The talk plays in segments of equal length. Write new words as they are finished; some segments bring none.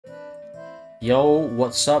Yo,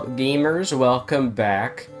 what's up, gamers? Welcome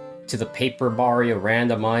back to the Paper Mario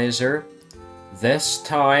Randomizer. This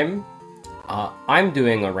time, I'm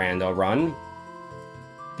doing a rando run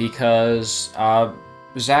because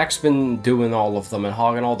Zach's been doing all of them and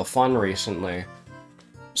hogging all the fun recently.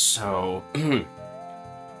 So, the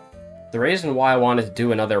reason why I wanted to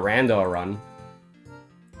do another rando run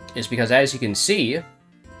is because, as you can see,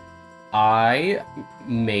 I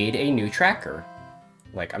made a new tracker.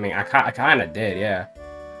 Like, I mean, I kind of did, yeah.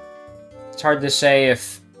 It's hard to say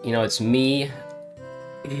if, you know, it's me.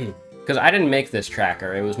 Because I didn't make this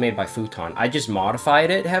tracker. It was made by Futon. I just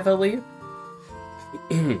modified it heavily.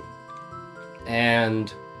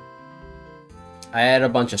 And I added a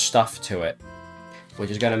bunch of stuff to it.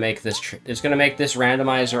 Which is going to make this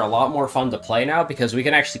randomizer a lot more fun to play now. Because we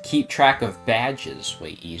can actually keep track of badges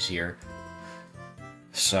way easier.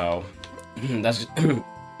 So, that's...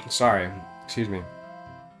 sorry. Excuse me.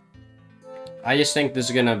 I just think this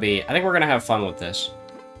is gonna be... I think we're gonna have fun with this.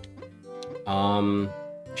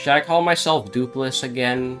 Should I call myself Dupless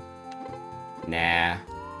again? Nah. I'm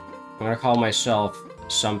gonna call myself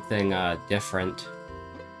something, different.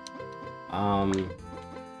 I'm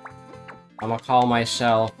gonna call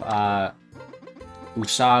myself,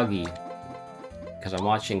 Usagi. Because I'm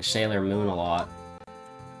watching Sailor Moon a lot.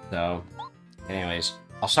 So, anyways.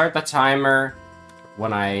 I'll start the timer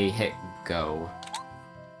when I hit go.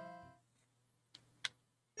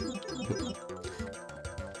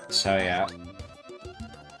 So yeah.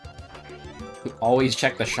 Always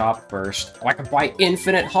check the shop first. Oh, I can buy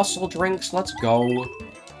infinite hustle drinks, let's go.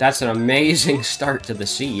 That's an amazing start to the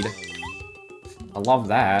seed. I love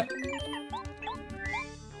that.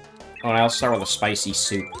 Oh, and I'll start with a spicy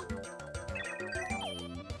soup.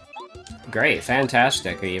 Great,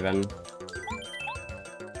 fantastic even.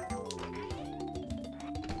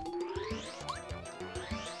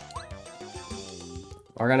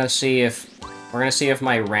 We're gonna see if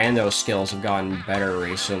my rando skills have gotten better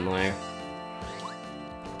recently.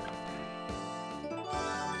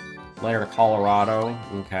 Letter to Colorado,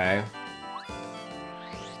 okay.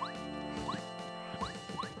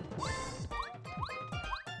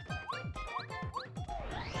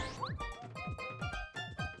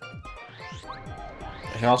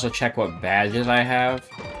 I should also check what badges I have.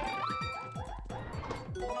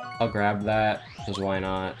 I'll grab that, because why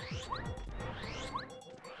not?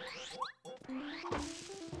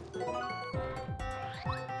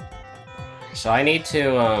 So I need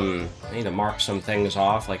to mark some things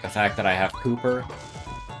off, like the fact that I have Cooper.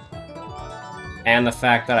 And the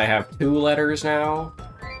fact that I have 2 letters now.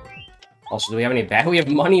 Also, do we have any bad? We have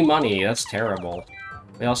money. That's terrible.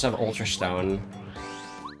 We also have Ultra Stone.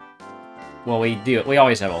 Well, we do. We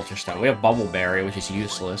always have Ultra Stone. We have Bubbleberry, which is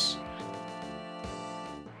useless.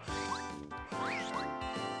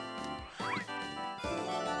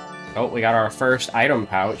 Oh, we got our first item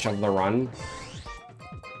pouch of the run.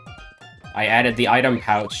 I added the item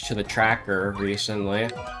pouch to the tracker recently.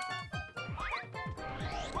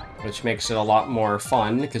 Which makes it a lot more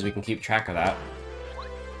fun, because we can keep track of that.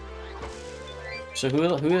 So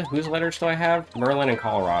whose letters do I have? Merlin and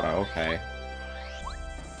Colorado, okay.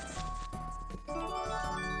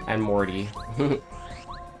 And Morty.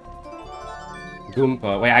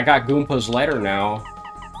 Goomba. Wait, I got Goompa's letter now.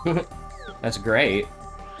 That's great.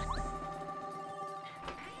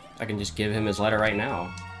 I can just give him his letter right now.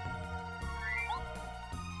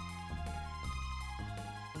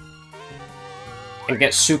 And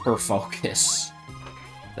get super focus.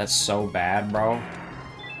 That's so bad, bro.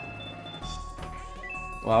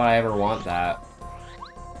 Why would I ever want that?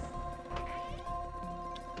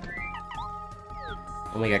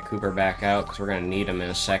 Let me get Cooper back out, because we're gonna need him in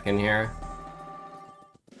a second here.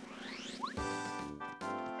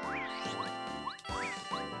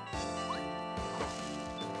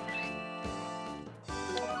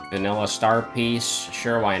 Vanilla Star Piece,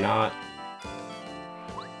 sure, why not?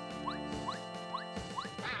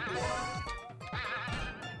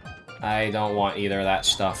 I don't want either of that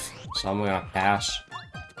stuff, so I'm gonna pass.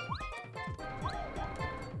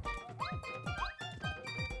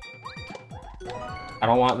 I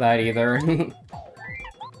don't want that either.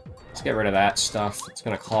 Let's get rid of that stuff. It's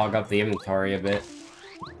gonna clog up the inventory a bit.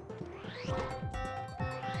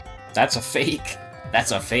 That's a fake.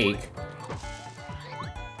 That's a fake.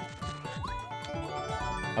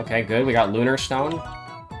 Okay, good. We got Lunar Stone.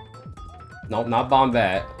 Nope, not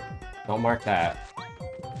Bombette. Don't mark that.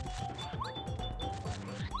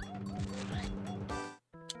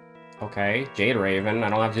 Okay, Jade Raven. I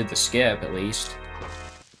don't have to do the skip, at least.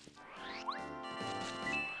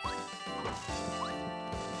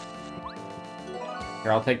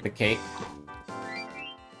 Here, I'll take the cake.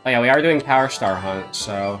 Oh yeah, we are doing Power Star Hunt,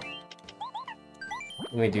 so...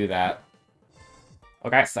 Let me do that.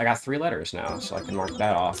 Okay, I got 3 letters now, so I can mark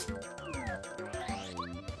that off.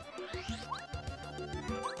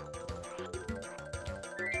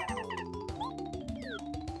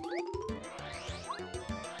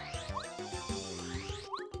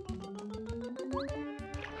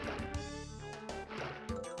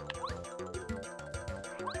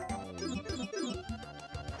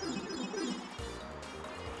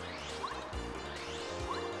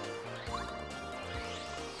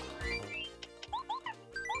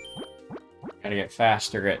 Gotta get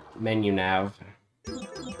faster at menu nav.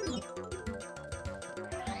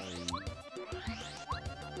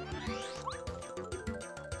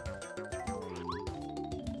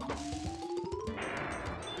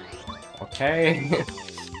 Okay.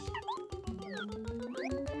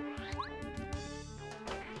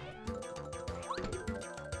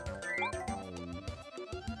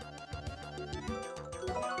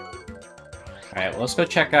 Alright, well, let's go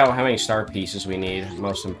check out how many star pieces we need,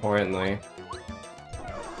 most importantly.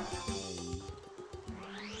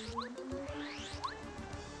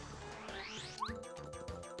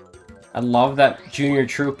 I love that Junior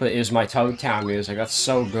Troopa is my Toad Town music. That's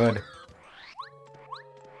so good.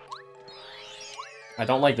 I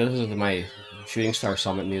don't like this is my Shooting Star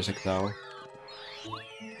Summit music, though.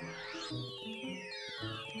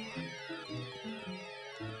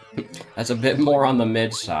 That's a bit more on the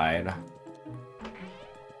mid side.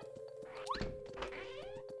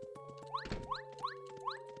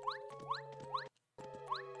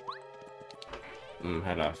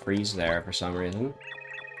 Had a freeze there for some reason.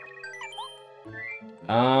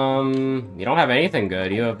 You don't have anything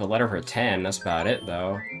good. You have a letter for 10. That's about it,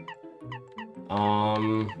 though.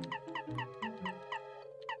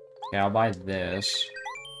 Yeah, I'll buy this.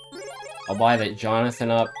 I'll buy the Jonathan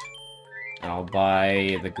up. And I'll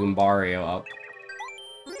buy the Goombario up.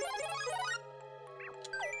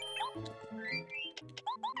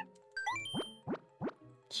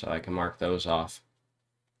 So I can mark those off.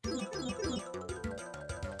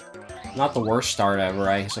 Not the worst start ever,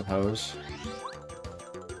 I suppose.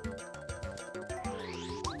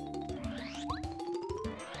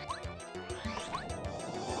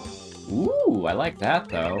 Ooh, I like that,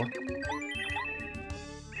 though.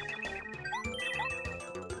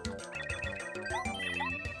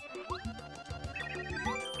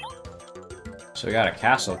 So we got a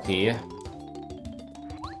castle key.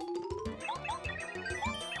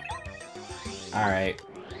 Alright.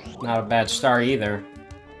 Not a bad start either.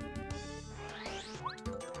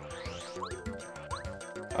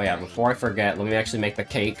 Oh yeah, before I forget, let me actually make the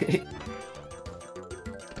cake.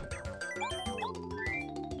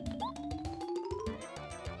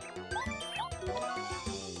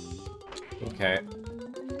 Okay.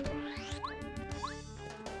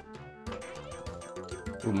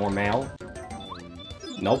 Ooh, more mail.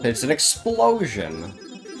 Nope, it's an explosion!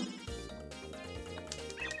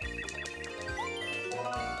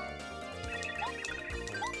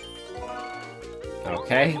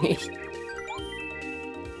 Okay.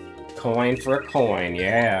 Coin for a coin,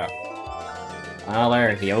 yeah. Oh,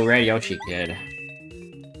 there, the Red Yoshi kid.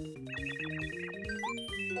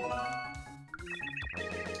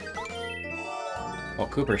 Well,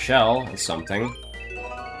 Cooper Shell is something.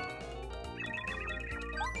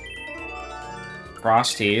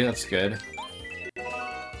 Frosty, that's good.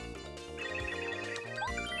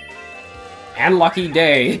 And Lucky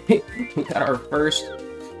Day! We got our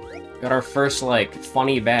first, like,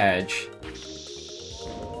 funny badge.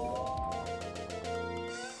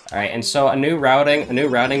 Alright, and so a new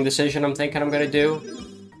routing decision I'm thinking I'm gonna do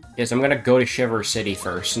is I'm gonna go to Shiver City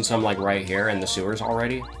first, since I'm, like, right here in the sewers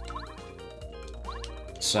already.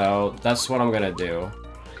 So, that's what I'm gonna do.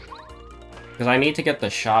 Because I need to get the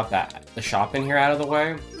shop in here out of the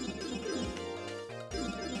way.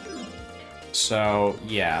 So,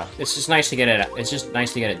 yeah. It's just nice to get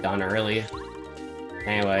it done early.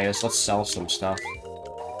 Anyways, let's sell some stuff.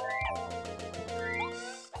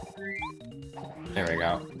 There we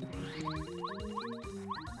go.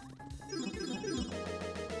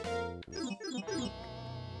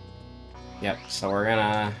 Yep, so we're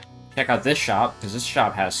gonna check out this shop, because this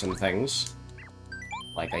shop has some things.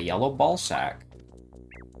 Like a yellow ball sack.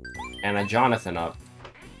 And a Jonathan up.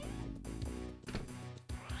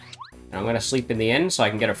 And I'm gonna sleep in the inn so I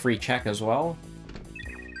can get a free check as well.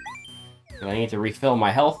 And I need to refill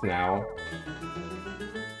my health now.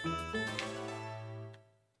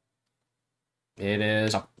 It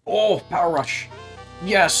is a... Oh, Power Rush!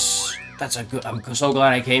 Yes! That's a good... I'm so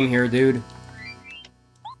glad I came here, dude.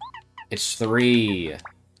 It's 3.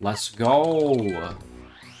 Let's go!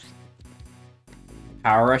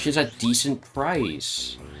 Power Rush is a decent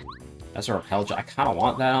price. That's a repel jump. I kind of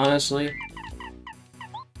want that, honestly.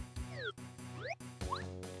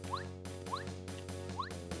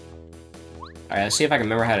 Alright, let's see if I can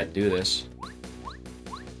remember how to do this.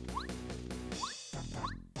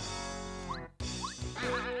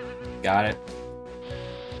 Got it.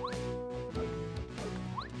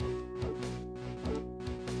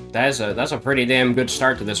 That's a pretty damn good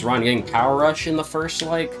start to this run. Getting Power Rush in the first,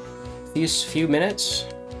 like, these few minutes.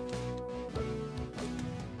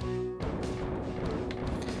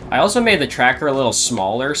 I also made the tracker a little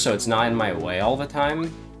smaller so it's not in my way all the time.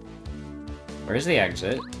 Where's the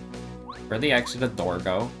exit? Where'd the exit door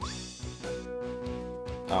go?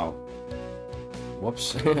 Oh.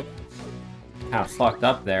 Whoops. Kind of fucked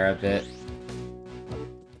up there a bit.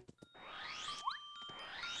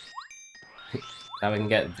 Now we can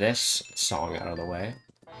get this song out of the way.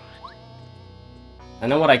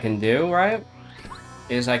 And then what I can do, right,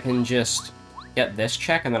 is I can just get this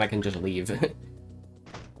check and then I can just leave.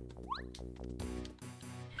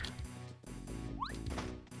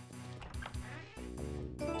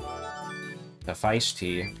 The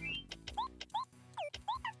feisty.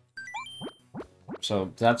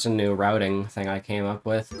 So that's a new routing thing I came up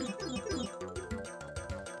with.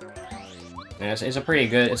 And it's a pretty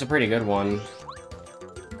good one.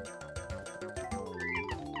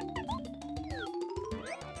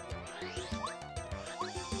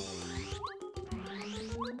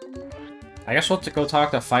 I guess we'll have to go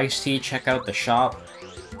talk to Feisty, check out the shop,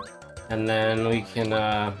 and then we can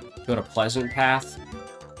go to Pleasant Path.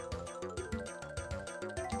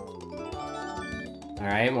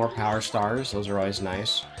 Alright, more power stars. Those are always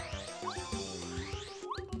nice.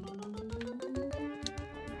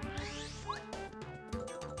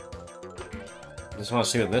 Just want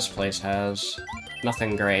to see what this place has.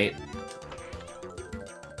 Nothing great.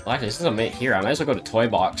 Well, actually, this is a bit here. I might as well go to Toy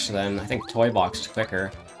Box then. I think Toy Box is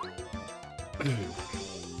quicker.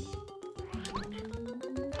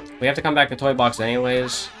 We have to come back to Toy Box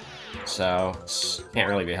anyways, so can't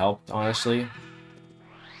really be helped, honestly.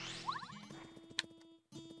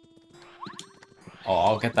 Oh,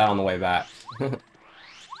 I'll get that on the way back. We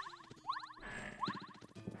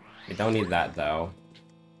don't need that, though.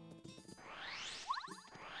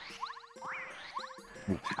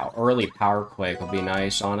 Ooh, early Power Quake would be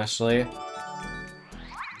nice, honestly.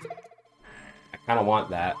 I kind of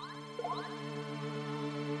want that.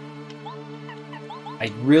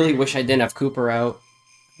 I really wish I didn't have Cooper out.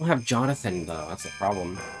 I don't have Jonathan, though. That's the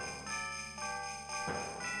problem.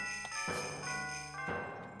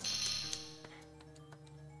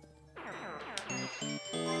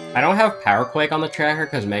 I don't have Power Quake on the tracker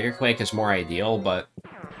because Mega Quake is more ideal, but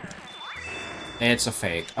it's a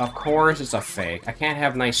fake. Of course it's a fake. I can't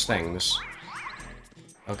have nice things.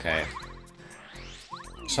 Okay.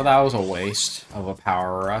 So that was a waste of a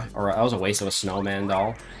power, or that was a waste of a snowman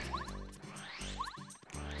doll.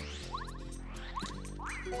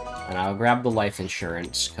 And I'll grab the life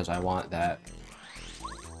insurance, because I want that.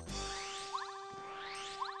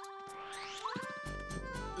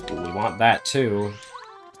 Ooh, we want that too.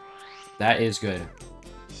 That is good.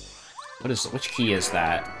 Which key is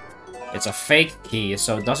that? It's a fake key,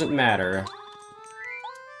 so it doesn't matter.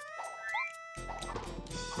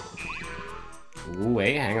 Ooh,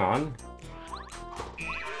 wait, hang on.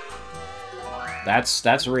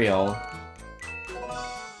 That's real.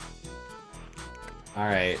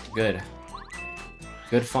 Alright, good.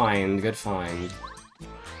 Good find, good find.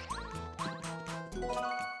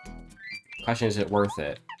 Question is it worth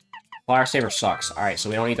it? Fire Saber sucks. Alright, so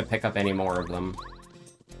we don't need to pick up any more of them.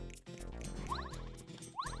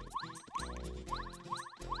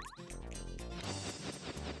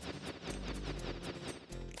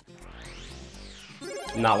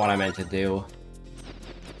 Not what I meant to do.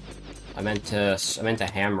 I meant to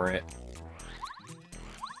hammer it.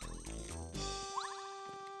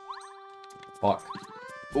 Fuck.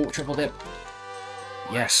 Ooh, triple dip.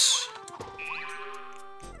 Yes.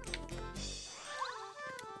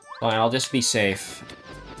 Fine, I'll just be safe.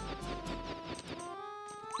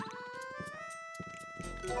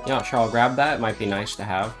 Yeah, sure, I'll grab that. It might be nice to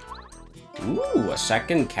have. Ooh, a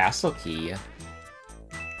second castle key.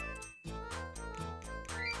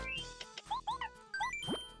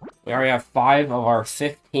 We already have 5 of our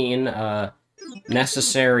 15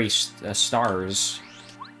 necessary stars.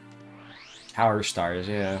 Power stars,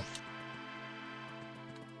 yeah.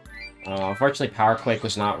 Unfortunately, Power Quake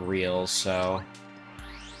was not real, so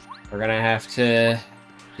we're gonna have to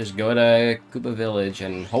just go to Koopa Village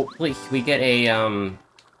and hopefully we get a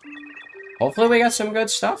hopefully we got some good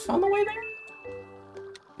stuff on the way there.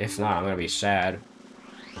 If not, I'm gonna be sad.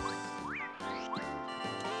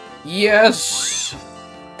 Yes!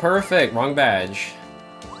 Perfect! Wrong badge.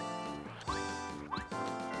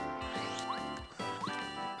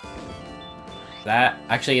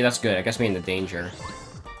 Actually, that's good. I guess me in the danger.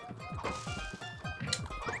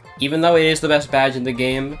 Even though it is the best badge in the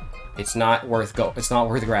game, it's not worth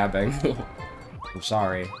grabbing. I'm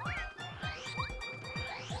sorry.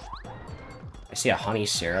 I see a honey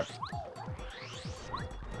syrup.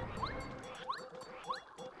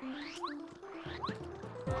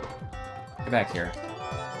 Get back here.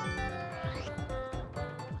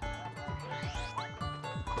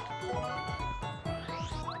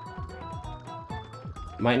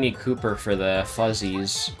 Might need Cooper for the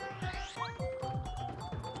fuzzies.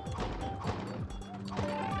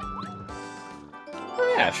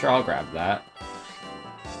 Oh, yeah, sure, I'll grab that.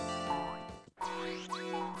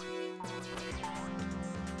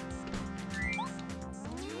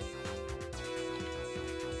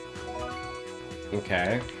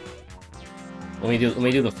 Okay. Let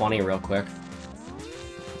me do the funny real quick.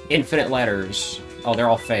 Infinite letters. Oh, they're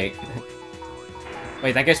all fake.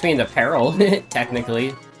 Wait, that gets me into peril,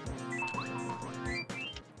 technically.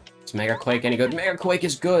 Is Mega Quake any good? Mega Quake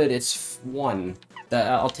is good. It's 1.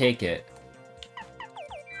 I'll take it.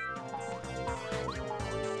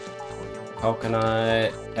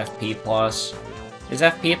 Coconut, FP plus. Is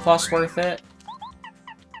FP plus worth it?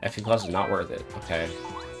 FP plus is not worth it. Okay.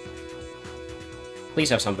 Please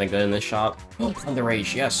have something good in this shop. Oh, Thunder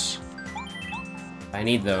Rage, yes. I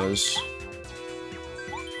need those.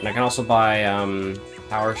 And I can also buy,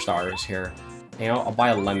 Power Stars here. You know, I'll buy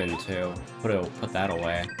a lemon, too. Put that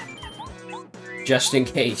away. Just in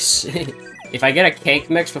case. If I get a cake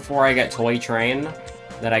mix before I get Toy Train,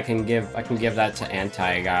 then I can give that to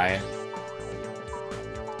Anti-Guy.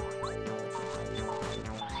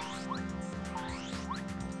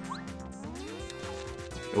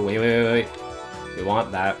 Oh, wait. We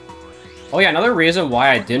want that. Oh yeah, another reason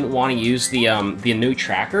why I didn't want to use the new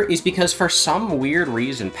tracker is because for some weird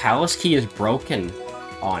reason, Palace Key is broken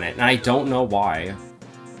on it, and I don't know why.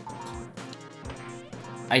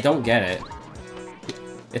 I don't get it.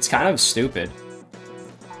 It's kind of stupid.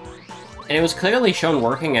 And it was clearly shown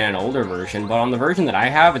working in an older version, but on the version that I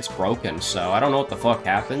have, it's broken, so I don't know what the fuck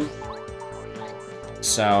happened.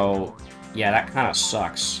 So, yeah, that kind of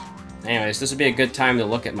sucks. Anyways, this would be a good time to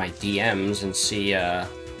look at my DMs and see,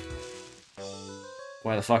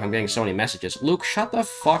 why the fuck I'm getting so many messages. Luke, shut the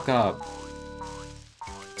fuck up.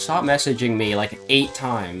 Stop messaging me like 8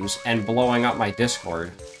 times and blowing up my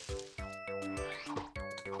Discord.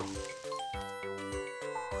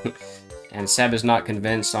 And Seb is not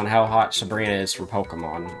convinced on how hot Sabrina is for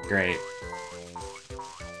Pokemon. Great.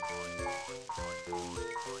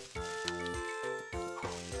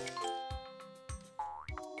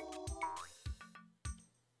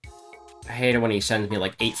 I hate it when he sends me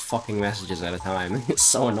like 8 fucking messages at a time. It's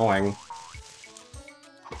so annoying.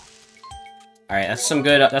 Alright, that's some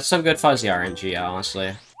good fuzzy RNG,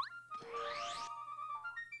 honestly.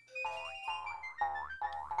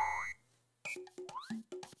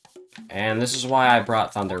 And this is why I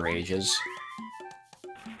brought Thunder Rages.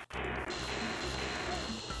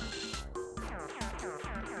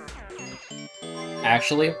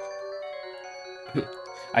 Actually,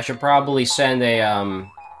 I should probably send a,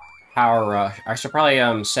 Power Rush. I should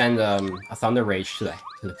probably, send, a Thunder Rage to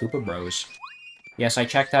the Koopa Bros. Yes, I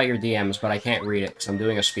checked out your DMs, but I can't read it, because I'm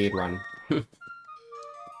doing a speed run.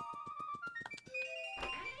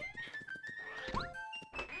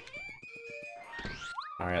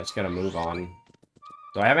 Alright, let's get a move on.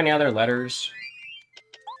 Do I have any other letters?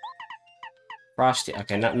 Frosty.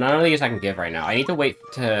 Okay, none of these I can give right now. I need to wait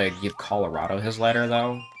to give Colorado his letter,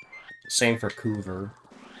 though. Same for Coover.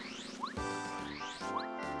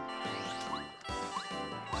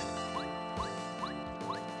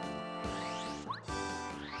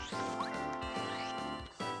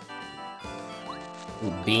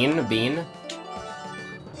 Bean?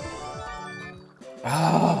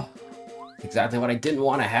 Ah! Exactly what I didn't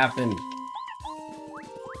want to happen.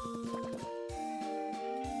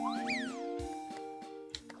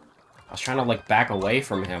 I was trying to, like, back away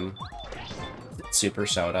from him. Super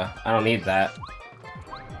Soda. I don't need that.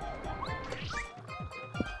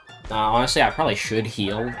 Honestly, I probably should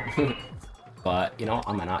heal. But, you know,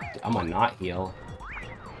 I'm a not heal.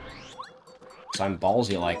 Because I'm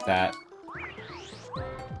ballsy like that.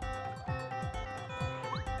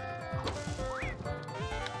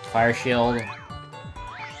 Fire Shield.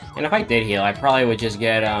 And if I did heal, I probably would just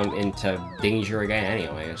get into danger again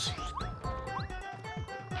anyways.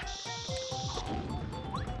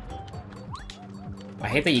 I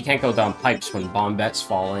hate that you can't go down pipes when Bombette's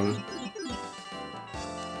falling.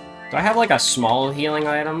 Do I have, like, a small healing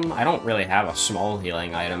item? I don't really have a small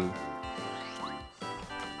healing item.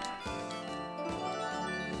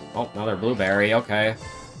 Oh, another blueberry, okay.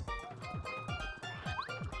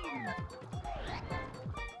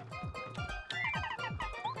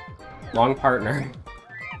 Long partner.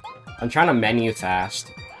 I'm trying to menu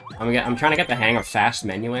fast. I'm trying to get the hang of fast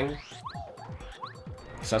menuing.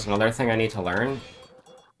 So that's another thing I need to learn.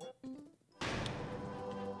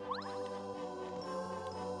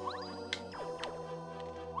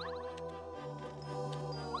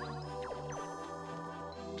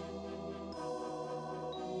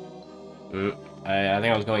 I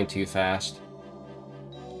think I was going too fast.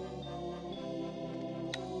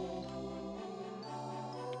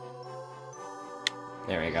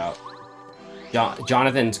 There we go.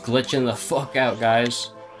 Jonathan's glitching the fuck out, guys.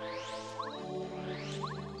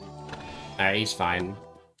 Alright, he's fine.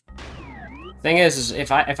 Thing is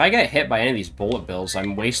if I get hit by any of these bullet bills,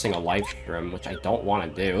 I'm wasting a life stream, which I don't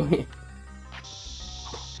want to do.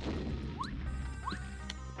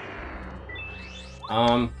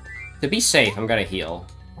 To be safe, I'm gonna heal.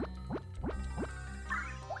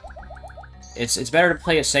 It's better to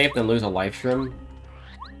play it safe than lose a life stream.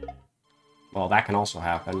 Well, that can also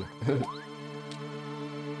happen.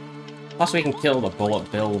 Plus, we can kill the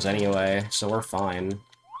bullet bills anyway, so we're fine.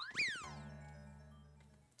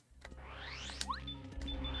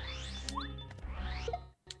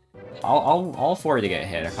 I'll afford to get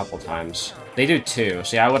hit a couple times. They do too.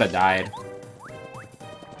 See, I would have died.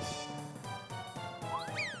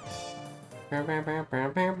 Did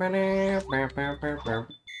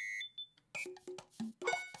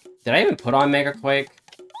I even put on Mega Quake?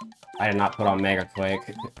 I did not put on Mega Quake.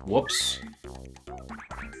 Whoops.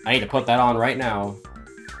 I need to put that on right now.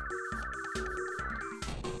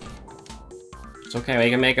 It's okay, we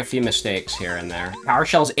can make a few mistakes here and there. Power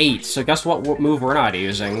Shell's 8, so guess what move we're not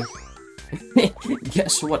using?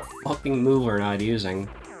 Guess what fucking move we're not using?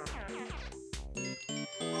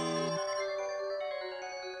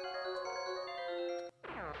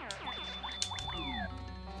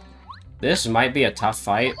 This might be a tough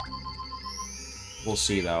fight. We'll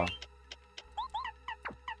see, though.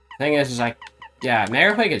 Thing is yeah,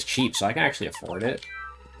 Mega Quake is cheap, so I can actually afford it.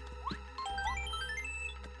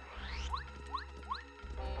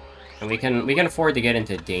 And we can afford to get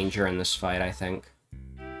into danger in this fight, I think.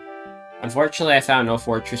 Unfortunately, I found no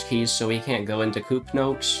fortress keys, so we can't go into Coop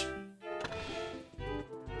Notes.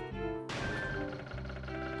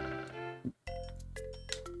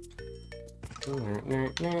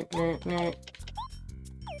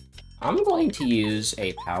 I'm going to use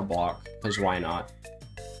a POW block, because why not?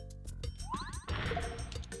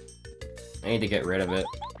 I need to get rid of it.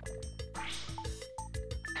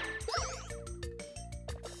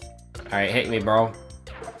 Alright, hit me, bro.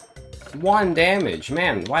 1 damage.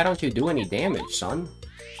 Man, why don't you do any damage, son?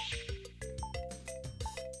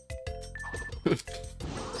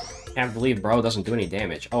 Can't believe bro doesn't do any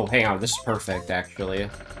damage. Oh, hang on. This is perfect, actually.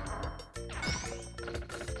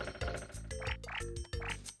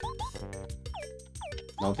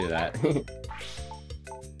 Don't do that.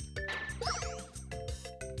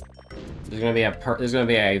 There's gonna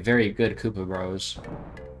be a very good Koopa Bros.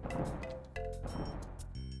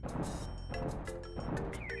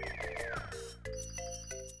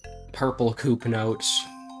 Purple Coop Notes.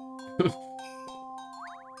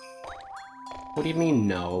 What do you mean,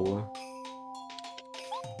 no?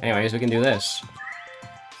 Anyways, we can do this.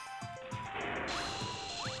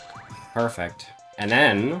 Perfect. And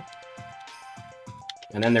then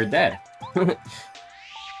they're dead.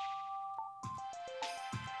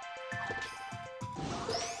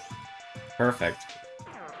 Perfect.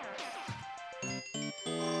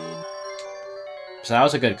 So that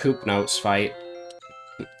was a good Coop Notes fight.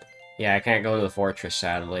 Yeah, I can't go to the fortress,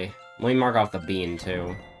 sadly. Let me mark off the bean,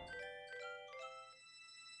 too.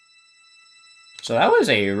 So that was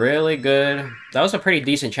a really good... That was a pretty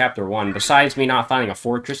decent Chapter 1, besides me not finding a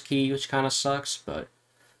fortress key, which kind of sucks, but...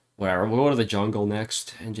 Whatever, we'll go to the jungle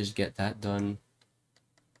next, and just get that done.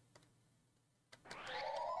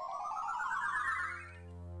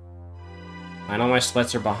 I know my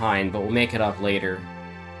splits are behind, but we'll make it up later.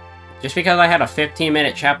 Just because I had a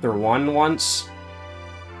 15-minute Chapter 1 once...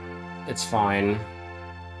 It's fine.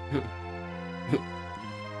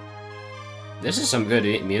 This is some good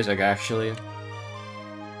music, actually.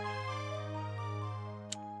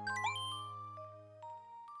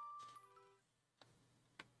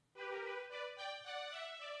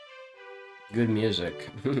 Good music.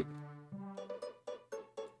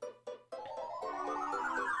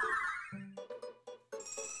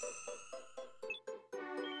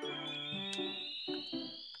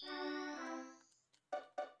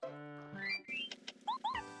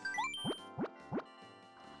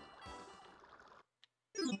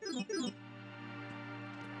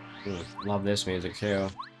 Love this music too.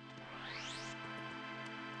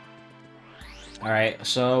 Alright,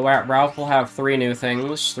 so Ralph will have 3 new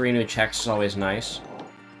things. 3 new checks is always nice.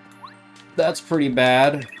 That's pretty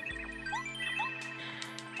bad.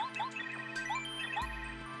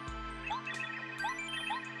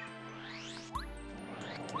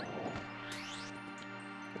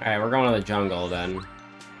 Alright, we're going to the jungle then.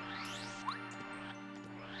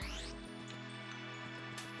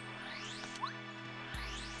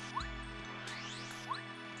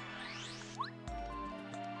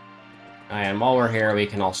 And while we're here, we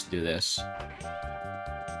can also do this.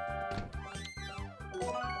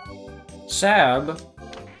 Sab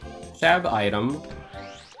item.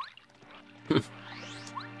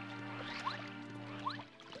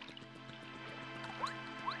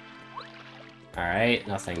 Alright,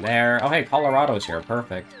 nothing there. Oh hey, Colorado's here,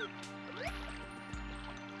 perfect.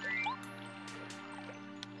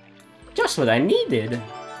 Just what I needed.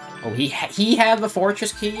 Oh, he had the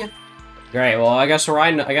fortress key? Great, well, I guess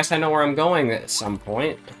I know where I'm going at some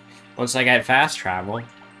point. Once I get fast travel.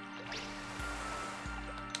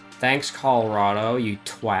 Thanks, Colorado, you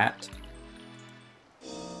twat.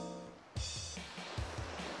 Of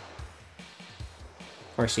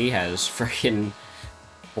course, he has freaking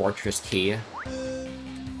fortress key.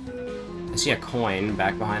 I see a coin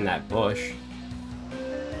back behind that bush.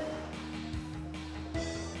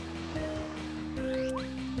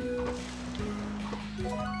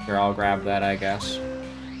 Here, I'll grab that, I guess.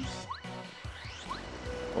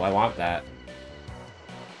 Well, I want that.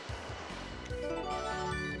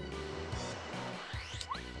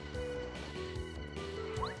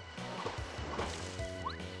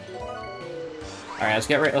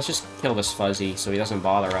 Alright, let's just kill this Fuzzy so he doesn't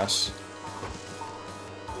bother us.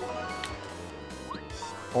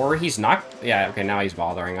 Or he's not... Yeah, okay, now he's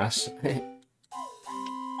bothering us.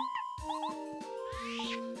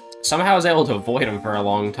 Somehow I was able to avoid him for a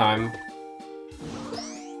long time.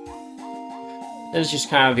 This is just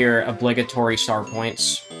kind of your obligatory star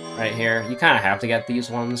points right here. You kind of have to get these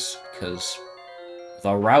ones, because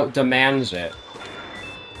the route demands it.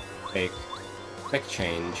 Like, quick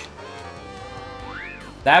change.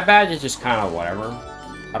 That badge is just kind of whatever.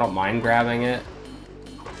 I don't mind grabbing it.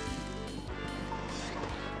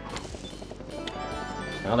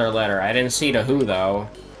 Another letter. I didn't see the who, though.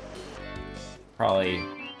 Probably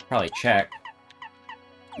check.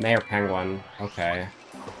 Mayor Penguin. Okay.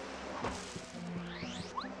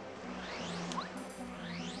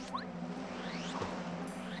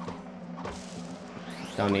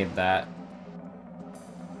 Don't need that.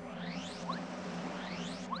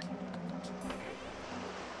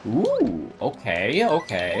 Ooh, okay,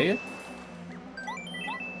 okay.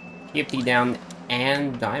 TFT down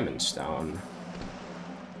and Diamond Stone.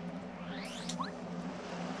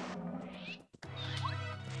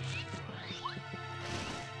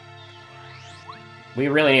 We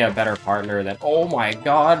really need a better partner than... Oh my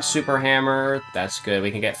god, Super Hammer. That's good. We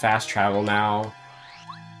can get fast travel now.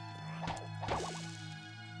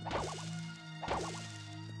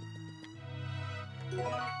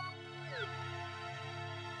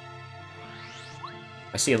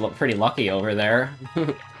 I see a pretty lucky over there.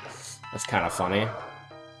 That's kind of funny.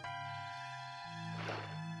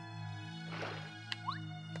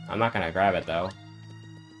 I'm not gonna grab it, though.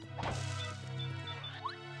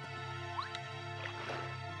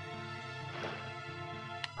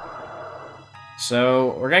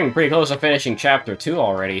 So, we're getting pretty close to finishing Chapter 2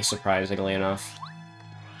 already, surprisingly enough.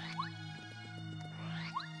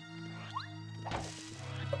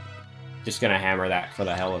 Just gonna hammer that for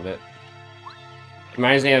the hell of it.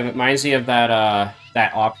 Reminds me of that,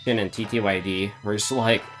 that option in TTYD, where it's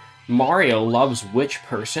like, Mario loves which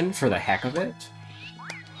person for the heck of it?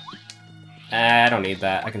 I don't need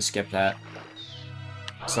that. I can skip that.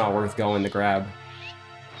 It's not worth going to grab.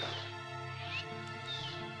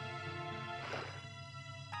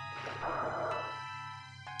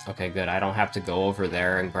 Okay, good. I don't have to go over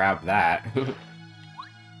there and grab that.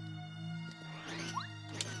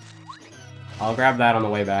 I'll grab that on the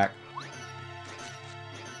way back.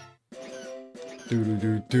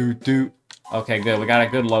 Okay, good. We got a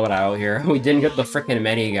good loadout here. We didn't get the frickin'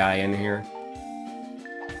 Medi guy in here.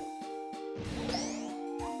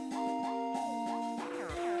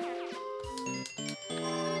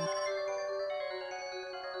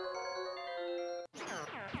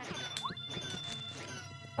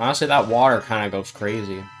 Honestly, that water kind of goes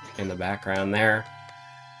crazy in the background there.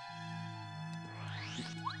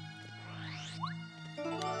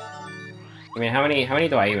 I mean, how many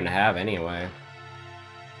do I even have anyway?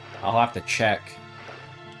 I'll have to check.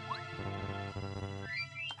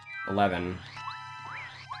 11.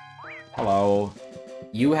 Hello.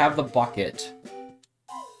 You have the bucket.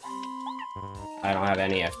 I don't have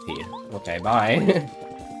any FP. Okay, bye.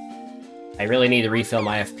 I really need to refill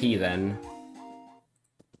my FP then.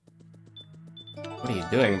 What are you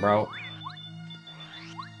doing, bro?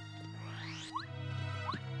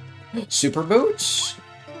 Super boots?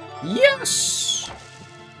 Yes!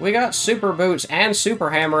 We got super boots and super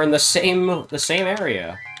hammer in the same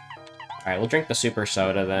area. Alright, we'll drink the super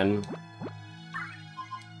soda then.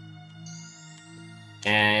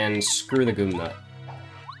 And screw the Goom Nut.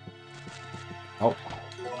 Oh,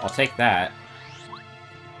 I'll take that.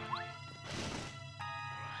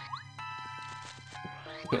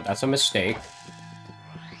 That's a mistake.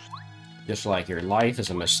 Just like your life is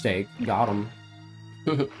a mistake. Got him.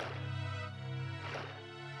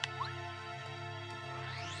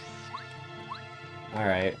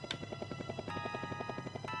 Alright.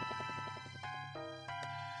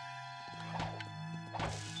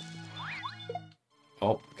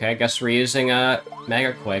 Oh, okay, I guess we're using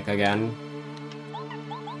Mega Quick again.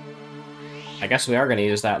 I guess we are gonna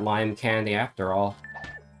use that lime candy after all.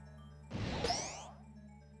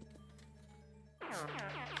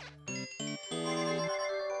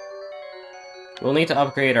 We'll need to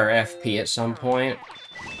upgrade our FP at some point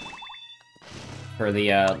for the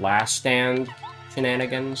last stand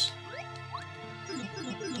shenanigans.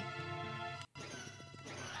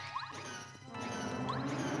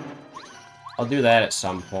 I'll do that at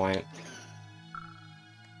some point.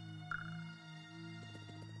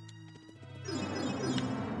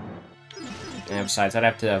 And besides, I'd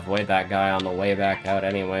have to avoid that guy on the way back out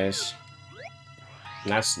anyways.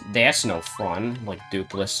 And that's no fun, like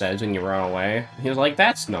Dukeless says when you run away. He was like,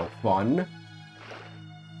 that's no fun.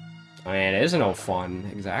 I mean, it is no fun,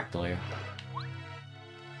 exactly.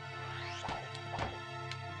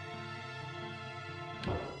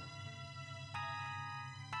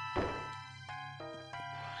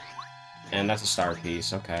 And that's a star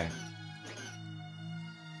piece, okay.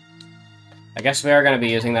 I guess we are going to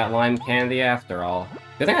be using that lime candy after all.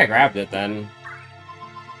 Good thing I grabbed it then.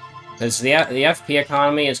 Because the FP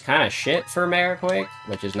economy is kind of shit for Mega Quake,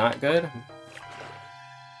 which is not good.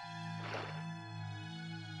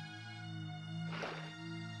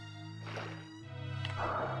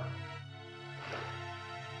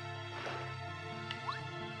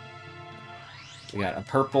 We got a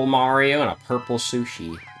purple Mario and a purple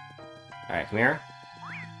Sushi. Alright, come here.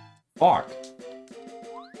 Fuck.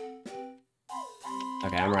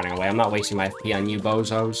 Okay, I'm running away. I'm not wasting my FP on you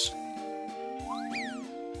bozos.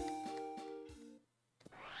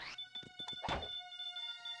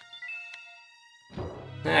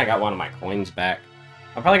 I got one of my coins back.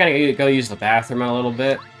 I'm probably gonna go use the bathroom in a little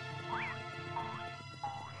bit.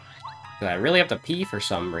 Because I really have to pee for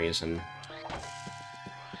some reason.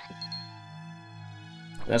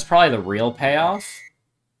 That's probably the real payoff.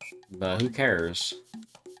 But who cares?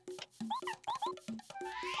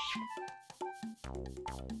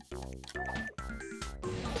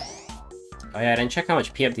 Oh yeah, I didn't check how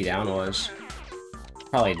much PFD down was.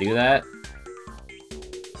 Probably do that.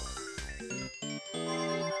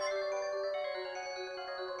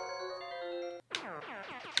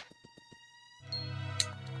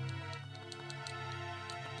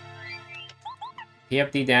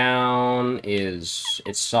 PFD down is...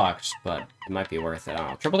 it sucks, but it might be worth it. I don't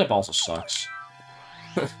know. Triple dip also sucks.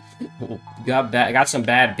 got some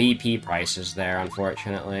bad BP prices there,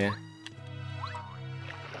 unfortunately.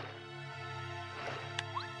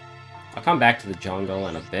 I'll come back to the jungle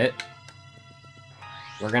in a bit.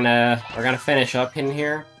 We're gonna finish up in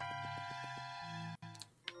here.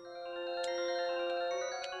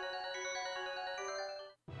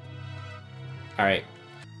 Alright.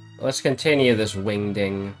 Let's continue this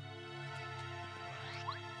wingding.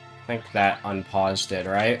 I think that unpaused it,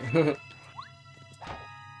 right?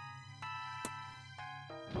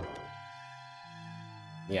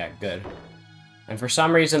 Yeah, good. And for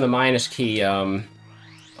some reason, the minus key,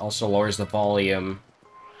 also lowers the volume.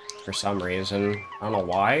 For some reason. I don't know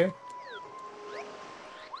why.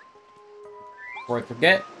 Before I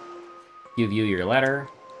forget, give you your letter.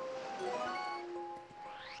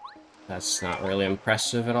 That's not really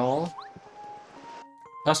impressive at all.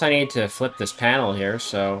 Plus, I need to flip this panel here,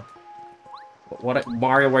 so... What,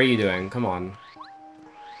 Mario, what are you doing? Come on.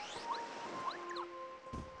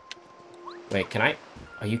 Wait, can I...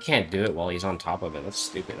 Oh, you can't do it while he's on top of it. That's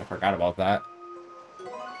stupid. I forgot about that.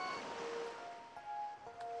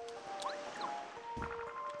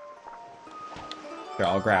 Sure,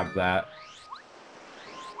 I'll grab that.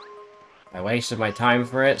 I wasted my time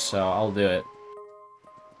for it, so I'll do it.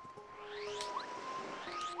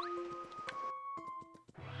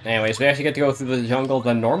 Anyways, we actually get to go through the jungle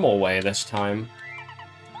the normal way this time.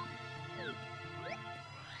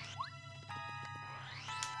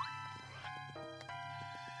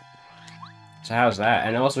 So how's that?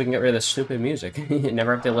 And also we can get rid of this stupid music. You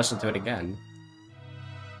never have to listen to it again.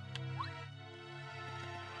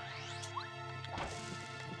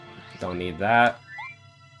 Don't need that.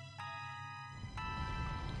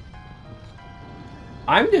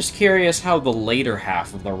 I'm just curious how the later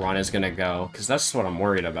half of the run is gonna go, because that's what I'm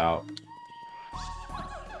worried about.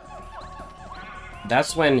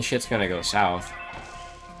 That's when shit's gonna go south.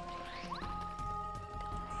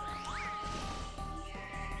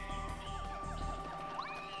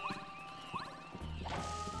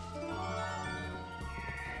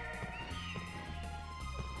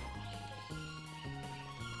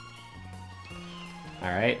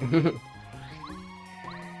 Alright.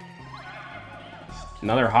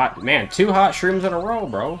 Another hot... Man, 2 hot shrooms in a row,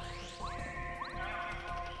 bro.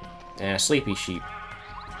 And a sleepy sheep.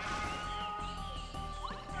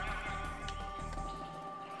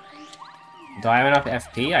 Do I have enough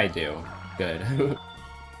FP? I do. Good.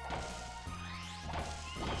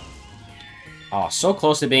 Oh, so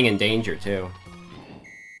close to being in danger, too.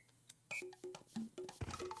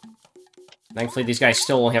 Thankfully, these guys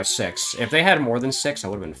still only have 6. If they had more than 6, I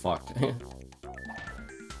would have been fucked.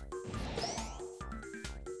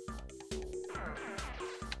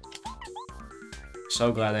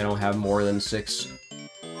 So glad they don't have more than 6.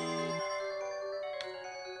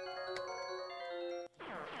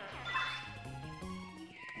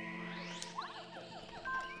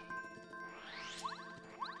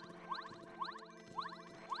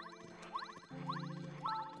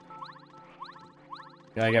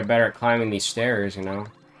 Gotta get better at climbing these stairs, you know?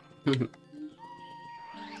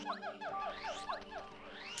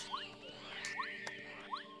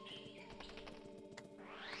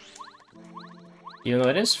 You know,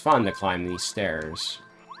 it is fun to climb these stairs.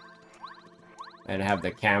 And have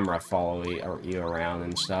the camera follow you around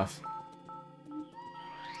and stuff.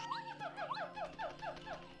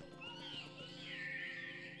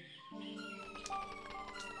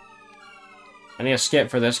 I need a skip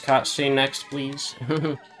for this cutscene next, please.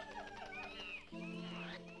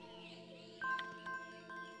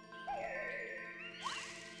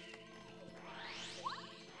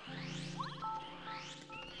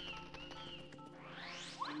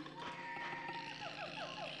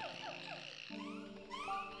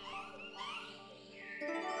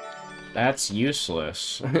 That's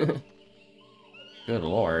useless. Good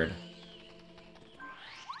lord.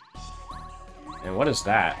 And what is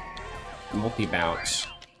that? Multi-bounce.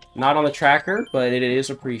 Not on the tracker, but it is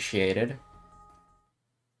appreciated.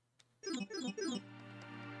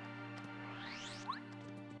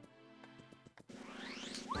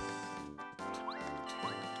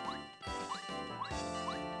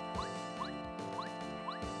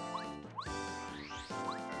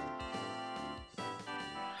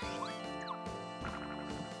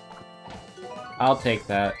 I'll take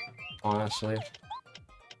that, honestly.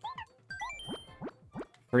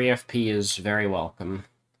 Free FP is very welcome.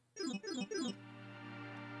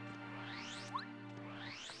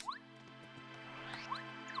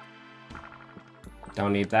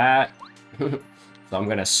 Don't need that. So I'm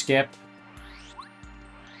gonna skip.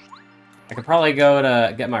 I could probably go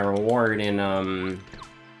to get my reward in,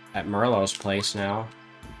 at Merlot's place now.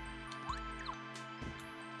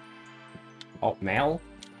 Oh, mail?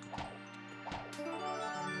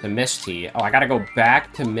 To Misty. Oh, I gotta go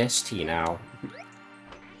back to Misty now.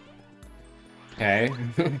 Okay.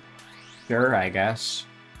 Sure, I guess.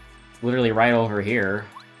 Literally right over here.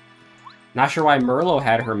 Not sure why Merlot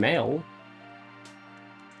had her mail.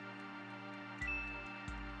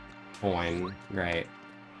 Coin. Right.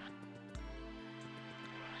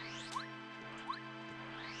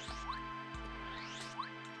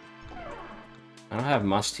 I don't have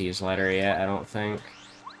Musty's letter yet, I don't think.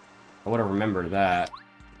 I would have remembered that.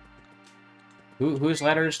 Whose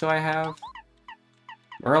letters do I have?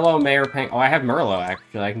 Merlot, Mayor Peng... Oh, I have Merlot,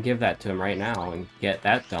 actually. I can give that to him right now and get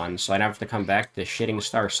that done, so I don't have to come back to Shitting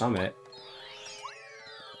Star Summit.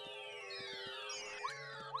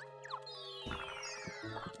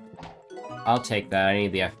 I'll take that. I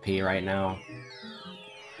need the FP right now.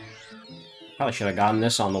 Probably should have gotten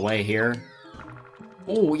this on the way here.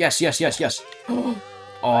 Oh, yes, yes, yes, yes!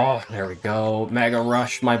 Oh, there we go. Mega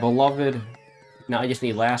Rush, my beloved. Now I just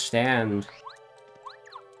need Last Stand.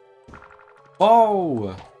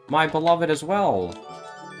 Oh! My beloved as well!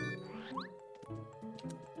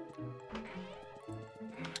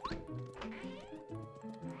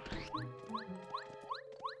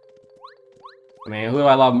 I mean, who do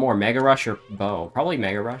I love more, Mega Rush or Bo? Probably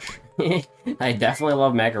Mega Rush. I definitely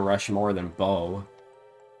love Mega Rush more than Bo.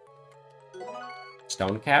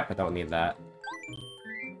 Stone Cap? I don't need that.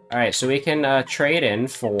 Alright, so we can trade in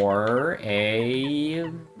for a...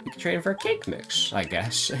 We can trade in for a cake mix, I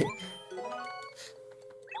guess.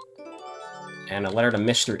 And a letter to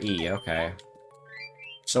Mr. E, okay.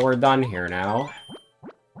 So we're done here now.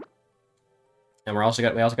 And we also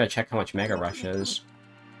gotta check how much Mega Rush is.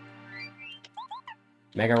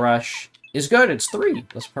 Mega Rush is good, it's 3.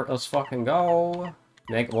 Let's fucking go.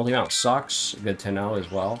 Well, the amount sucks. Good to know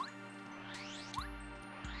as well.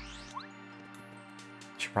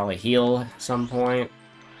 Should probably heal at some point.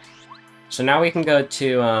 So now we can go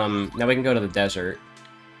to the desert,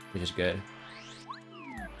 which is good.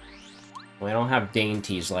 Well, I don't have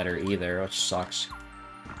Dainty's letter either, which sucks.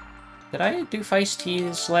 Did I do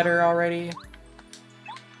Feisty's letter already?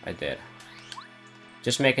 I did.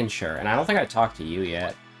 Just making sure. And I don't think I talked to you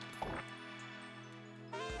yet.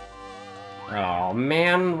 Oh,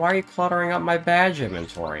 man. Why are you cluttering up my badge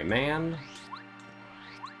inventory, man?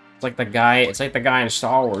 It's like the guy in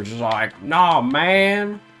Star Wars. He's like, nah,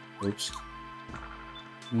 man. Oops.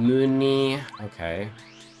 Mooney. Okay.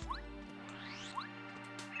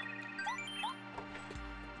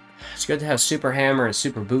 It's good to have Super Hammer and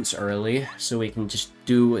Super Boots early, so we can just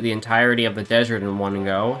do the entirety of the desert in one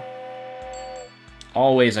go.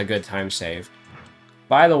 Always a good time saved.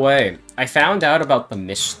 By the way, I found out about the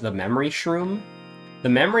memory shroom. The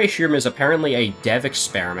memory shroom is apparently a dev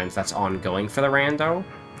experiment that's ongoing for the rando.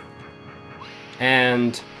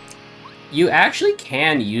 And you actually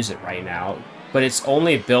can use it right now, but it's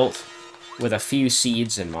only built with a few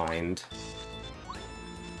seeds in mind.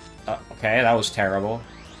 Okay, that was terrible.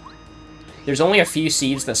 There's only a few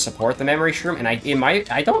seeds that support the memory shroom, and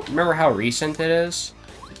I don't remember how recent it is.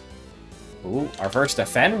 Ooh, our first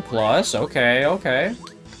defend plus. Okay, okay.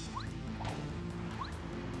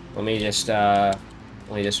 Let me just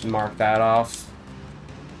mark that off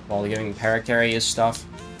while giving Parakarry his stuff.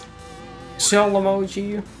 Sell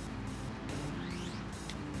emoji.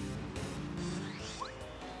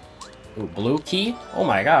 Ooh, blue key. Oh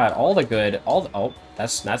my god, oh,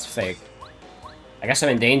 that's fake. I guess I'm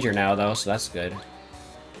in danger now though, so that's good.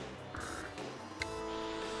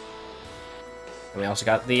 And we also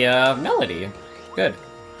got the melody. Good.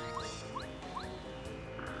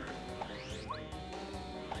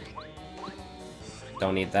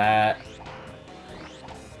 Don't need that.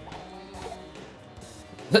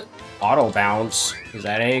 Auto bounce. Is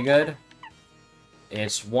that any good?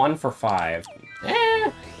 It's 1 for 5.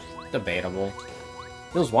 Debatable.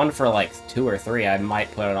 If it was 1 for like 2 or 3, I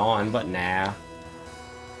might put it on, but nah.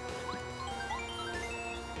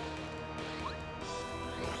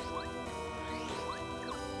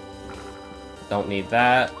 Don't need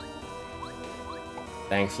that.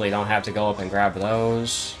 Thankfully, don't have to go up and grab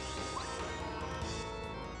those.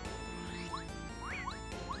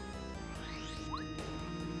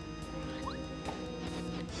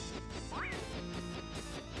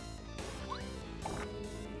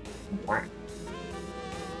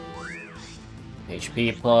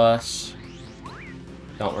 HP plus.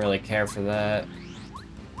 Don't really care for that.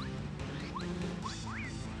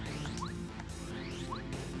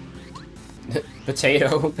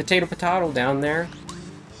 Potato down there.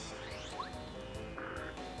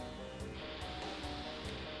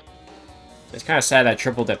 It's kind of sad that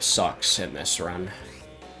triple dip sucks in this run.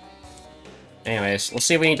 Anyways, let's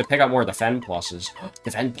see if we need to pick up more defend pluses.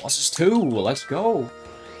 Defend pluses too! Let's go!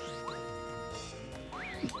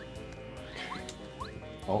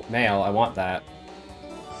 Oh, mail, I want that.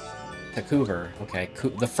 The Cougar. Okay,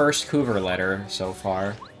 the first Cougar letter so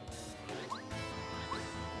far.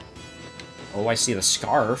 Oh, I see the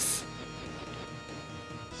scarf.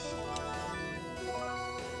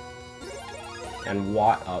 And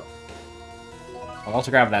what up? I'll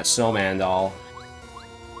also grab that snowman doll.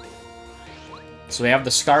 So we have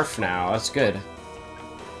the scarf now, that's good.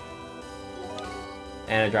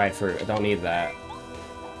 And a dried fruit, I don't need that.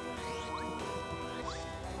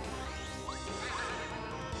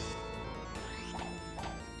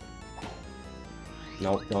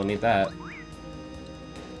 Nope, don't need that.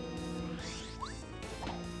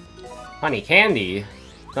 Honey candy?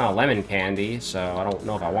 It's not a lemon candy, so I don't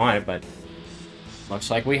know if I want it, but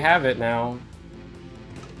looks like we have it now.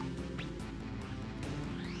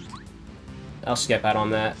 I'll skip out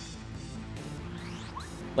on that.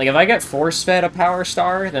 Like, if I get force-fed a Power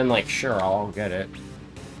Star, then, like, sure, I'll get it.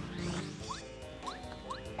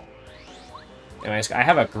 Anyways, I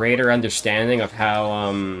have a greater understanding of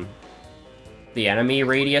how, the enemy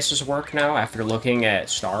radiuses work now after looking at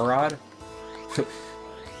Star Rod.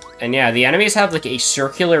 And yeah, the enemies have, like, a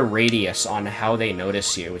circular radius on how they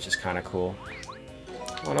notice you, which is kind of cool.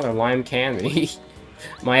 Oh, another lime candy.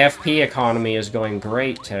 My FP economy is going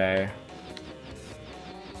great today.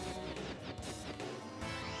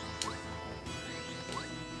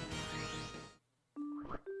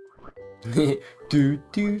 do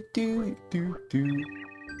do do do do.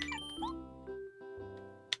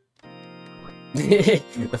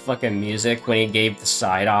 The fucking music when he gave the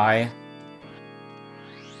side eye.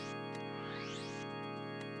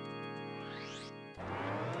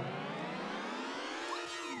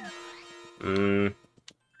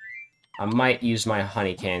 I might use my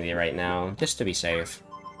honey candy right now, just to be safe.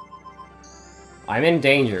 I'm in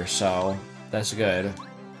danger, so that's good.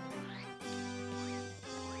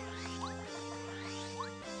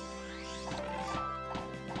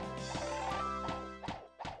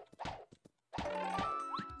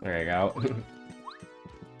 There you go.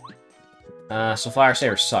 So Fire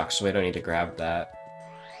Saver sucks, so we don't need to grab that.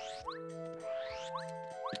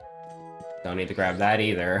 Don't need to grab that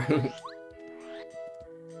either.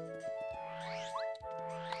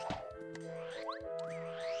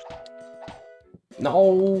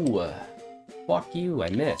 No! Fuck you, I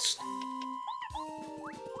missed.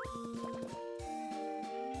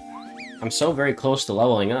 I'm so very close to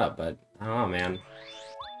leveling up, but I don't know, man.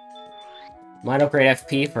 Might upgrade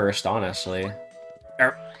FP first, honestly.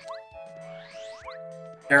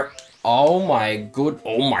 Oh my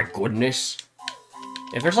goodness.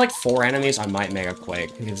 If there's like 4 enemies, I might Mega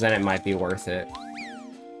Quake, because then it might be worth it.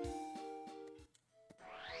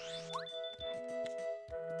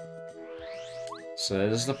 So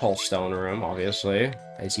this is the Pulse Stone room, obviously,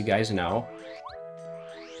 as you guys know.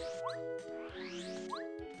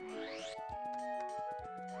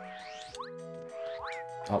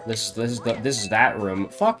 Oh, this is that room.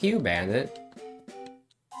 Fuck you, Bandit.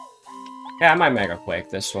 Yeah, I might Mega Quake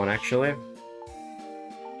this one, actually.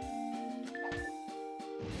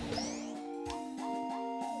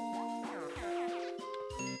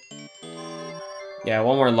 Yeah,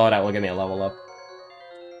 one more loadout will give me a level up.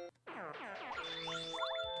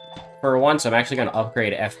 For once, I'm actually gonna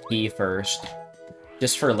upgrade FP first.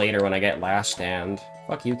 Just for later when I get Last Stand.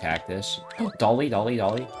 Fuck you, Cactus. Oh, Dolly, Dolly,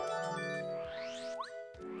 Dolly.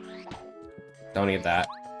 Don't need that.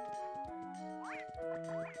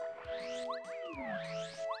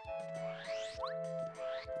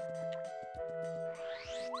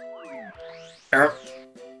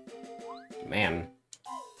 Man.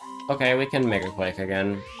 Okay, we can Mega Quake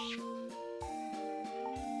again.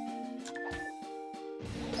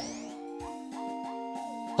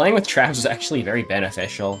 Playing with traps is actually very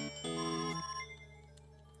beneficial.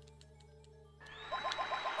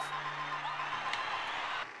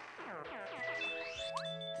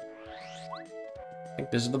 I think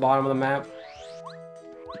this is the bottom of the map.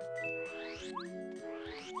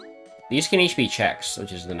 These can each be checks,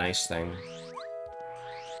 which is the nice thing.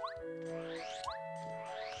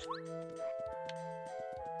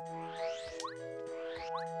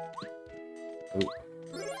 Ooh.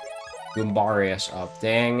 Goombarius up.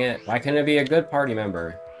 Dang it. Why couldn't it be a good party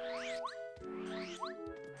member?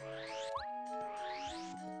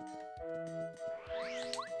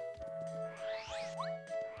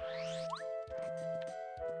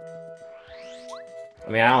 I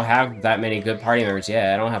mean, I don't have that many good party members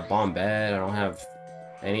yet. I don't have Bombette. I don't have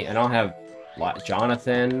any. I don't have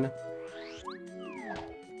Jonathan.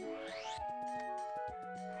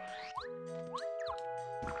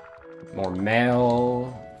 More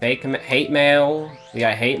mail. Fake hate mail. We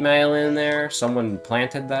got hate mail in there. Someone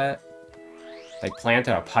planted that. They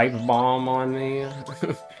planted a pipe bomb on me. A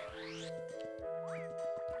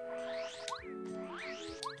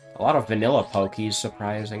lot of vanilla pokies,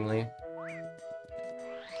 surprisingly.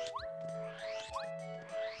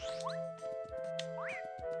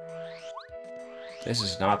 This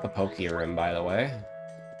is not the Poke room, by the way.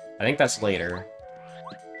 I think that's later.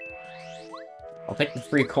 I'll take the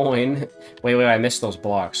free coin. Wait, I missed those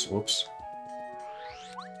blocks. Whoops.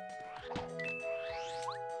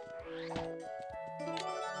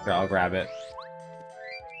 Here, I'll grab it.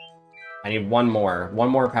 I need one more. One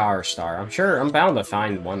more Power Star. I'm bound to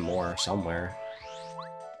find one more somewhere.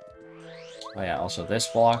 Oh yeah, also this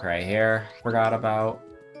block right here. Forgot about.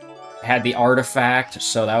 I had the artifact,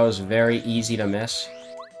 so that was very easy to miss.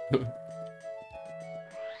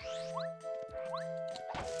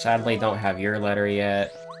 Sadly, don't have your letter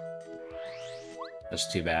yet.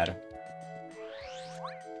 That's too bad.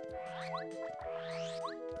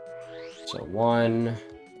 So 1,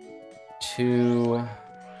 2,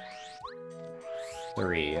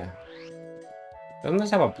 3. Doesn't this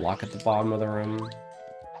have a block at the bottom of the room?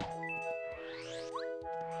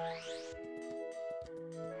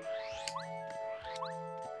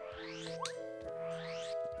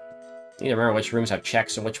 I need to remember which rooms have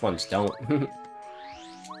checks and which ones don't.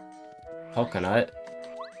 Coconut.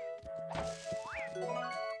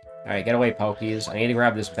 Alright, get away, Pokies. I need to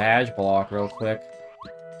grab this badge block real quick.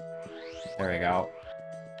 There we go.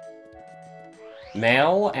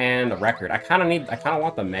 Mail and a record. I kind of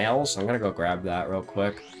want the mail, so I'm gonna go grab that real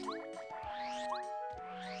quick.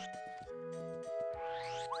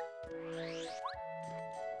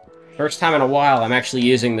 First time in a while, I'm actually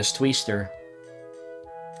using this twister.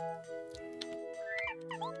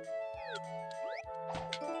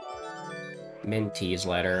 Minty's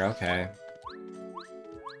letter, okay.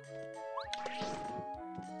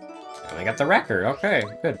 And I got the record, okay,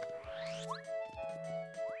 good.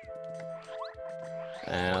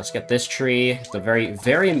 Let's get this tree. It's a very,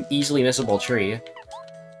 very easily missable tree.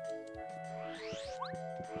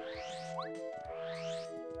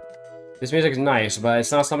 This music's nice, but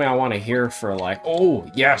it's not something I want to hear for like, oh,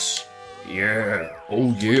 yes! Yeah!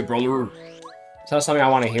 Oh, yeah, brother! It's not something I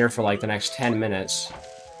want to hear for like the next 10 minutes.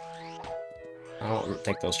 I don't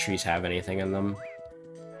think those trees have anything in them.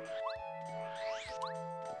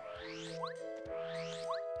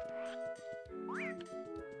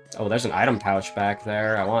 Oh, there's an item pouch back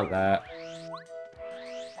there. I want that.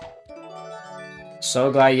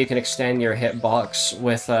 So glad you can extend your hitbox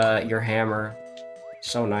with your hammer.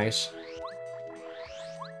 So nice.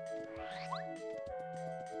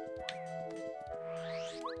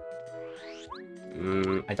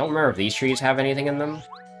 I don't remember if these trees have anything in them.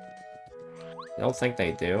 I don't think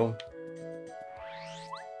they do.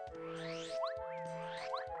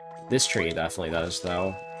 This tree definitely does,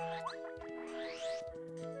 though.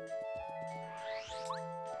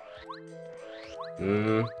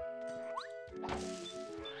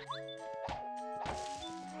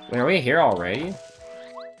 Wait, are we here already?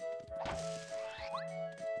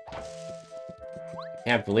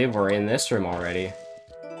 Can't believe we're in this room already.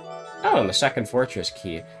 Oh, and the second fortress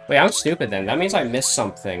key. Wait, I'm stupid then. That means I missed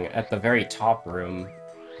something at the very top room.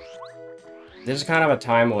 This is kind of a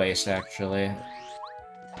time waste, actually.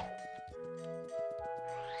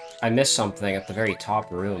 I missed something at the very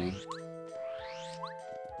top room.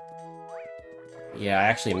 Yeah, I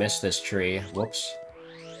actually missed this tree. Whoops.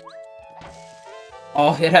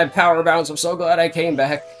 Oh, it had power bounce. I'm so glad I came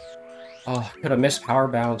back. Oh, could have missed power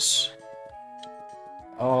bounce.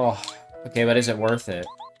 Oh, okay, but is it worth it?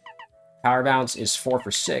 Power bounce is 4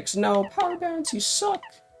 for 6. No, power bounce, you suck.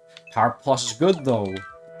 Power plus is good though.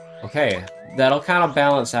 Okay, that'll kind of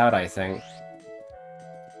balance out, I think.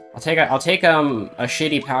 I'll take a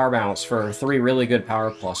shitty power bounce for 3 really good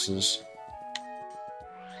power pluses.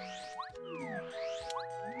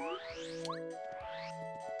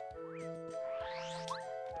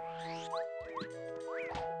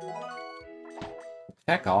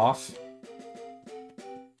 Heck off.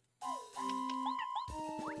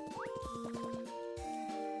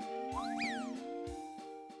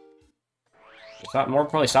 Stop, more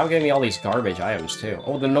importantly, stop giving me all these garbage items, too.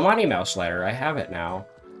 Oh, the Nomani Mouse letter. I have it now.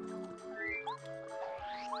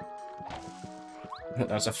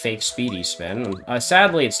 That's a fake speedy spin.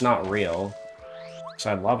 Sadly, it's not real.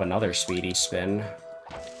 So I'd love another speedy spin.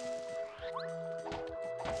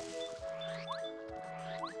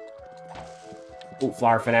 Ooh,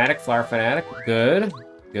 Flower Fanatic, Flower Fanatic. Good.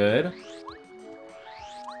 Good.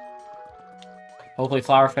 Hopefully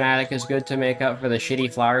Flower Fanatic is good to make up for the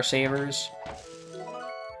shitty Flower Savers.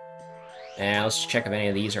 And let's check if any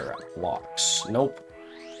of these are blocks. Nope.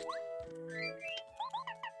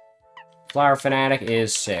 Flower Fanatic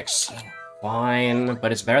is 6. Fine,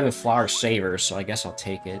 but it's better than Flower Savers, so I guess I'll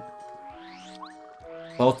take it.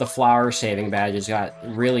 Both the Flower Saving badges got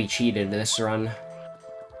really cheated this run.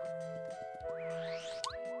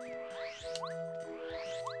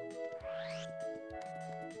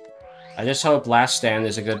 I just hope Last Stand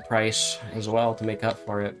is a good price as well to make up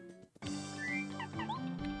for it.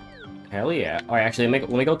 Hell yeah. Alright, actually, let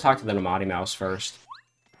me go talk to the Nomadi Mouse first.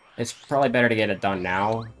 It's probably better to get it done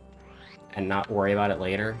now, and not worry about it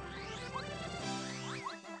later.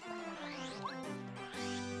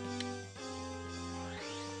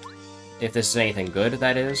 If this is anything good,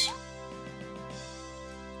 that is.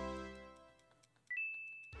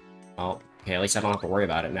 Well, okay, at least I don't have to worry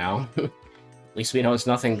about it now. At least we know it's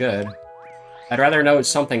nothing good. I'd rather know it's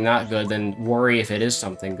something not good than worry if it is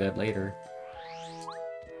something good later.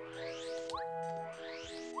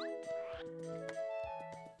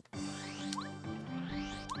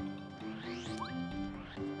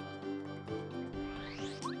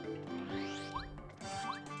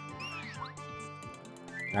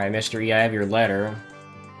 Alright, Mr. E, I have your letter.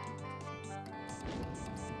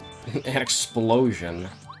 An explosion.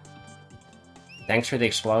 Thanks for the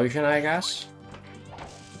explosion, I guess?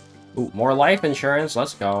 Ooh, more life insurance,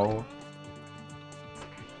 let's go.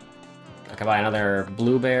 I can buy another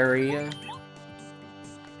blueberry.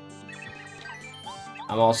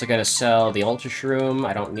 I'm also gonna sell the Ultra Shroom.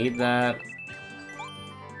 I don't need that.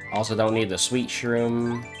 Also don't need the Sweet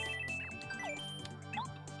Shroom.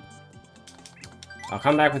 I'll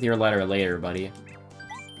come back with your letter later, buddy.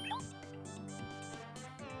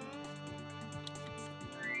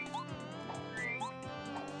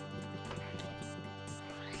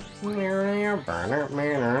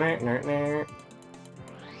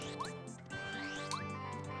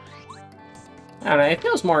 I don't know,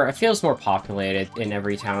 it feels more populated in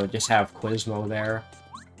every town to just have Quizmo there.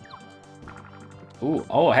 Ooh,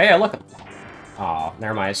 oh hey, look. Aw,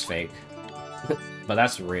 never mind, it's fake. But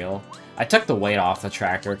that's real. I took the weight off the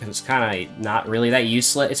tractor because it's kind of not really that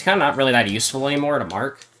useless. It's kind of not really that useful anymore to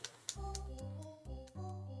mark.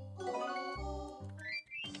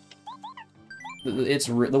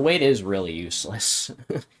 The weight is really useless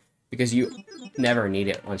because you never need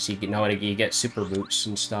it once you know it. You get super boots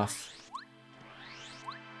and stuff.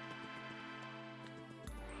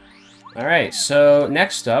 Alright, so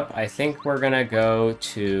next up, I think we're gonna go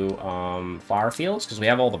to flower fields, because we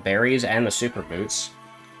have all the berries and the super boots.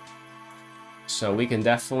 So we can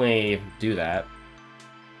definitely do that.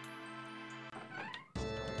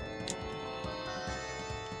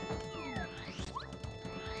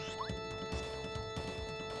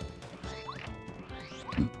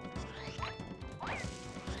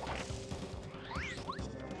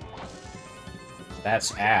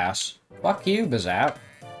 That's ass. Fuck you, Bazap.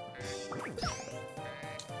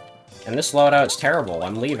 And this loadout's terrible.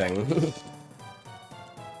 I'm leaving.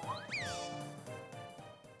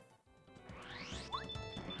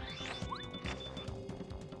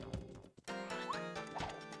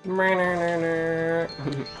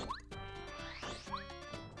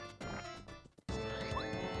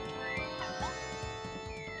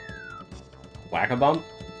 Whack-a-bump?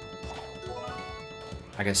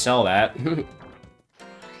 I can sell that.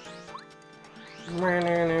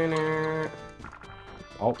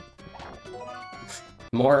 Oh.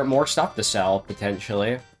 More stuff to sell,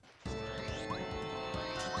 potentially.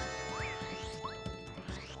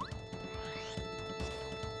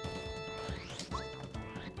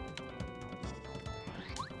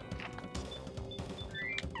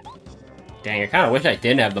 Dang, I kind of wish I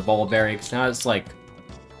didn't have the Bulberry, because now it's, like,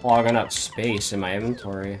 clogging up space in my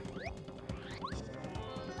inventory.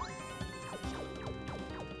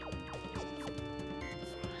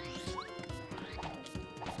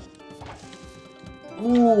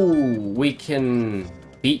 Ooh, we can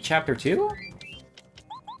beat Chapter 2?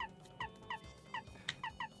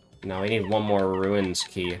 No, we need one more Ruins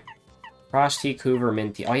key. Frosty, Coover,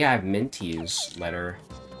 Minty. Oh yeah, I have Minty's letter.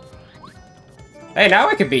 Hey, now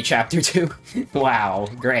I can beat Chapter 2! Wow,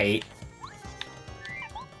 great.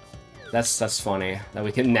 That's funny, that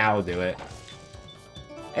we can now do it.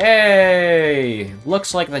 Hey!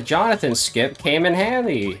 Looks like the Jonathan skip came in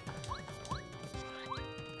handy!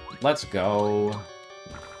 Let's go.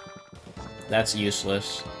 That's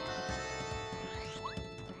useless.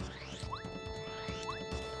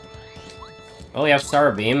 Oh, we have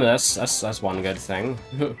Star Beam. That's one good thing.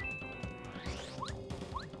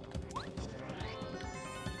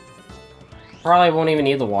 Probably won't even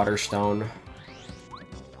need the Water Stone.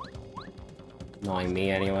 Knowing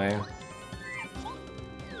me, anyway.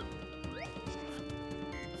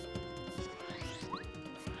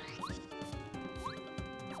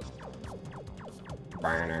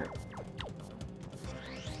 Burner.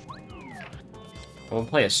 I'm gonna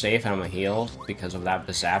play it safe and I'm gonna heal because of that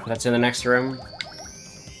Bazap that's in the next room.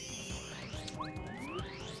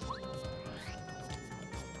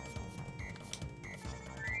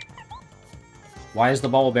 Why is the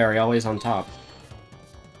Bulberry always on top?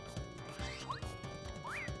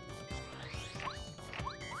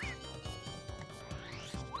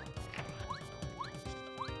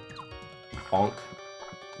 Bonk.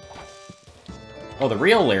 Oh, the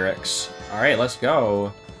real lyrics. Alright, let's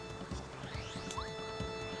go.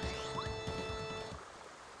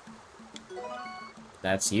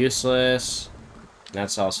 That's useless.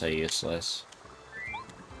 That's also useless.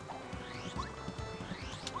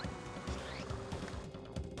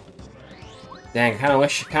 Dang, kinda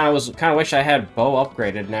wish I had bow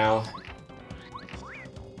upgraded now.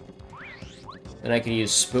 Then I could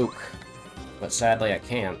use Spook. But sadly I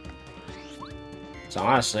can't. So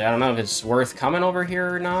honestly, I don't know if it's worth coming over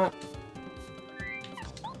here or not.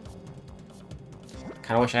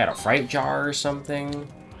 Kinda wish I had a Fright Jar or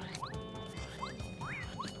something.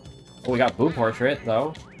 Oh, we got Boo Portrait,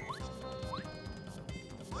 though.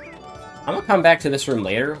 I'm gonna come back to this room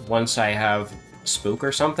later, once I have Spook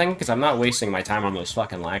or something, because I'm not wasting my time on those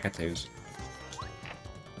fucking Lakitus.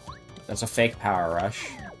 That's a fake Power Rush.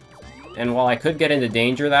 And while I could get into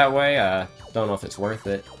danger that way, don't know if it's worth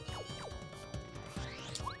it.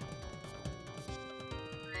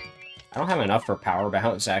 I don't have enough for power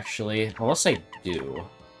bounce, actually. Unless I do.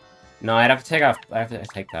 No, I'd have to take off. I have to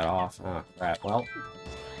take that off. Oh, crap. Well,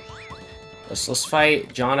 let's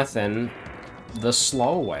fight Jonathan the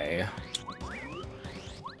slow way.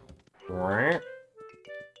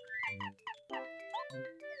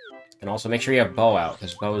 And also make sure you have Bo out,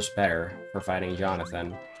 because Bo's better for fighting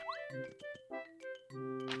Jonathan.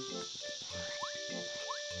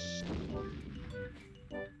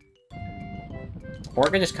 Or I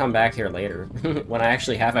could just come back here later, when I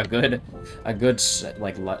actually have a good like,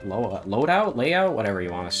 loadout, layout, whatever you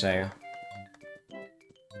want to say.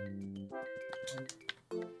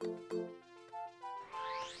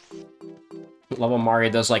 Level Mario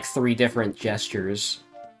does like 3 different gestures.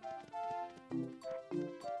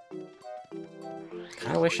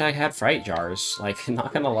 Kinda wish I had fright jars, like,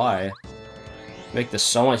 not gonna lie. Make this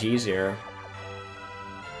so much easier.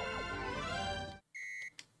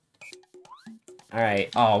 Alright,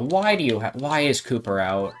 oh, why is Cooper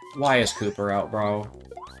out? Why is Cooper out, bro?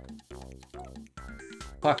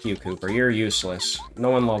 Fuck you, Cooper, you're useless. No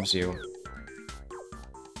one loves you.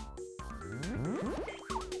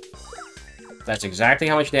 That's exactly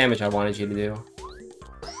how much damage I wanted you to do.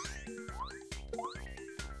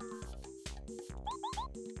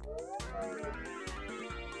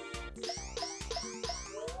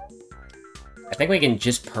 I think we can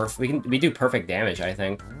just we do perfect damage, I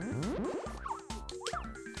think.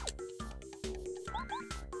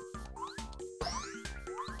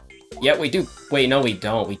 Yeah, we do. Wait, no, we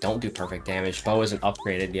don't. We don't do perfect damage. Bo isn't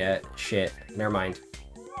upgraded yet. Shit. Never mind.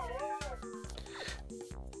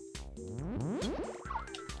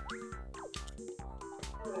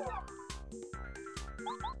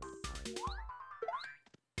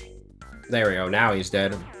 There we go. Now he's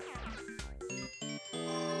dead.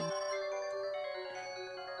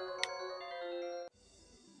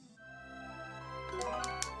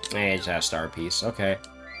 Hey, just a star piece. Okay.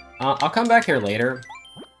 I'll come back here later.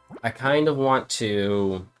 I kind of want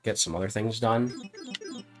to get some other things done.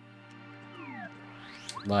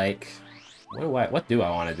 Like, what do I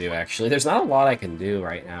want to do, actually? There's not a lot I can do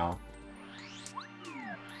right now.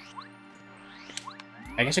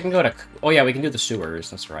 I guess I can go to... Oh yeah, we can do the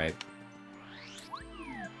sewers, that's right.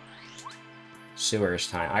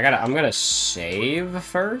 Sewers time. I'm gonna save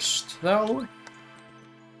first, though.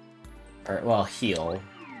 Or, well, heal.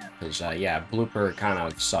 Because, yeah, blooper kind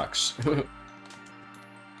of sucks.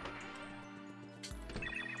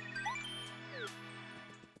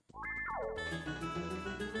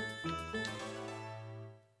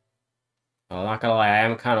 Well, not gonna lie, I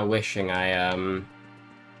am kind of wishing I, You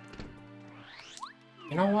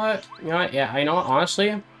know what? You know what? Yeah, you know what?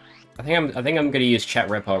 Honestly, I think I'm gonna use Chet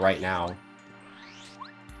Rippo right now.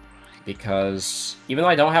 Because even though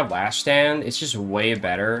I don't have Last Stand, it's just way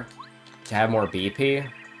better to have more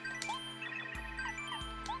BP.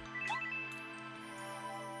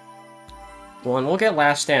 Well, and we'll get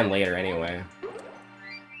Last Stand later anyway.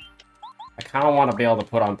 I kind of want to be able to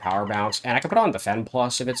put on Power Bounce, and I can put on Defend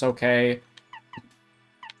Plus if it's okay.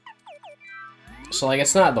 So, like,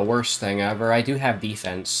 it's not the worst thing ever. I do have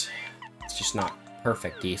defense. It's just not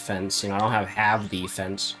perfect defense. You know, I don't have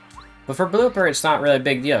defense. But for Blooper, it's not really a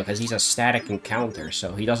big deal, because he's a static encounter,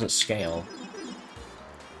 so he doesn't scale.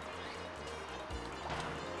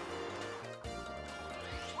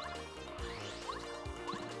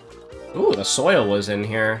 Ooh, the soil was in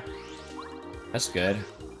here. That's good.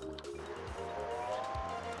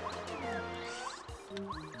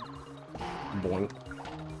 Boink.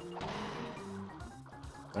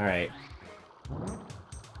 Alright.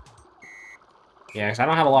 Yeah, because I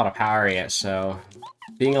don't have a lot of power yet, so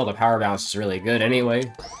being able to power bounce is really good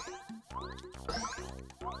anyway.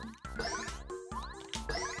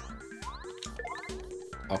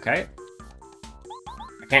 Okay.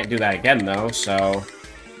 I can't do that again, though, so...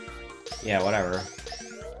 yeah, whatever.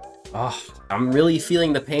 Oh, I'm really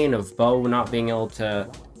feeling the pain of Bo not being able to...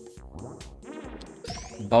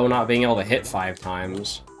 hit 5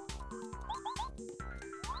 times.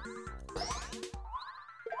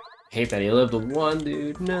 Hate that he lived with 1,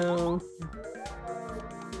 dude. No.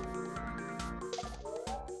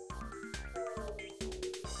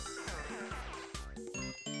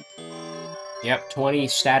 Yep, 20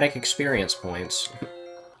 static experience points.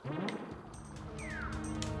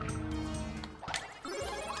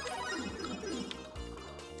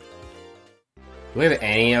 Do we have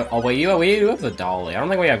any... oh, wait, we do have the Dolly. I don't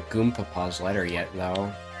think we have Goompapa's letter yet,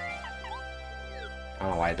 though. I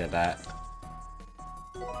don't know why I did that.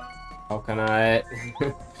 Coconut.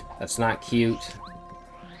 That's not cute.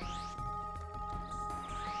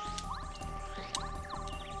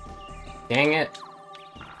 Dang it.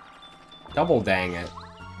 Double dang it.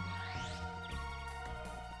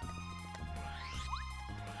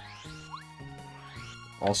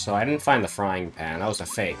 Also, I didn't find the frying pan. That was a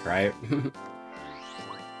fake, right?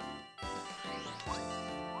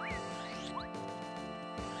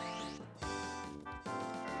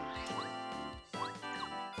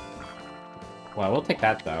 Well, we'll take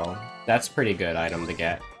that, though. That's a pretty good item to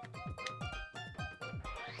get.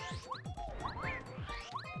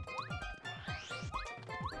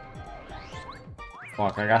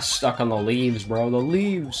 Fuck, I got stuck on the leaves, bro. The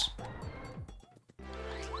leaves!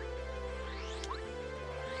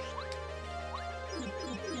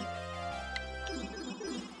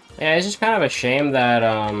 Yeah, it's just kind of a shame that,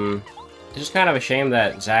 it's just kind of a shame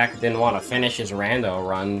that Zach didn't want to finish his rando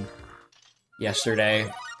run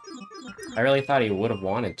yesterday. I really thought he would have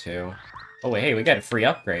wanted to. Oh wait, hey, we got a free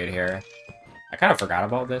upgrade here. I kind of forgot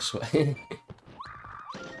about this.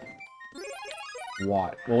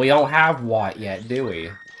 Watt. Well, we don't have Watt yet, do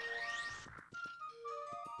we?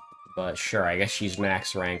 But sure, I guess she's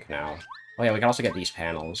max rank now. Oh yeah, we can also get these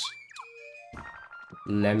panels.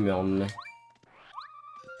 Lemon.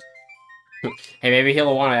 Hey, maybe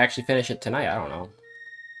he'll want to actually finish it tonight, I don't know.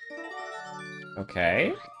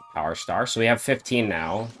 Okay. Power Star, so we have 15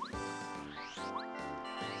 now.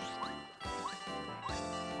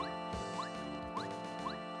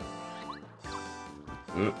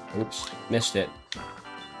 Oops, missed it.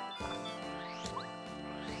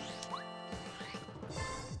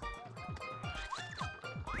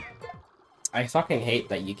 I fucking hate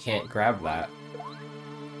that you can't grab that.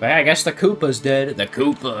 But yeah, I guess the Koopa's dead. The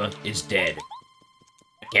Koopa is dead.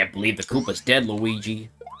 I can't believe the Koopa's dead, Luigi.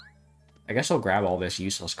 I guess I'll grab all this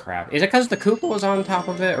useless crap. Is it because the Koopa was on top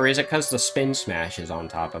of it, or is it because the Spin Smash is on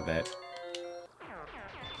top of it?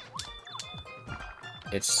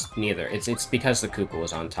 It's neither. It's because the Koopa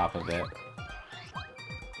was on top of it.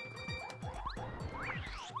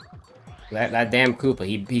 That damn Koopa,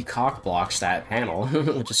 he cock blocks that panel,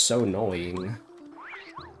 which is so annoying.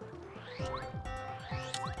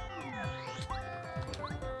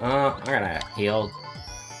 I'm gonna heal.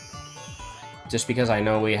 Just because I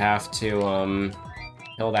know we have to,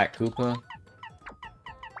 kill that Koopa.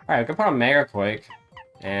 Alright, we can put on Mega Quake,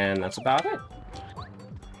 and that's about it.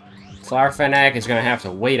 Flower Fennec is gonna have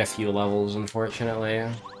to wait a few levels, unfortunately.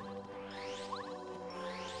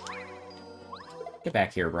 Get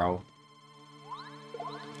back here, bro.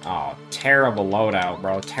 Oh, terrible loadout,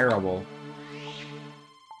 bro. Terrible.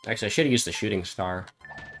 Actually, I should have used the shooting star.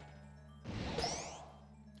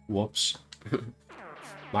 Whoops.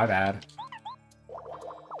 My bad.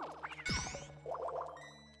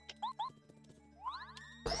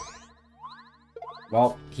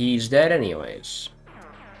 Well, he's dead anyways.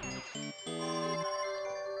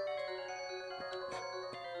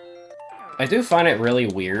 I do find it really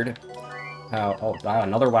weird how... Oh, wow,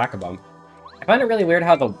 another Whack-A-Bum. I find it really weird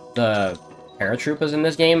how the paratroopers in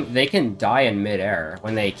this game, they can die in midair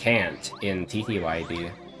when they can't in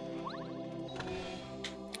TTYD.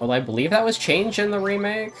 Well, I believe that was changed in the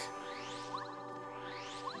remake.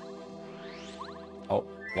 Oh,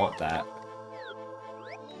 want that.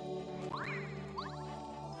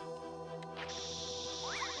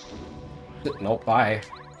 Nope, bye.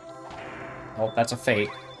 Oh, that's a fake.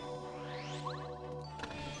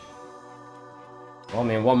 Well, I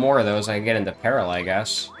mean, one more of those, I can get into peril, I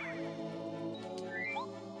guess.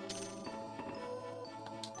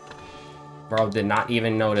 Bro did not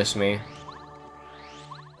even notice me.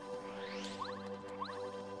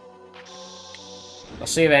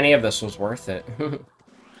 Let's see if any of this was worth it.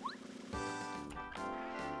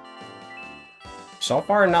 So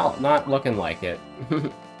far, not looking like it.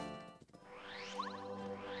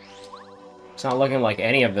 It's not looking like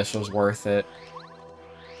any of this was worth it.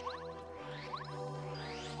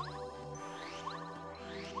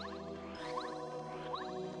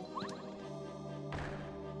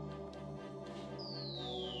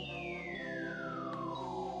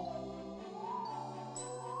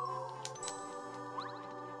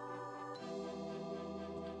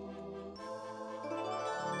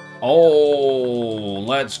 Oh,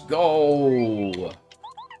 let's go!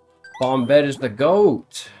 Bombette is the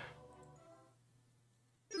GOAT!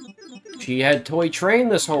 She had Toy Train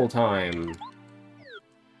this whole time!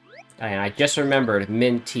 And I just remembered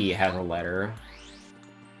Mint T has a letter.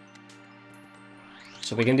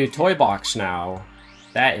 So we can do Toy Box now.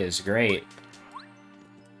 That is great.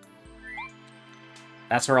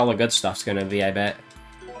 That's where all the good stuff's gonna be, I bet.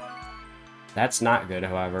 That's not good,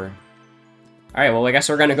 however. Alright, well, I guess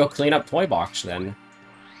we're gonna go clean up Toy Box, then.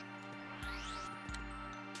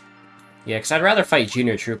 Yeah, because I'd rather fight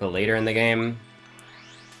Junior Troopa later in the game.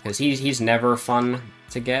 Because he's never fun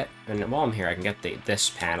to get. And while I'm here, I can get this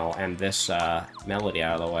panel and this melody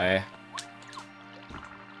out of the way.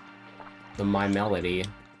 My melody.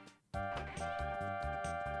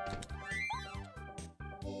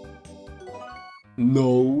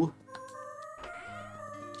 No.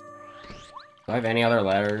 Do I have any other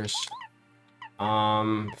letters?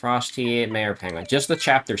 Frosty, Mayor Penguin. Just the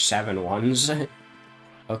Chapter 7 ones.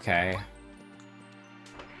 Okay.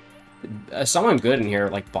 Someone good in here,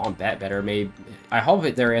 like Bombette better, maybe. I hope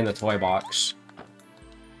that they're in the toy box.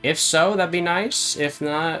 If so, that'd be nice. If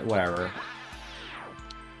not, whatever.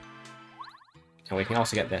 And we can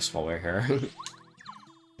also get this while we're here.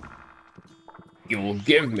 You will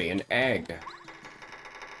give me an egg.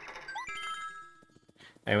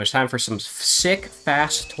 Anyway, it's time for some sick,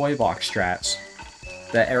 fast toy box strats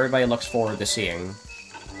that everybody looks forward to seeing.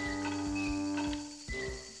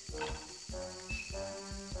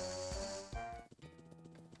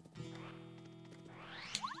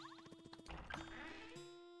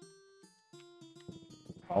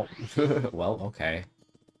 Oh, well, okay.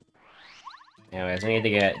 Anyways, I need to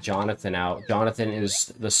get Jonathan out. Jonathan is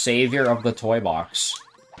the savior of the toy box.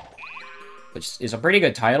 Which is a pretty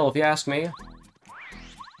good title, if you ask me.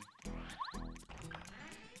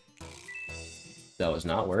 Though it's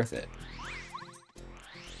not worth it.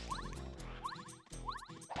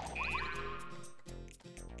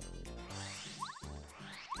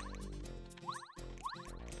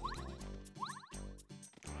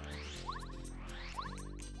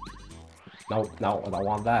 No, no, I don't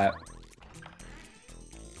want that.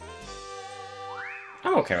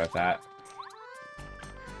 I'm okay with that.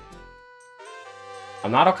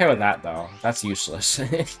 I'm not okay with that, though. That's useless.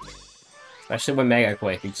 Especially when Mega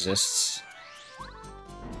Quake exists.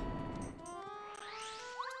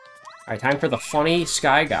 Alright, time for the funny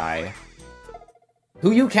Sky Guy.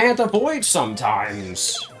 Who you can't avoid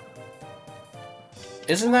sometimes!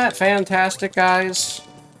 Isn't that fantastic, guys?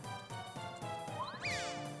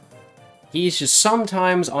 He's just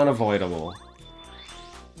sometimes unavoidable.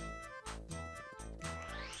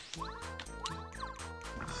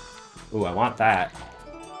 Ooh, I want that.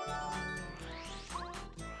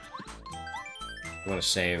 I want to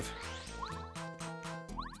save.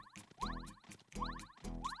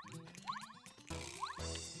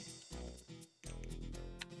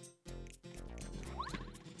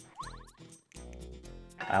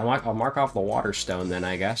 I'll mark off the water stone then,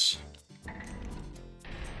 I guess.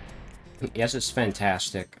 Yes, it's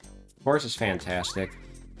fantastic. Of course it's fantastic.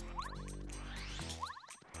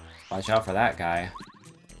 Watch out for that guy.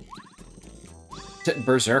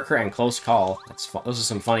 Berserker and Close Call. Those are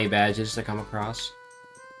some funny badges to come across.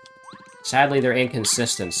 Sadly, they're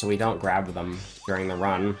inconsistent, so we don't grab them during the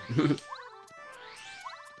run.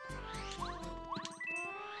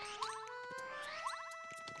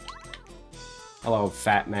 Hello,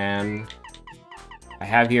 fat man. I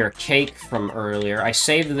have your cake from earlier. I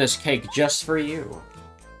saved this cake just for you.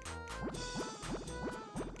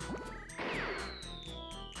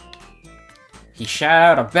 He shot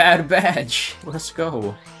out a bad badge. Let's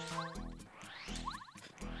go.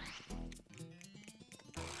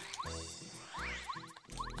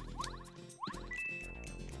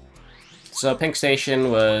 So Pink Station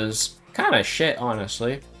was kind of shit,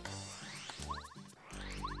 honestly.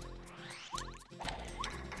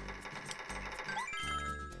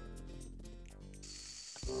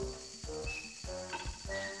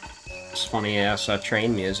 It's funny ass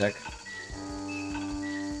train music.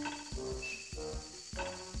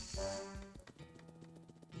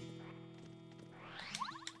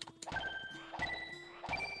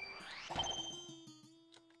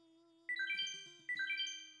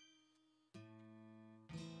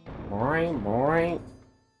 Boing.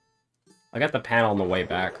 I got the panel on the way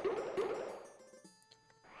back.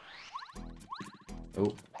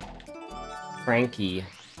 Oh. Frankie.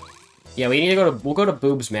 Yeah, we need to go to... We'll go to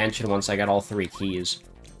Boob's Mansion once I get all 3 keys.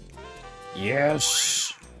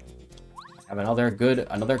 Yes! Have another good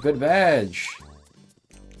badge.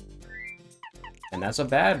 And that's a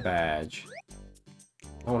bad badge.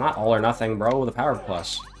 Oh, not all or nothing, bro, with a power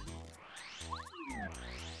plus.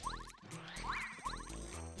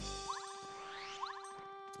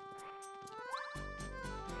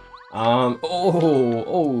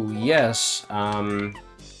 Oh, yes. I'll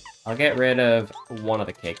get rid of one of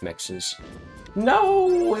the cake mixes.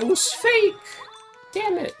 No, it was fake!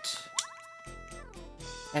 Damn it!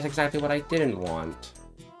 That's exactly what I didn't want.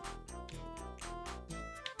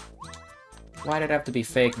 Why'd it have to be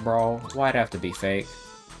fake, bro? Why'd it have to be fake?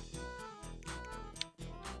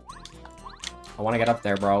 I want to get up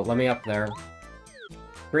there, bro. Let me up there.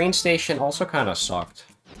 Green Station also kind of sucked.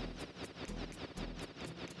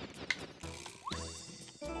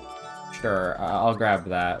 Sure, I'll grab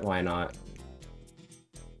that. Why not?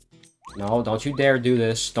 No, don't you dare do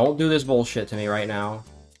this. Don't do this bullshit to me right now.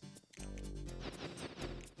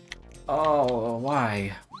 Oh,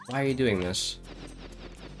 why? Why are you doing this?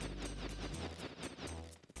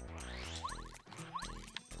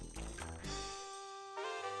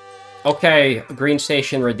 Okay, Green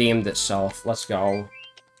Station redeemed itself. Let's go.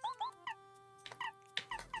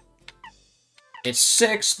 It's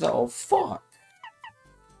 6, though. Fuck.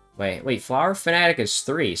 Wait, Flower Fanatic is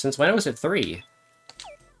 3. Since when was it 3?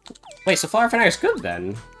 Wait, so Flower Fanatic's good,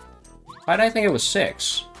 then? Why did I think it was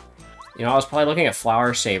 6? You know, I was probably looking at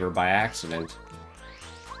Flower Saber by accident.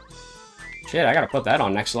 Shit, I gotta put that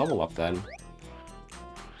on next level up, then.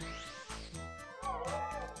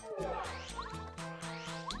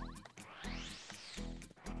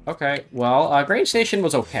 Okay, well, Grain Station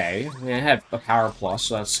was okay. I mean, it had a power plus,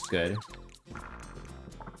 so that's good.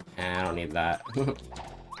 I don't need that.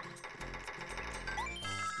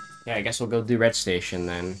 Yeah, I guess we'll go do Red Station,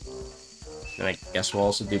 then. And I guess we'll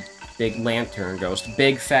also do Big Lantern Ghost.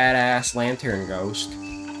 Big fat-ass Lantern Ghost.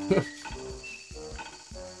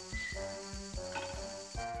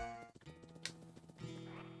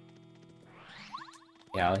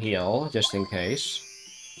 Yeah, I'll heal, just in case.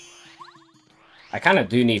 I kind of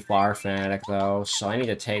do need Flower Fanatic, though, so I need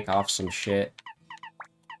to take off some shit.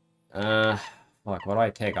 Fuck, what do I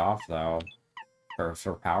take off, though?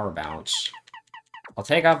 For Power Bounce. I'll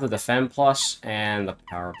take off the Defend Plus and the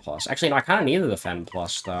Power Plus. Actually, no, I kind of need the Defend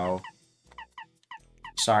Plus, though.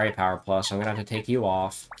 Sorry, Power Plus, I'm gonna have to take you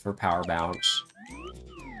off for Power Bounce.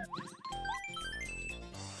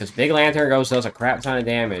 Because Big Lantern Ghost does a crap ton of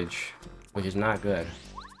damage, which is not good.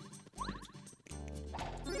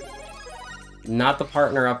 Not the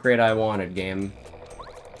partner upgrade I wanted, game.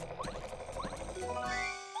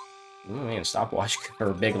 Oh man, Stopwatch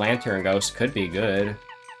for Big Lantern Ghost could be good.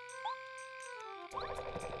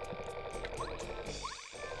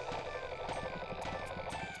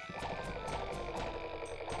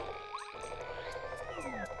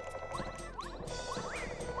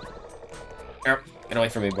 Get away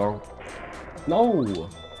from me, bro. No!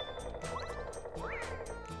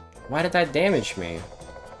 Why did that damage me?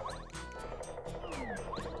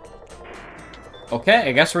 Okay,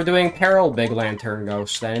 I guess we're doing Peril Big Lantern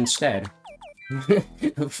Ghost then instead.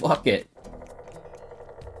 Fuck it.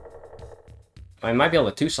 I might be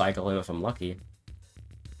able to 2-cycle him if I'm lucky.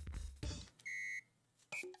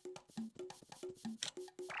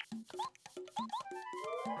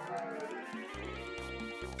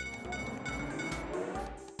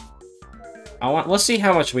 Let's see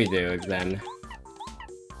how much we do then.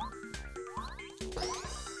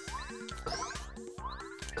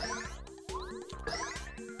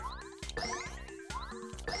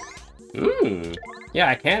 Yeah,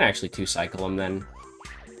 I can actually 2-cycle him then.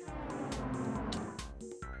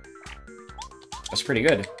 That's pretty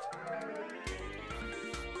good.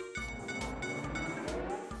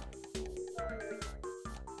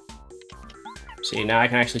 See, now I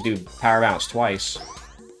can actually do Power Bounce twice.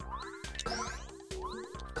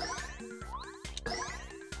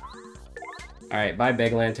 Alright, bye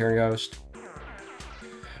Big Lantern Ghost.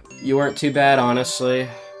 You weren't too bad, honestly.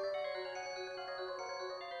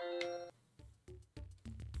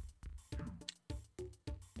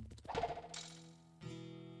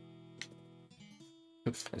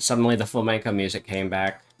 Suddenly the flamenco music came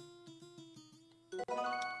back.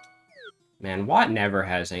 Man, Watt never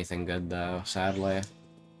has anything good though, sadly.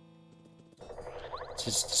 It's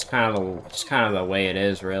just kind of the way it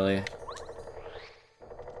is, really.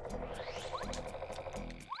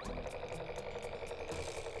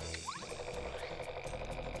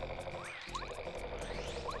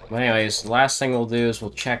 But anyways, the last thing we'll do is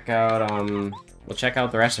we'll check out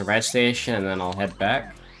the rest of Red Station and then I'll head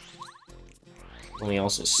back. Let me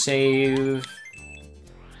also save.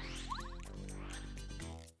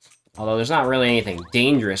 Although there's not really anything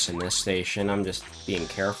dangerous in this station, I'm just being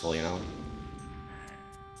careful, you know.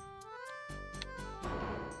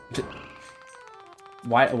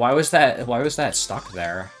 Why was that stuck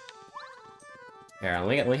there? Here,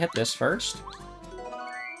 let me hit this first.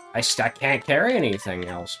 I can't carry anything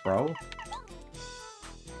else, bro.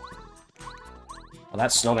 Well,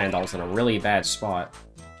 that snowman doll's in a really bad spot.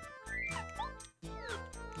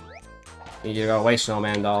 Need you to go away,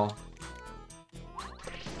 snowman doll.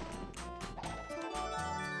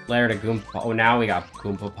 Letter to Goomba. Oh, now we got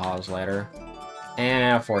Goomba Paws letter.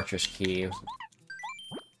 And a fortress key.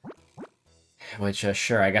 Which,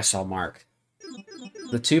 sure, I guess I'll mark.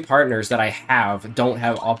 The 2 partners that I have don't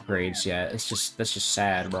have upgrades yet. That's just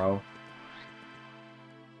sad, bro.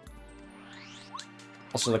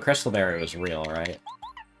 Also, the crystal berry was real, right?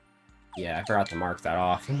 Yeah, I forgot to mark that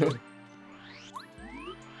off.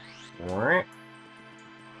 Alright.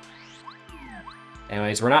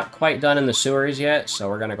 Anyways, we're not quite done in the sewers yet, so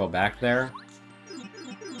we're gonna go back there.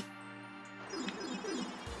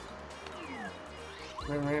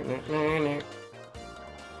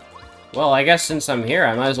 Well, I guess since I'm here,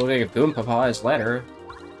 I might as well get Boom Papa's letter.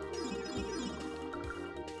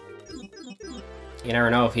 You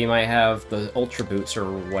never know if he might have the Ultra Boots or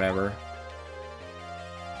whatever.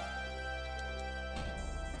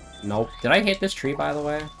 Nope. Did I hit this tree, by the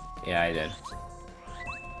way? Yeah, I did.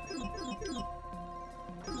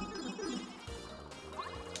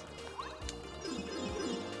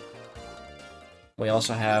 We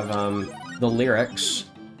also have, the lyrics.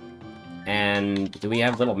 And do we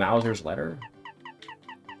have Little Mauser's letter?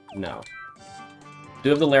 No.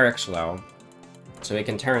 Do have the lyrics, though. So we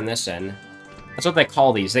can turn this in. That's what they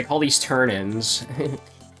call these. They call these turn-ins.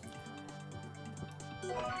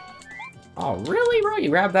 Oh, really, bro? You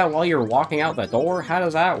grab that while you're walking out the door? How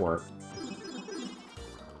does that work?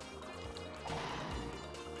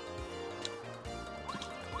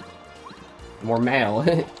 More mail.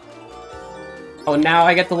 Oh, now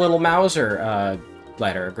I get the Little Mauser,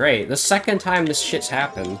 letter. Great. The second time this shit's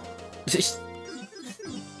happened.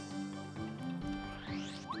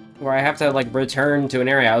 Where I have to, like, return to an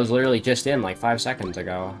area I was literally just in, like, 5 seconds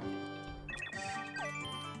ago.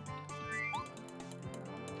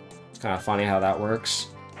 It's kind of funny how that works.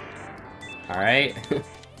 Alright.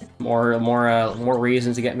 more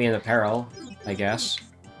reasons to get me into peril, I guess.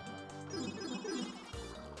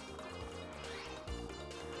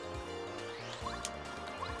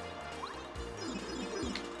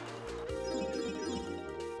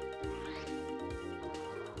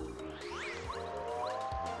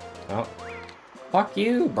 Oh. Fuck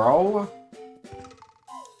you, bro!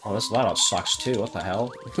 Oh, this level sucks too, what the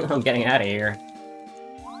hell? I'm getting out of here.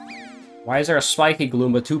 Why is there a spiky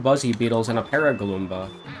Gloomba, 2 Buzzy Beetles, and a Paragloomba?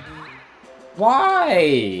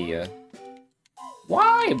 Why?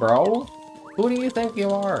 Why, bro? Who do you think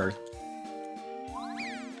you are?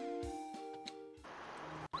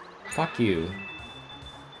 Fuck you.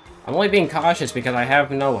 I'm only being cautious because I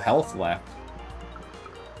have no health left.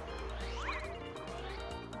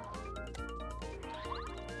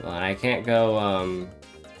 Well, and I can't go,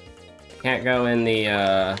 can't go in the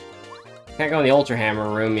Ultra Hammer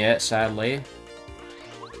room yet, sadly.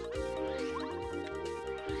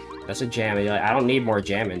 That's a jam. I don't need more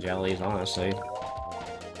jam and jellies, honestly.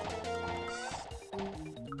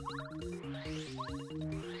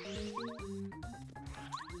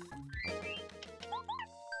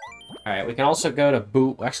 Alright, we can also go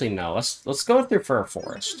to Actually, no. Let's go through Fur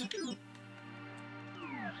Forest.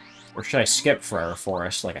 Or should I skip Fur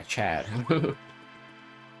Forest like a Chad?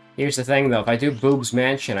 Here's the thing, though. If I do Boob's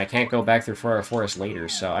Mansion, I can't go back through Fur Forest later,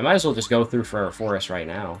 so I might as well just go through Fur Forest right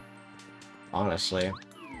now. Honestly.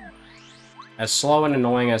 As slow and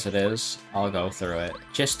annoying as it is, I'll go through it,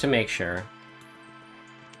 just to make sure.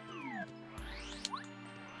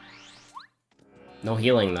 No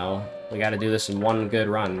healing, though. We gotta do this in one good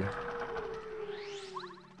run.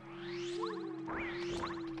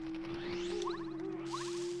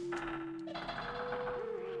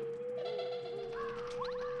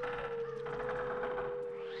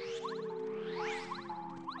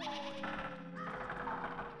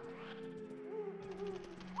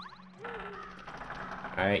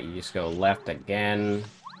 Alright, you just go left again.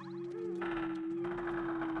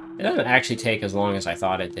 It doesn't actually take as long as I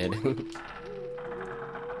thought it did.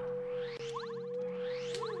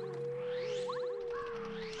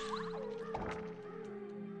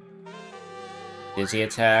 Dizzy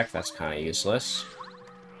attack, that's kind of useless.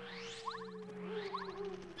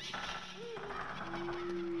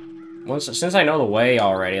 Since I know the way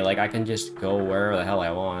already, like, I can just go wherever the hell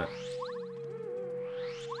I want.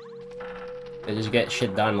 They just get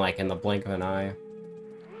shit done, like, in the blink of an eye.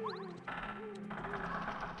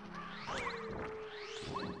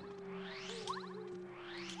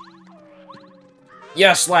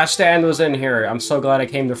 Yes, Last Stand was in here! I'm so glad I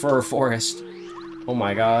came to Fur Forest. Oh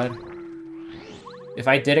my god. If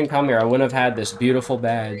I didn't come here, I wouldn't have had this beautiful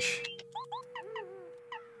badge.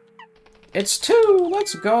 It's 2!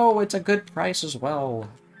 Let's go! It's a good price as well.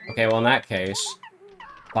 Okay, well in that case,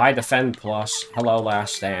 buy Defend Plus. Hello,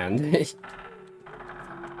 Last Stand.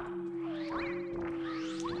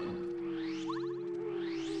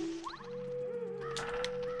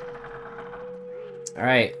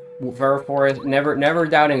 Alright, Fur Forest, never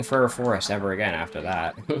doubting Fur Forest ever again after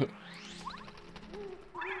that.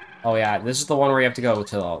 Oh yeah, this is the one where you have to go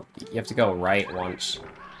to, you have to go right once.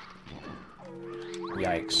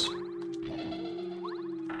 Yikes.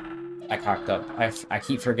 I cocked up. I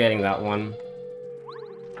keep forgetting that one.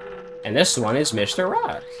 And this one is Mr.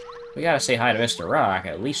 Rock. We gotta say hi to Mr. Rock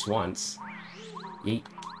at least once. Yeet.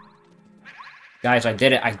 Guys, I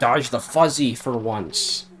did it. I dodged the fuzzy for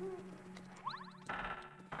once.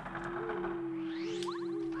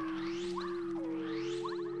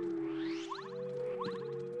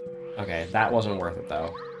 Okay, that wasn't worth it,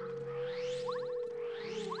 though.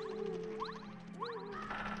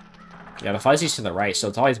 Yeah, the fuzzy's to the right, so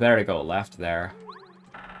it's always better to go left there.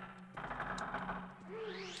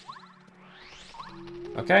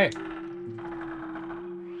 Okay.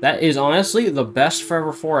 That is honestly the best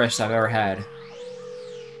Forever Forest I've ever had.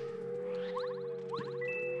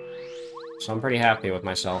 So I'm pretty happy with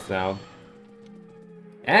myself now.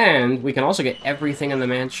 And we can also get everything in the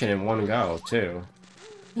mansion in one go, too.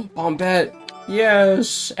 Bombette!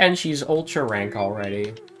 Yes! And she's ultra rank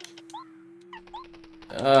already.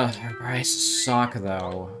 Ugh, her prices suck,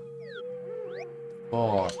 though.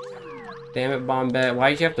 Oh. Damn it, Bombette.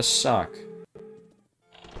 Why'd you have to suck?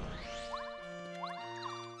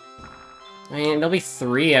 I mean, there'll be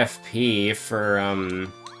 3 FP for,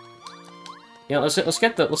 You know, let's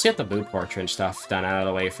get the boot portrait and stuff done out of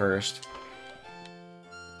the way first.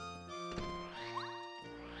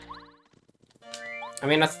 I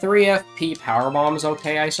mean, a 3 FP powerbomb's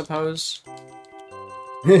okay, I suppose.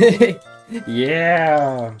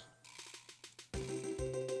 Yeah!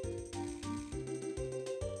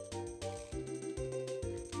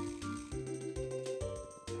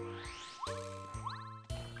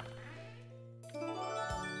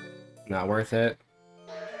 Not worth it.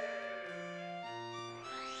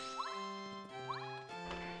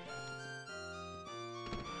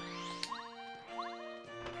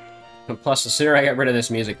 Plus, the sooner I get rid of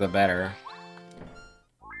this music, the better.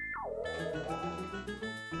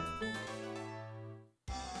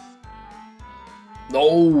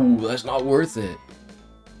 No, that's not worth it.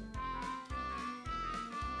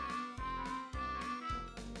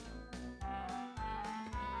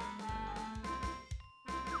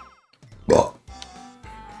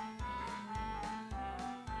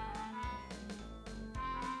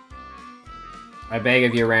 I beg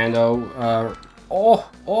of you, Rando.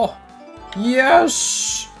 Oh!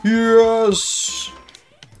 Yes! Yes!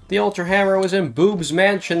 The Ultra Hammer was in Boob's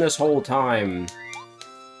mansion this whole time.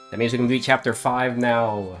 That means we can beat Chapter 5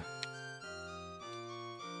 now.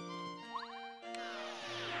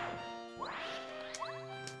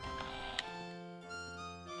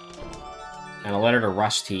 And a letter to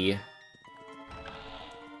Rusty.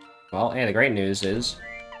 Well, hey, the great news is,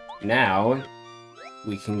 now,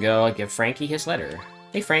 we can go give Frankie his letter.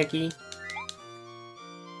 Hey, Frankie.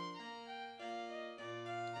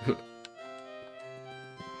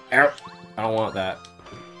 I don't want that.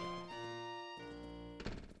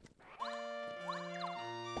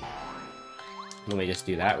 Let me just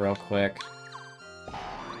do that real quick.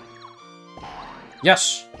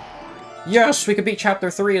 Yes! Yes! We could beat Chapter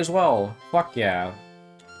 3 as well! Fuck yeah.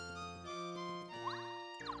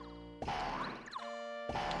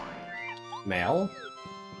 Mail?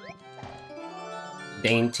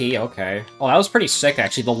 Dainty, okay. Oh, that was pretty sick,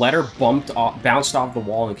 actually. The letter bounced off the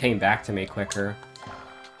wall and came back to me quicker.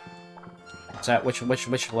 Is that, which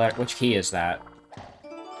key is that?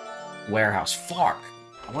 Warehouse. Fuck!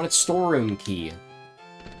 I wanted storeroom key.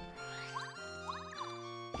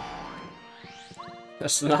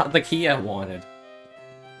 That's not the key I wanted.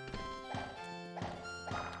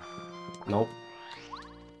 Nope.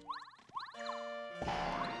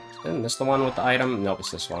 Isn't this the one with the item? Nope,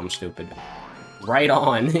 it's this one. I'm stupid. Right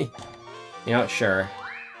on! You know, sure.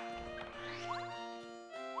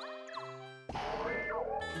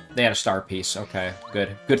 They had a star piece. Okay,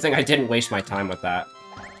 good. Good thing I didn't waste my time with that.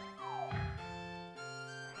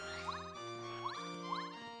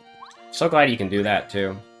 So glad you can do that,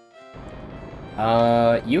 too.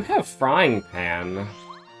 You have Frying Pan.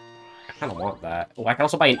 I kinda want that. Oh, I can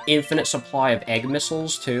also buy an infinite supply of egg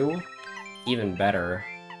missiles, too. Even better.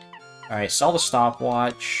 Alright, sell the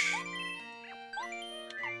stopwatch.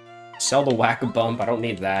 Sell the Whack-A-Bump, I don't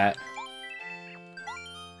need that.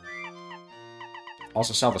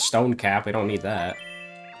 Also sell the stone cap, we don't need that.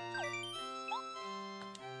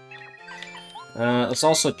 Let's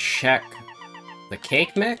also check the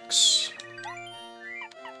cake mix.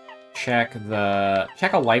 Check a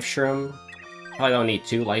life shroom. Probably don't need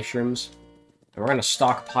 2 life shrooms. And we're gonna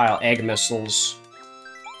stockpile egg missiles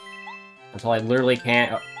until I literally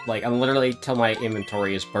can't, like, till my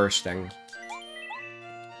inventory is bursting.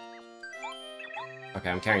 Okay,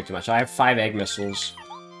 I'm carrying too much. I have 5 egg missiles.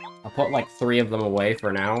 I'll put, like, 3 of them away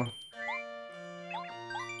for now.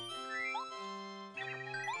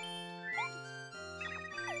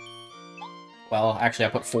 well, actually I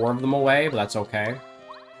put 4 of them away, but that's okay.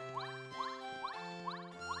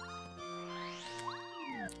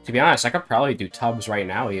 To be honest, I could probably do tubs right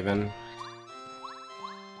now, even.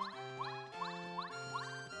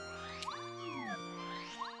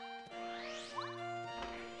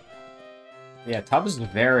 Yeah, tubs is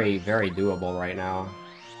very, very doable right now.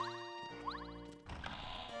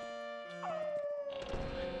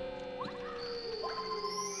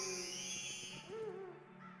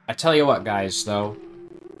 I tell you what, guys, though.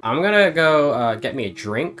 I'm gonna go get me a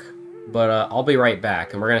drink, but I'll be right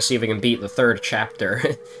back, and we're gonna see if we can beat the 3rd chapter.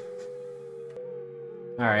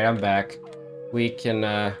 Alright, I'm back. We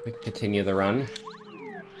can continue the run.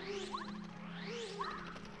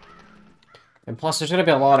 And plus, there's gonna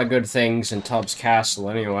be a lot of good things in Tubbs Castle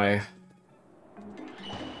anyway.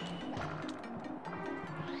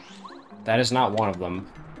 That is not one of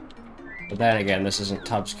them. But then again, this isn't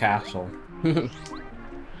Tubbs Castle.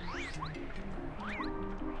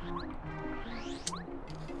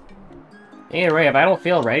 Anyway, if I don't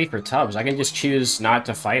feel ready for Tubbs, I can just choose not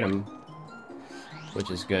to fight him.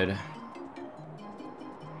 Which is good.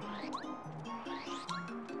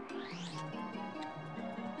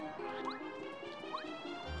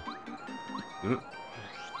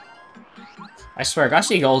 I swear,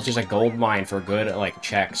 Gusty Gold's just a gold mine for good, like,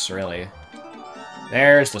 checks, really.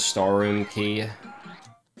 There's the storeroom key.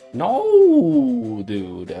 No,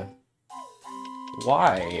 dude.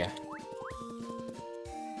 Why?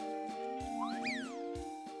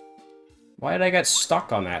 Why did I get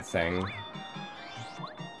stuck on that thing?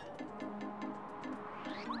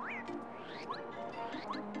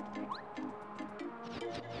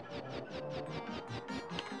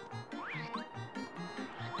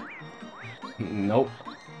 Nope.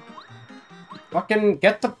 Fucking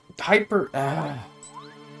get the hyper...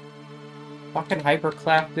 Fucking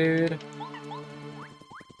hyperclap, dude.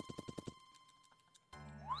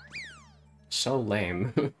 So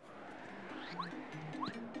lame.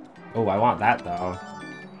 Oh, I want that, though.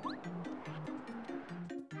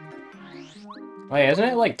 Wait, isn't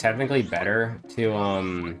it, like, technically better to, I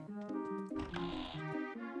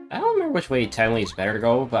don't remember which way technically is better to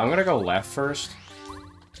go, but I'm gonna go left first.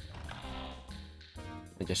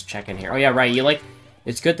 And just check in here. Oh, yeah, right, you, like,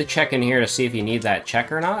 it's good to check in here to see if you need that check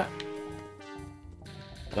or not.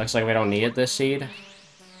 Looks like we don't need it this seed.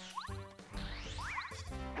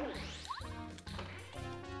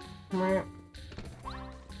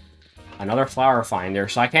 Another flower finder,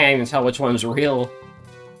 so I can't even tell which one's real.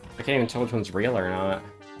 I can't even tell which one's real or not.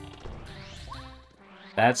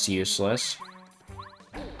 That's useless.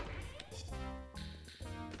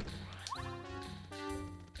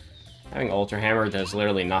 Having Ultra Hammer does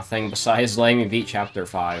literally nothing besides letting me beat Chapter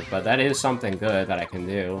 5, but that is something good that I can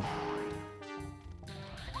do.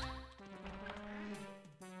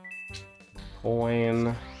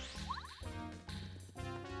 Coin.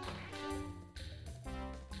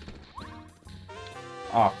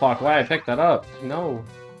 Oh, fuck, why did I pick that up? No.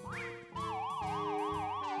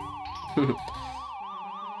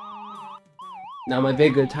 Now might be a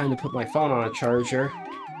good time to put my phone on a charger.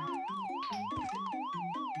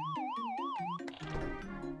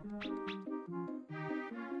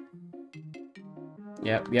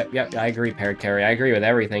 Yep, I agree, Paired Carry. I agree with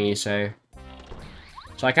everything you say.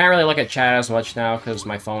 So I can't really look at chat as much now, because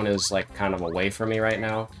my phone is, like, kind of away from me right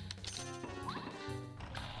now.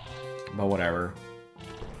 But whatever.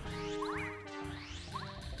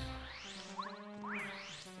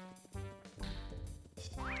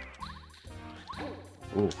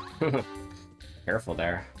 Ooh. Careful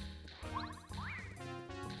there.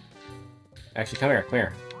 Actually, come here, come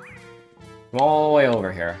here. Come all the way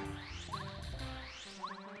over here.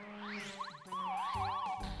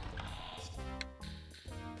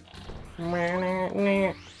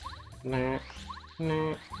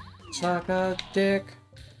 Suck a dick.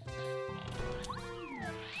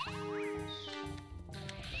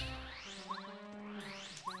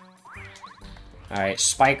 Alright,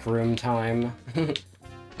 spike room time.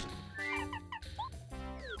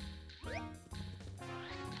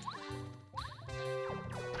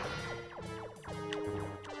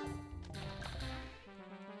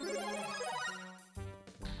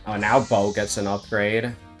 Oh, now Bo gets an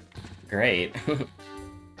upgrade. Great.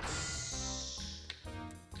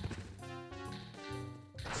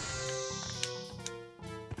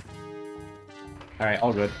 Alright,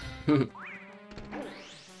 all good.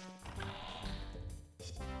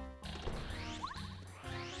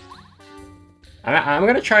 I'm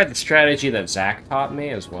gonna try the strategy that Zach taught me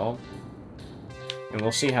as well. And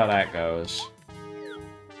we'll see how that goes.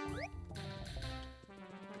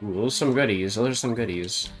 Ooh, those are some goodies. Those are some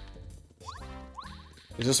goodies.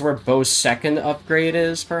 Is this where Bo's second upgrade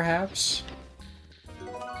is, perhaps?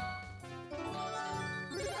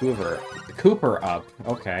 Cooper up.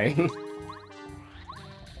 Okay.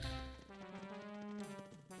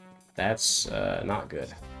 That's, not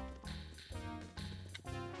good.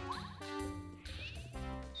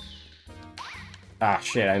 Ah,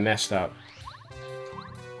 shit, I messed up.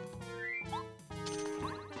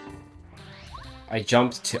 I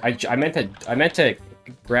jumped to... I meant to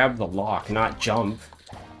grab the lock, not jump.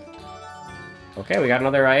 Okay, we got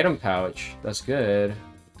another item pouch. That's good.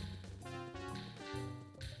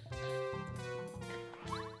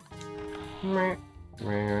 Alright,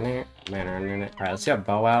 let's get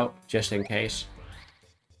Bo out, just in case.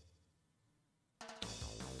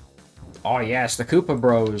 Oh yes, the Koopa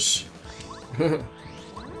Bros.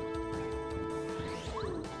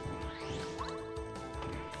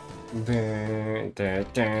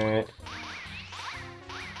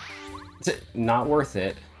 Not worth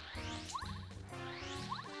it.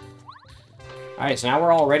 Alright, so now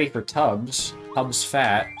we're all ready for Tubbs. Tubbs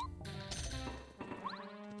Fat.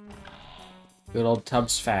 Good old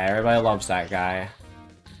Tubbs Fat. Everybody loves that guy.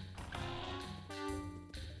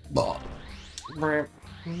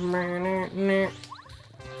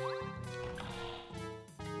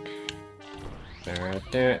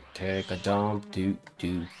 Take a dump. Do.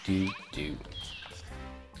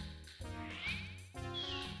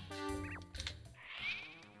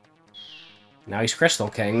 Now he's Crystal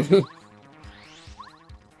King.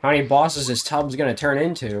 How many bosses is Tubbs gonna turn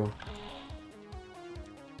into?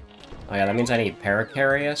 Oh yeah, that means I need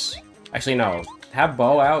Paracarius. Actually, no. Have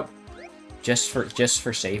Bo out just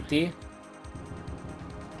for safety.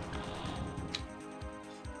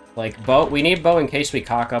 Like Bo, we need Bo in case we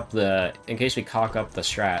cock up the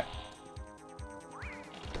strat.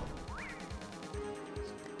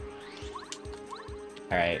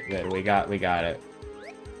 All right, good. We got it.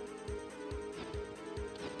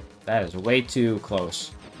 That is way too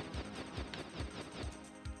close.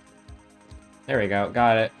 There we go.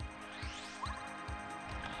 Got it.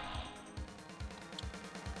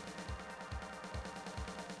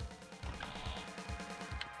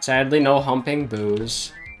 Sadly, no humping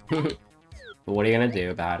booze. But what are you gonna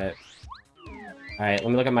do about it? Alright, let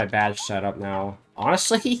me look at my badge setup now.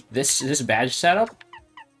 Honestly, this badge setup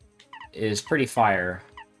is pretty fire.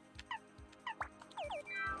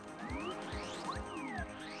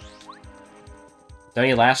 Don't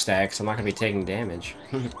need last stag, because I'm not gonna be taking damage.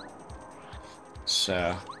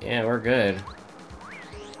 So, yeah, we're good.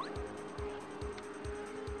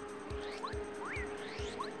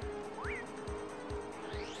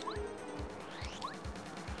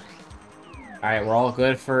 Alright, we're all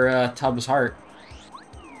good for Tubbs' heart.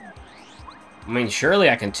 I mean, surely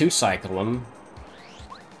I can two-cycle him.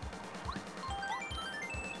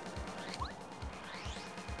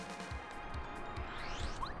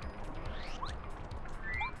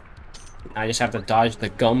 I just have to dodge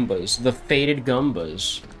the Goombas. The fated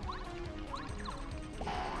Goombas.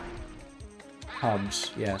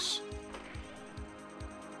 Tubbs, yes.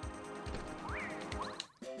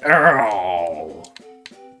 Ow!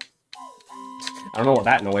 I don't know what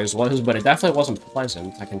that noise was, but it definitely wasn't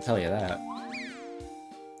pleasant, I can tell you that.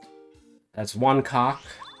 That's one cock.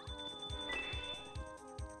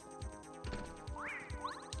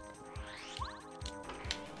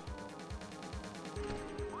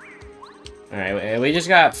 Alright, we just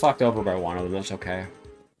got fucked over by one of them, that's okay.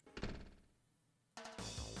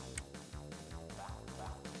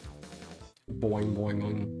 Boing, boing,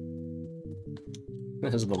 boing.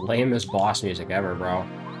 This is the lamest boss music ever, bro.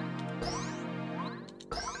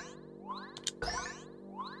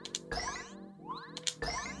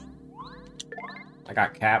 I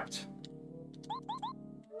got capped.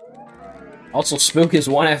 Also, Spook is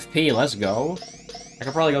 1 FP, let's go. I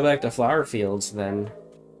could probably go back to Flower Fields, then.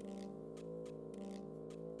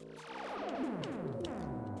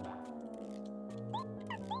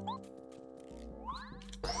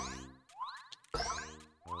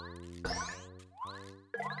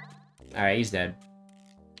 Alright, he's dead.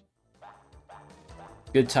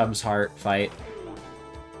 Good Tubbs' heart fight.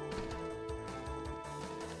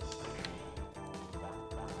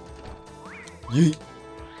 Yeet.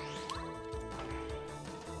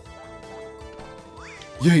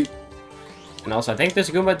 Yeet. And also, I think this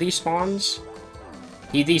Goomba despawns.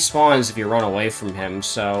 He despawns if you run away from him,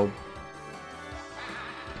 so...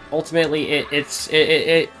 Ultimately,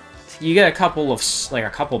 you get a couple of, like, a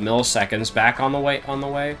couple milliseconds back on the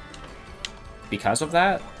way. Because of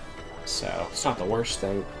that. So, it's not the worst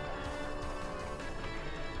thing.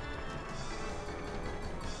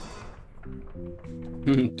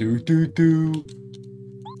 Do.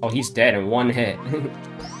 Oh, he's dead in one hit.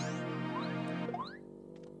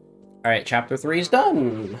 Alright, Chapter 3 is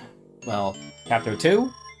done! Well, Chapter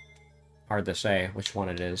 2? Hard to say which one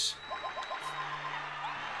it is.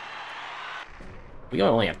 We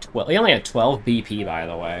only have 12. We only have 12 BP, by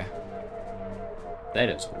the way. That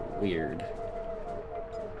is weird.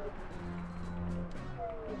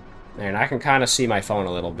 And I can kind of see my phone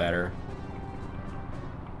a little better.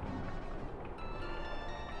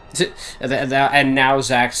 And now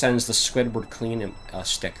Zach sends the Squidward Clean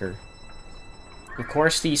sticker. Of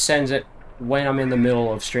course he sends it when I'm in the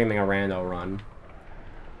middle of streaming a rando run.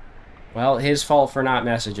 Well, his fault for not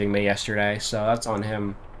messaging me yesterday, so that's on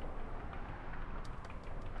him.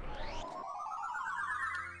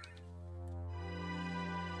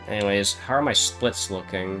 Anyways, how are my splits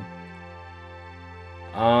looking?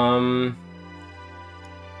 18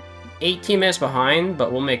 minutes behind,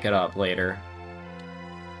 but we'll make it up later.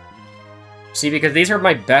 See, because these are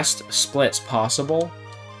my best splits possible.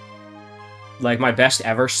 Like, my best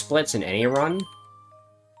ever splits in any run.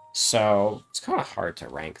 So, it's kind of hard to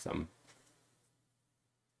rank them.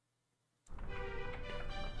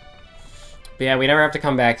 But yeah, we never have to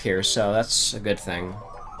come back here, so that's a good thing.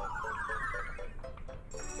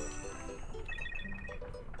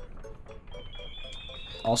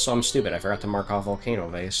 Also, I'm stupid. I forgot to mark off Volcano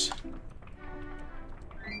Vase.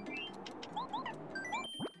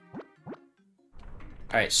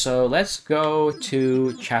 Alright, so let's go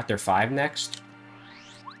to Chapter 5 next.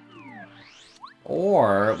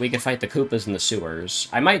 Or we could fight the Koopas in the sewers.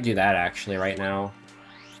 I might do that, actually, right now.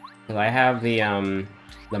 Because I have the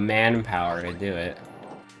manpower to do it.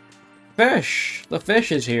 Fish! The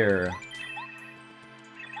fish is here!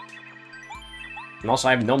 And also,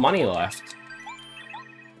 I have no money left.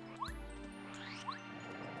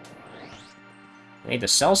 I need to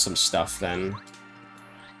sell some stuff, then.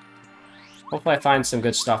 Hopefully I find some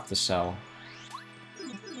good stuff to sell.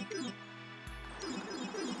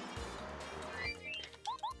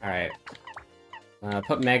 Alright.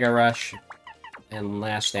 Put Mega Rush and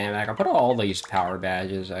Last Stand back. I'll put all these power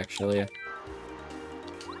badges, actually.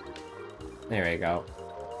 There we go.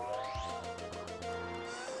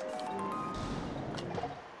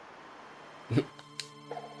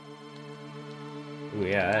 Ooh,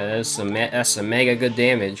 yeah, that's some mega good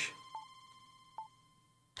damage.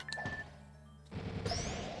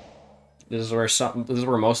 This is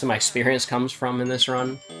where most of my experience comes from in this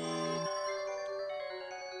run.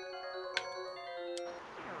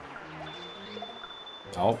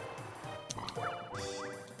 Oh.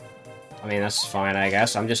 I mean, that's fine, I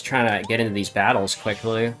guess. I'm just trying to get into these battles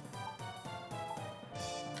quickly.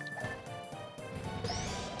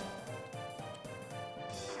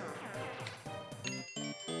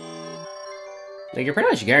 Like, you're pretty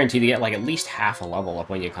much guaranteed to get, like, at least half a level up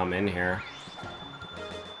when you come in here.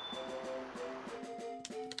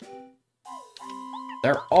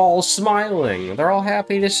 They're all smiling. They're all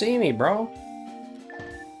happy to see me, bro.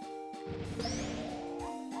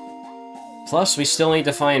 Plus, we still need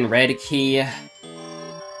to find Red Key,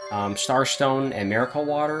 Starstone, and Miracle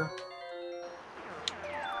Water.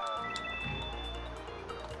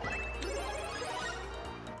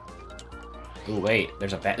 Ooh, wait.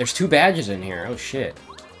 There's two badges in here. Oh, shit.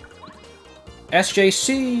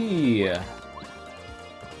 SJC!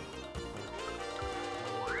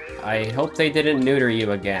 I hope they didn't neuter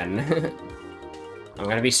you again. I'm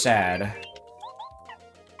gonna be sad.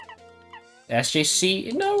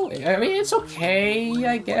 SJC? No, I mean, it's okay,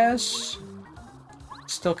 I guess.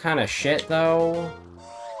 Still kind of shit, though.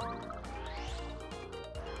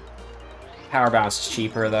 Power Bounce is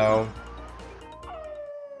cheaper, though.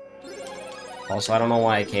 Also, I don't know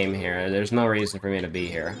why I came here. There's no reason for me to be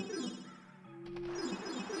here.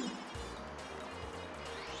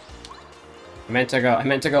 I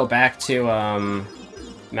meant to go back to,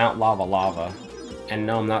 Mount Lava Lava. And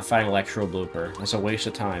no, I'm not fighting Electro Blooper. That's a waste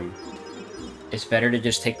of time. It's better to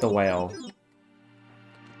just take the whale.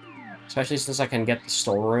 Especially since I can get the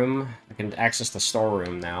storeroom. I can access the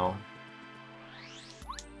storeroom now.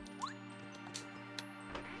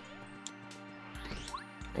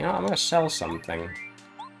 You know, I'm gonna sell something.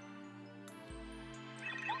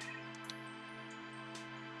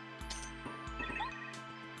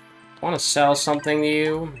 I want to sell something to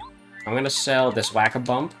you. I'm gonna sell this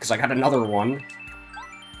Whack-A-Bump, because I got another one.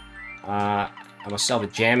 I'm gonna sell the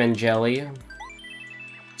Jam and Jelly.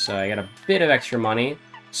 So I got a bit of extra money.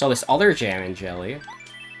 Sell this other Jam and Jelly.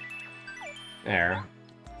 There.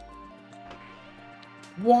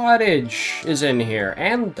 Wattage is in here,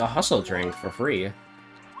 and a Hustle Drink for free.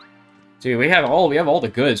 Dude, we have all the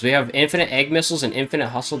goods. We have infinite egg missiles and infinite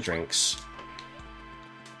hustle drinks.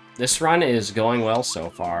 This run is going well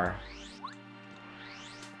so far.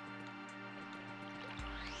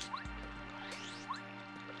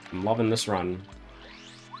 I'm loving this run.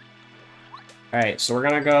 Alright, so we're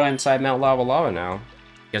gonna go inside Mount Lava Lava now.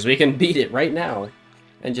 Because we can beat it right now.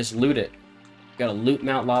 And just loot it. Gotta loot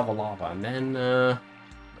Mount Lava Lava. And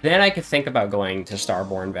then I could think about going to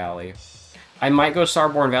Starborn Valley. I might go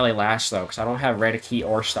Starborn Valley last, though, because I don't have Red Key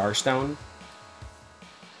or Starstone.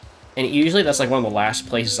 And usually that's like one of the last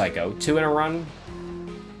places I go to in a run.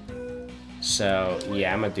 So,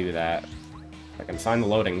 yeah, I'm gonna do that. If I can find the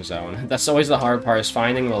loading zone. That's always the hard part, is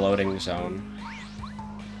finding the loading zone.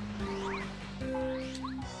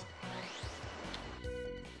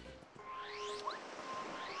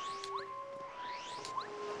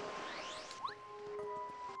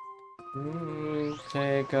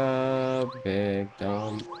 Take a big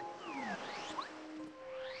dump.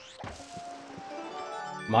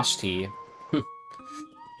 Musty.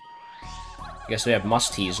 Guess we have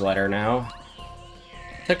Musty's letter now.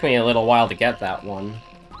 Took me a little while to get that one.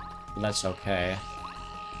 But that's okay.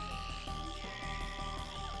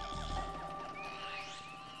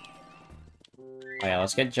 Oh yeah,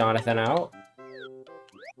 let's get Jonathan out.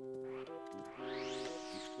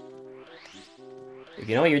 If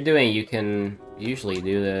you know what you're doing, you can usually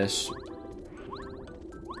do this.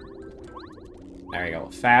 There we go.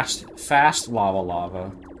 Fast lava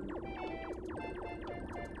lava.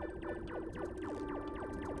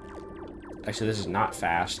 Actually, this is not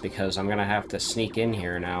fast, because I'm gonna have to sneak in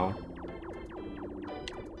here now.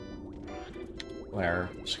 Whatever.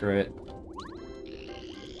 Screw it.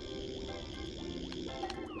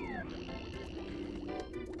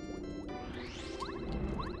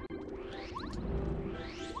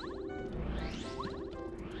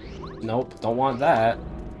 Nope, don't want that.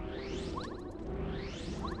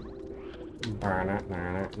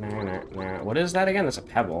 What is that again? That's a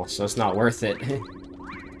pebble, so it's not worth it.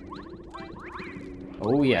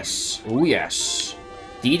 Oh yes, oh yes.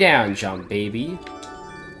 D down jump, baby.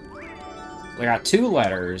 We got 2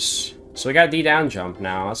 letters. So we got D down jump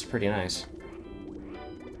now, that's pretty nice.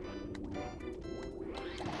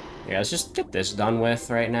 Yeah, let's just get this done with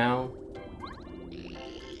right now.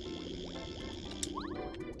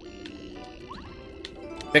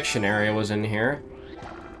 Fiction area was in here.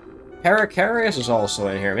 Paracarius is also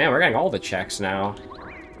in here. Man, we're getting all the checks now.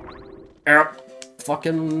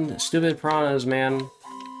 Fucking stupid piranhas, man.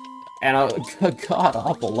 And a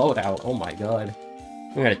god-awful loadout. Oh my god.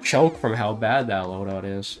 I'm gonna choke from how bad that loadout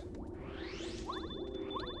is.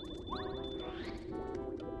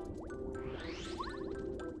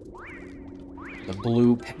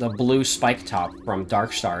 The blue spike top from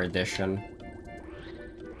Darkstar Edition.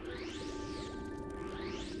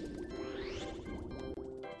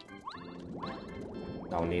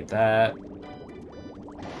 Don't need that.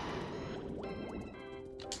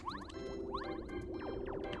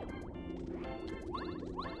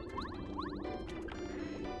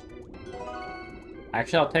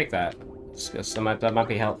 Actually, I'll take that. That might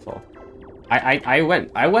be helpful.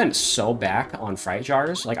 I went so back on fright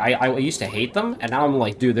jars. Like I used to hate them, and now I'm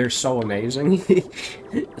like, dude, they're so amazing.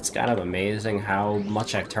 It's kind of amazing how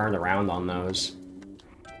much I've turned around on those.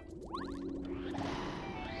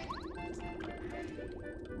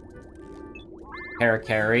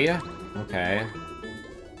 Paracarius. Okay.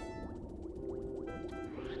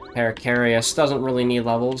 Paracarius doesn't really need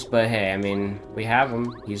levels, but hey, I mean, we have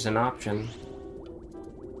him. He's an option.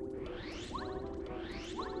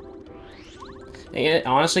 And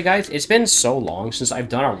honestly, guys, it's been so long since I've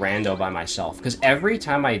done a rando by myself, because every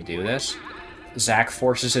time I do this, Zach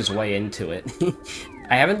forces his way into it.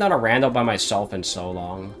 I haven't done a rando by myself in so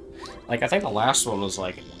long. Like, I think the last one was,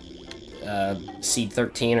 like, Seed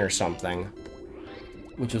 13 or something.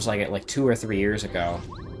 Which was, like 2 or 3 years ago.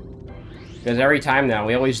 Because every time now,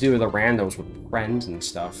 we always do the randos with friends and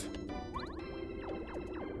stuff.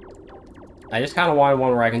 I just kind of wanted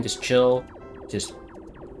one where I can just chill, just,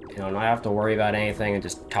 you know, not have to worry about anything and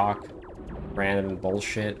just talk random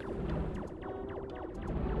bullshit.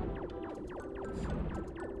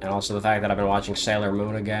 And also the fact that I've been watching Sailor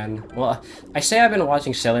Moon again. Well, I say I've been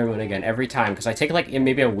watching Sailor Moon again every time, because I take, like,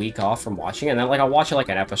 maybe a week off from watching it, and then, like, I'll watch it, like,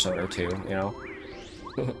 an episode or 2, you know?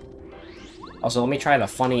 Also, let me try the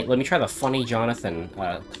funny Jonathan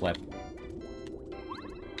clip.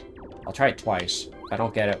 I'll try it twice. If I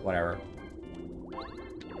don't get it, whatever.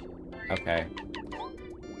 Okay.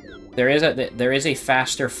 There is a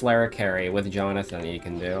faster flare carry with Jonathan you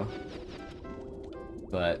can do.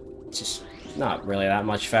 But it's just not really that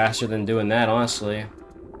much faster than doing that, honestly.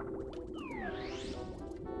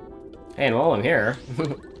 Hey, and while I'm here...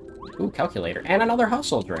 Ooh, calculator. And another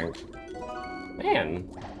hustle drink. Man.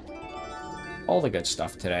 all the good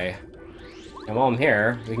stuff today. And while I'm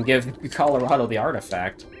here, we can give Colorado the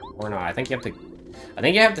artifact. Or not, I think you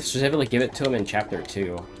have to specifically give it to him in Chapter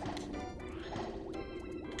 2.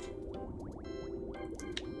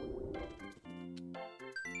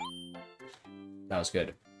 That was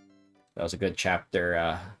good. That was a good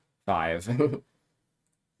Chapter 5. I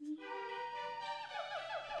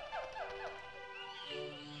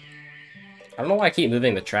don't know why I keep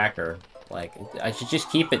moving the tracker. Like, I should just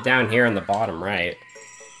keep it down here in the bottom right.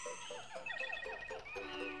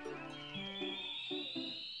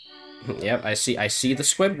 Yep, I see the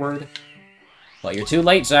Squidward. But you're too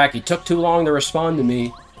late, Zach. You took too long to respond to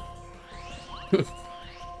me.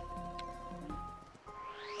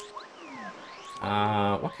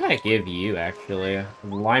 What can I give you, actually?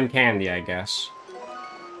 Lime candy, I guess.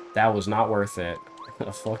 That was not worth it.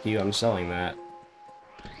 Fuck you, I'm selling that.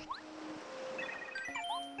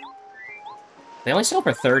 They only sell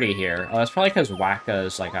for 30 here. Oh, that's probably because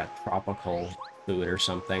Wacka's like a tropical food or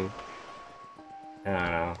something. I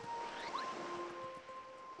don't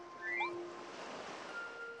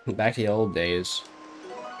know. Back to the old days.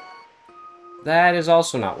 That is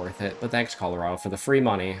also not worth it, but thanks, Colorado, for the free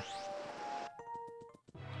money.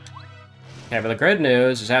 Okay, but the good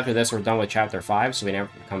news is after this we're done with Chapter 5, so we never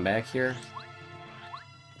come back here.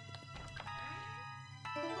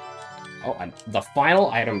 Oh, the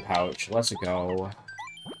final item pouch. Let's go.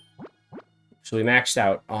 So we maxed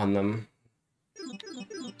out on them.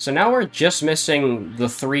 So now we're just missing the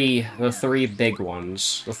three big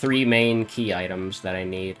ones. The 3 main key items that I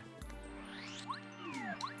need.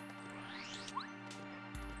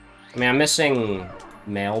 I mean, I'm missing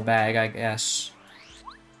mailbag, I guess.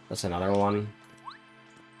 That's another one.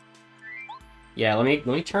 Yeah, let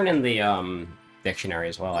me turn in the dictionary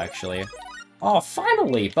as well, actually. Oh,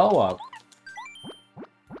 finally, Boa.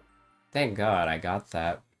 Thank God I got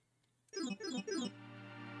that.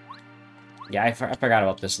 Yeah, I forgot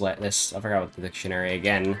about this. I forgot about the dictionary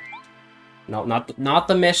again. No, not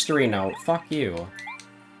the mystery note. Fuck you.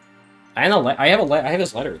 I have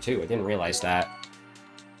his letter too. I didn't realize that.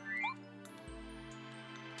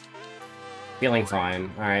 Feeling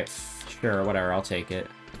fine. All right, sure, whatever. I'll take it.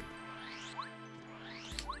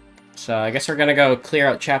 So I guess we're gonna go clear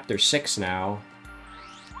out Chapter 6 now.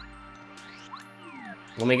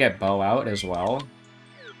 Let me get Bo out as well.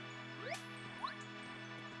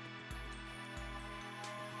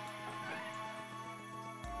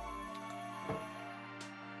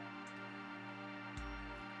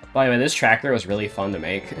 By the way, this tracker was really fun to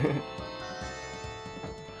make.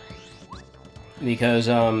 Because,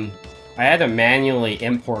 I had to manually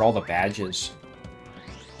import all the badges.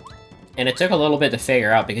 And it took a little bit to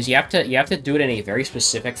figure out, because you have to do it in a very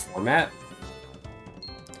specific format.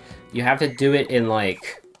 You have to do it in,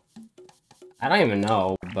 like... I don't even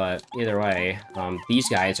know, but either way, these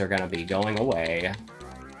guys are gonna be going away.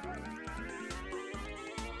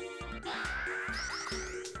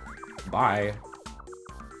 Bye.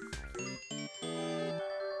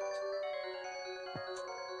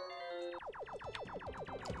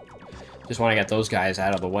 Just want to get those guys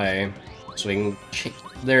out of the way, so we can...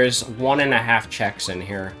 There's 1.5 checks in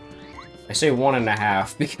here. I say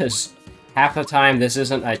 1.5 because half the time this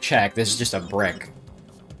isn't a check, this is just a brick.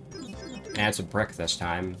 And it's a brick this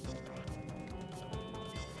time.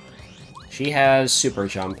 She has super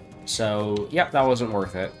jump, so yep, that wasn't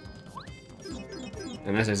worth it.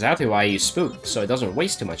 And that's exactly why I use Spook, so it doesn't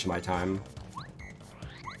waste too much of my time.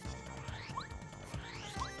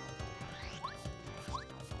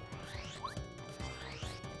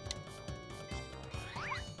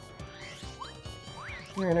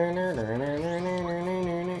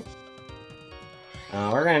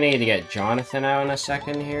 We're gonna need to get Jonathan out in a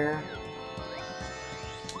second here.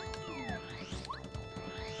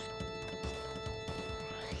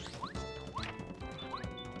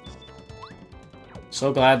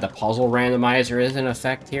 So glad the puzzle randomizer is in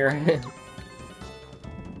effect here.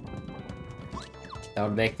 That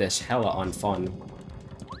would make this hella unfun.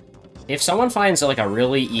 If someone finds like a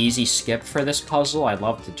really easy skip for this puzzle, I'd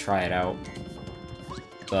love to try it out.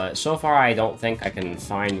 But so far, I don't think I can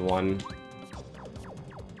find one.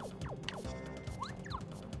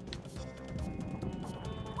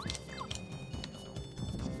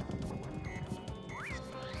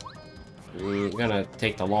 I'm gonna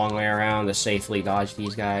take the long way around to safely dodge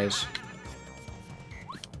these guys.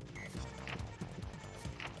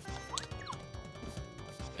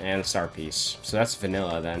 And star piece. So that's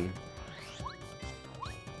vanilla then.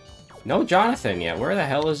 No Jonathan yet. Where the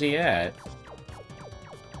hell is he at?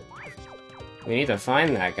 We need to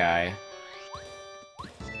find that guy.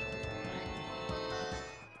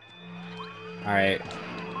 Alright.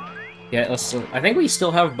 Yeah, let's. I think we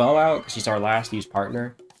still have Bo out because he's our last used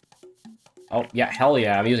partner. Oh yeah, hell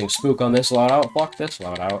yeah! I'm using Spook on this loadout. Fuck this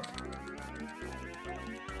loadout.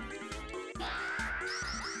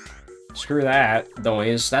 Screw that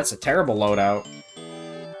noise. That's a terrible loadout.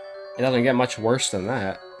 It doesn't get much worse than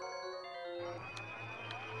that.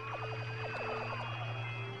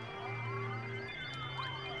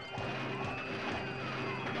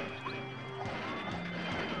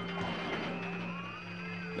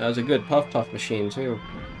 That was a good puff machine, too.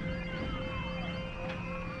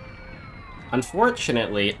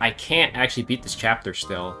 Unfortunately, I can't actually beat this chapter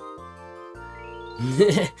still.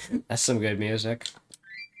 That's some good music.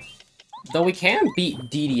 Though we can beat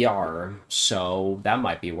DDR, so that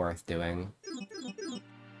might be worth doing.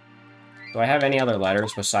 Do I have any other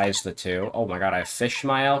letters besides the two? Oh my god, I have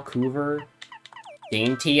Fishmile, Coover,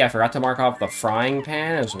 Dainty. I forgot to mark off the Frying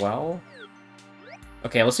Pan as well.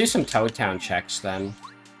 Okay, let's do some Toad Town checks then.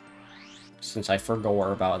 Since I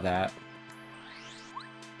forgot about that.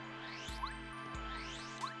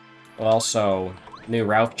 Also, new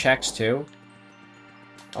Ralph checks too.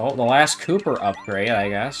 Oh, the last Cooper upgrade, I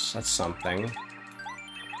guess. That's something.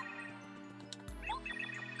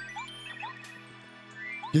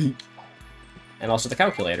 And also the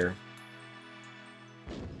calculator.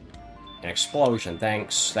 An explosion,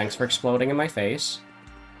 thanks. Thanks for exploding in my face.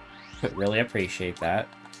 Really appreciate that.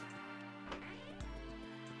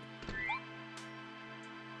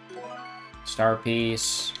 Star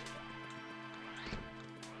piece.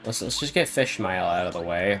 Let's just get Fishmile out of the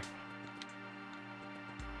way.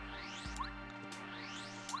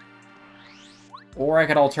 Or I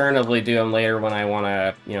could alternatively do them later when I want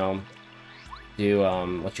to, you know, do,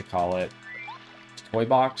 what you call it? Toy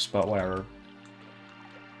box, but whatever.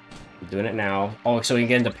 I'm doing it now. Oh, so we can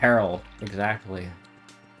get into peril. Exactly.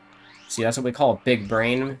 See, that's what we call a big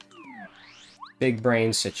brain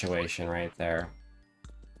situation right there.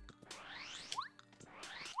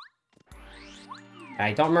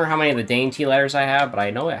 I don't remember how many of the Dainty letters I have, but I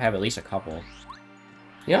know I have at least a couple.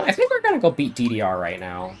 You know, I think we're gonna go beat DDR right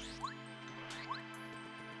now.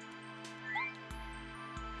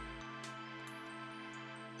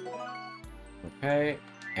 Okay,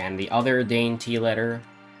 and the other Dainty letter.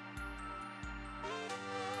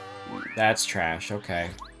 That's trash, okay.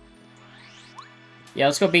 Yeah,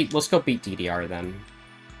 let's go beat DDR then.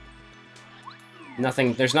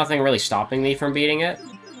 There's nothing really stopping me from beating it.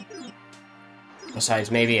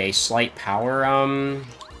 Besides maybe a slight power,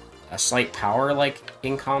 like,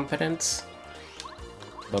 incompetence.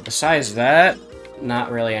 But besides that,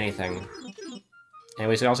 not really anything.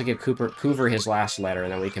 Anyways, we also give Coover his last letter,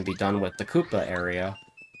 and then we can be done with the Koopa area.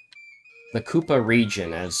 The Koopa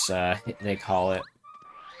region, as they call it.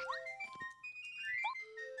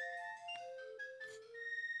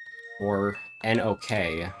 Or NOK,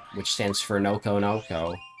 which stands for Noko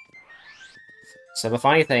Noko. So the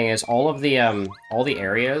funny thing is, all the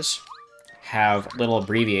areas have little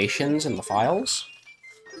abbreviations in the files.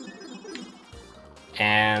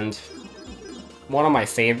 And one of my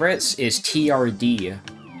favorites is TRD,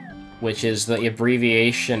 which is the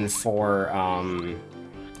abbreviation for,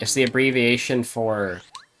 it's the abbreviation for,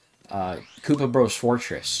 Koopa Bros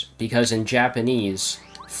Fortress, because in Japanese,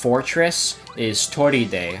 fortress is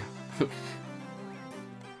Toride.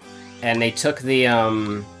 And they took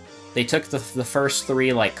the first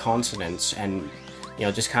three, like, consonants and, you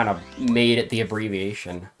know, just kind of made it the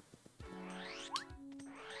abbreviation.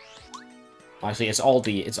 Actually, it's all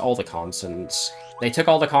the consonants. They took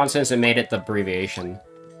all the consonants and made it the abbreviation.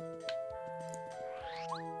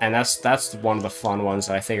 And that's one of the fun ones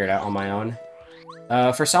that I figured out on my own.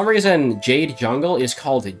 For some reason, Jade Jungle is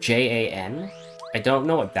called JAN. I don't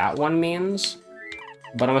know what that one means,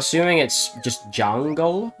 but I'm assuming it's just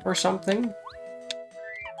jungle or something.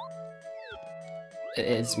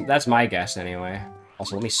 That's my guess anyway.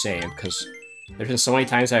 Also, let me save, because there's been so many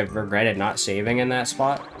times I've regretted not saving in that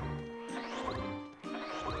spot.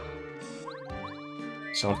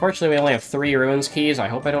 So unfortunately we only have 3 ruins keys. I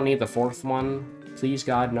hope I don't need the 4th one. Please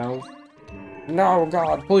God, no. No,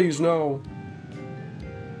 God, please, no.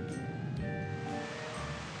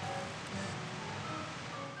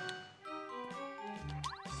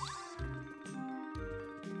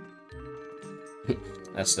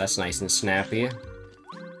 That's nice and snappy.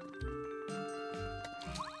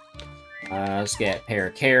 Let's get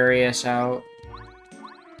Paracarius out.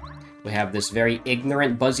 We have this very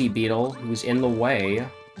ignorant Buzzy Beetle who's in the way.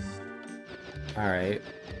 Alright.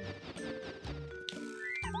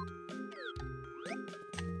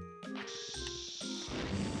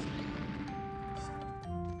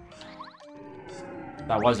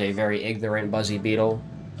 That was a very ignorant Buzzy Beetle.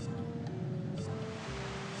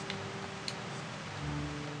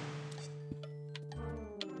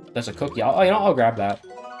 That's a cookie. Oh, you know, I'll grab that.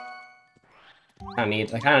 I kind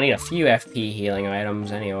of need a few FP healing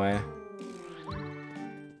items anyway.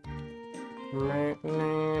 Alright,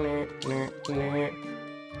 we're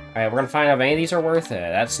gonna find out if any of these are worth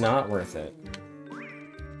it. That's not worth it.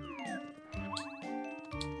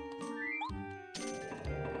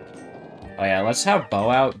 Oh yeah, let's have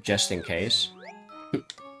Bo out just in case.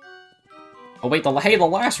 Oh wait, the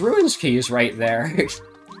last Ruins key is right there.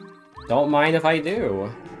 Don't mind if I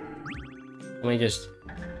do. Let me just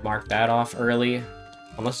mark that off early.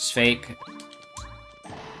 Unless it's fake.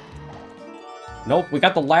 Nope, we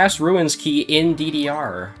got the last Ruins key in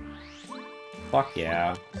DDR. Fuck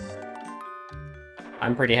yeah.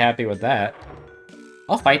 I'm pretty happy with that.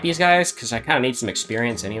 I'll fight these guys, because I kind of need some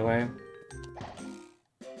experience anyway.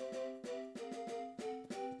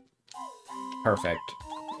 Perfect.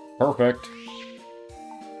 Perfect.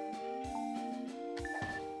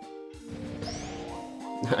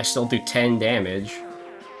 I still do 10 damage.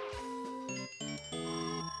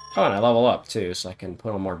 Oh, and I level up, too, so I can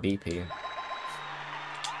put on more BP.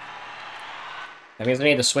 That means I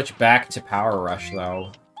need to switch back to Power Rush,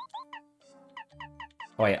 though.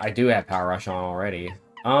 Oh, wait, I do have Power Rush on already.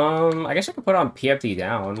 I guess I could put on PFD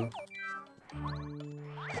down.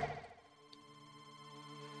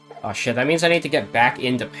 Oh shit, that means I need to get back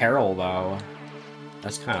into Peril, though.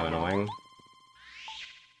 That's kind of annoying.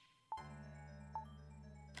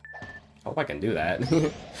 Hope I can do that.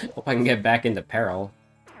 Hope I can get back into Peril.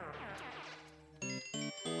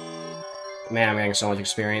 Man, I'm getting so much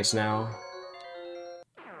experience now.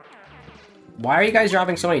 Why are you guys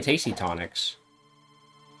dropping so many tasty tonics?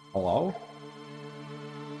 Hello?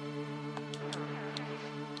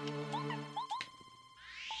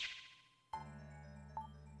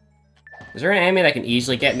 Is there an enemy that can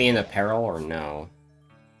easily get me into Peril, or no?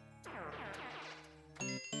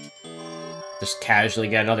 Just casually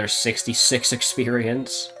get another 66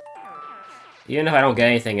 experience. Even if I don't get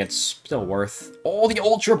anything, it's still worth... Oh, the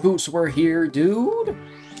Ultra Boots were here, dude!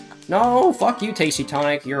 No, fuck you, Tasty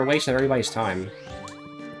Tonic. You're a waste of everybody's time.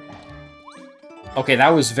 Okay, that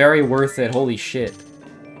was very worth it. Holy shit.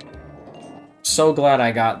 So glad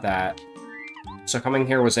I got that. So coming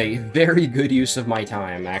here was a very good use of my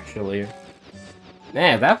time, actually.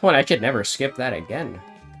 Man, at that point, I could never skip that again.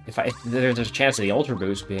 If there's a chance of the Ultra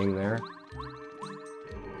Boost being there.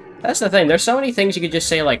 That's the thing, there's so many things you could just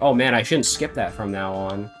say like, oh man, I shouldn't skip that from now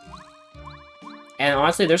on. And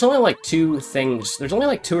honestly, there's only like two or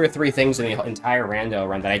three things in the entire rando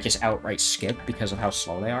run that I just outright skip because of how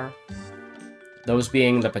slow they are. Those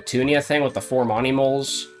being the Petunia thing with the 4 Monty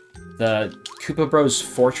Moles, the Koopa Bros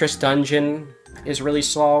Fortress dungeon is really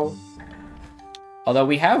slow. Although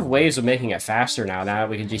we have ways of making it faster now that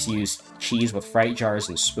we can just use cheese with fright jars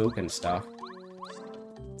and spook and stuff.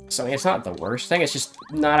 So I mean, it's not the worst thing, it's just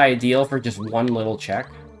not ideal for just one little check.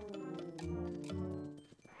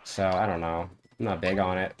 So, I don't know. I'm not big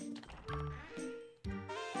on it.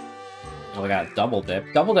 Oh, we got Double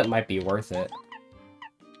Dip. Double Dip might be worth it.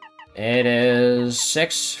 It is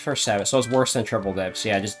 6 for 7, so it's worse than Triple Dip. So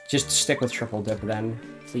yeah, just stick with Triple Dip then,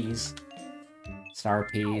 please. Star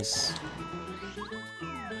Piece.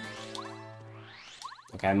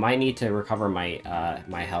 Okay, I might need to recover my,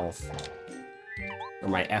 my health. Or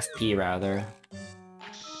my FP, rather.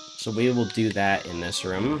 So we will do that in this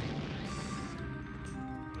room.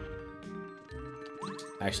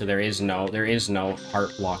 Actually, there is no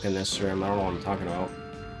heart block in this room. I don't know what I'm talking about.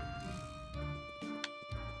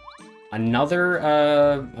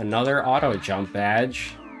 Another auto jump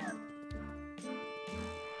badge.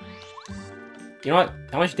 You know what?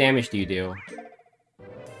 How much damage do you do?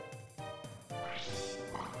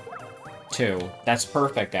 2. That's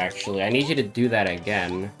perfect, actually. I need you to do that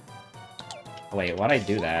again. Wait, why'd I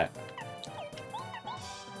do that?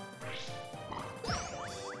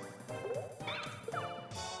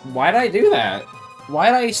 Why'd I do that?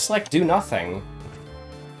 Why'd I select do nothing?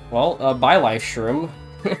 Well, bye life shroom.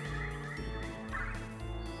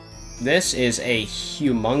 This is a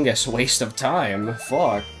humongous waste of time.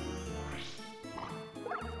 Fuck.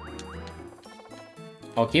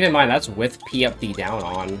 Oh, keep in mind, that's with PFD down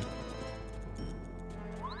on.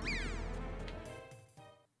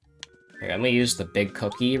 Okay, I'm gonna use the big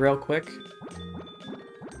cookie real quick.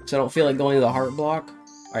 So I don't feel like going to the heart block.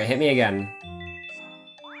 Alright, hit me again.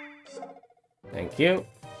 Thank you.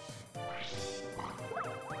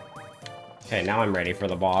 Okay, now I'm ready for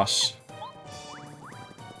the boss.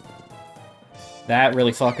 That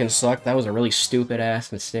really fucking sucked. That was a really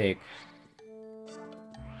stupid-ass mistake.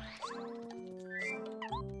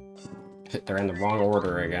 They're in the wrong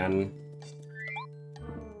order again.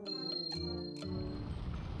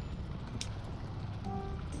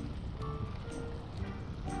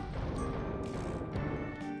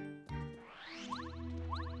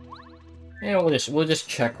 And we'll just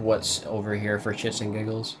check what's over here for shits and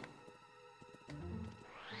giggles.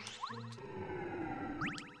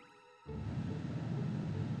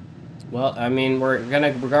 Well, I mean, we're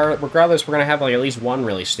gonna regardless, we're gonna have like at least one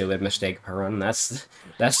really stupid mistake per run. That's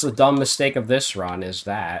the dumb mistake of this run, is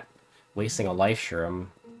that wasting a life shroom.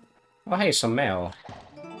 Oh, hey, some mail.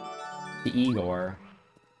 The Igor.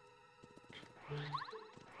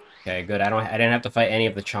 Okay, good. I didn't have to fight any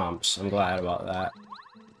of the chomps. I'm glad about that.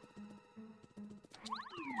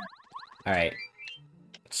 All right.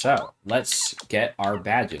 So let's get our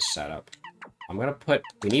badges set up. I'm gonna put.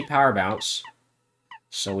 We need power bounce.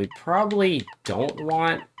 So we probably don't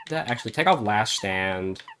want that. Actually, take off last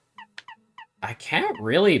stand. I can't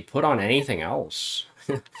really put on anything else.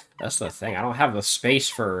 That's the thing. I don't have the space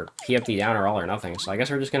for PFD down or all or nothing, so I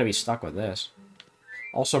guess we're just going to be stuck with this.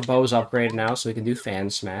 Also, Bo's upgraded now, so we can do fan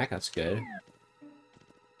smack. That's good.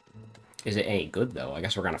 Is it any good, though? I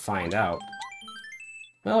guess we're going to find out.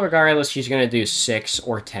 Well, regardless, she's going to do 6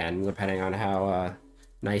 or 10, depending on how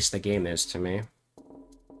nice the game is to me.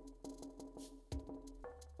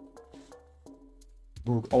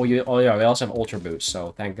 Oh yeah, we also have Ultra Boots,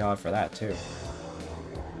 so thank God for that, too.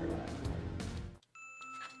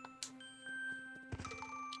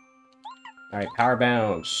 Alright, power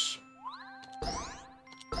bounce.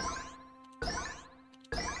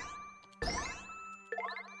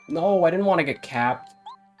 No, I didn't want to get capped.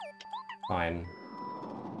 Fine.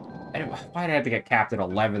 Why did I have to get capped at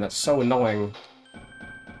 11? That's so annoying.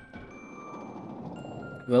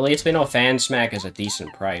 Well, at least we know Fan Smack is a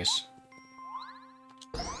decent price.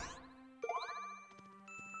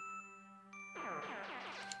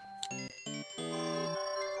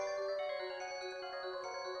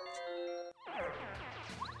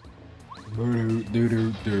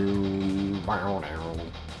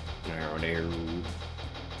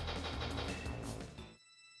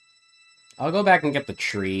 I'll go back and get the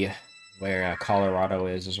tree where Colorado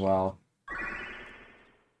is as well.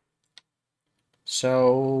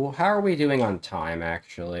 So, how are we doing on time,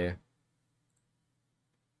 actually?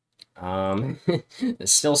 It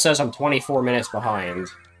still says I'm 24 minutes behind.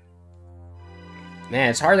 Man,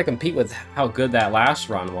 it's hard to compete with how good that last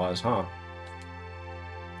run was, huh?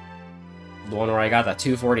 The one where I got that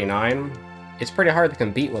 249. It's pretty hard to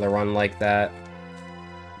compete with a run like that.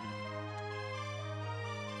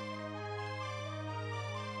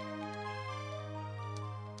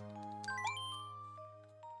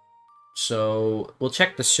 So, we'll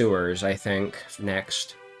check the sewers, I think,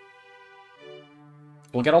 next.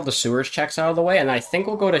 We'll get all the sewers checks out of the way, and I think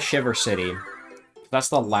we'll go to Shiver City. That's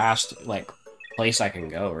the last, like, place I can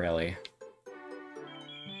go, really.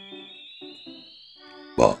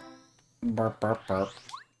 Well. Burp, burp, burp.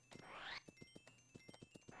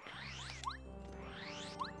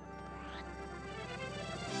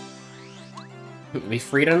 We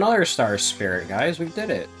freed another Star Spirit, guys. We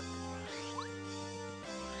did it.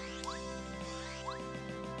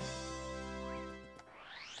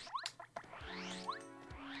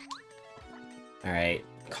 Alright.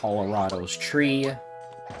 Colorado's tree.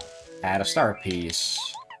 Add a star piece.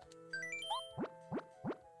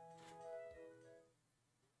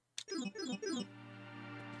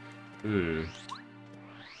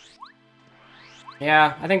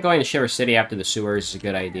 Yeah, I think going to Shiver City after the sewers is a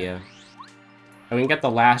good idea. And we can get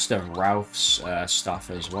the last of Ralph's stuff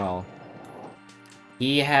as well.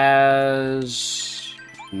 He has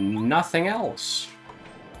nothing else.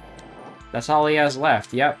 That's all he has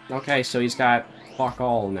left. Yep, okay, so he's got fuck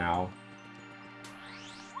all now.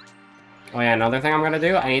 Oh yeah, another thing I'm gonna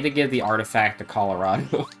do, I need to give the artifact to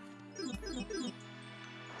Colorado.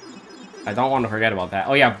 I don't want to forget about that.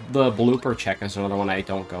 Oh yeah, the blooper check is another one I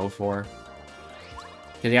don't go for.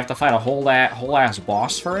 Because you have to fight a whole ass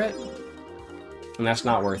boss for it, and that's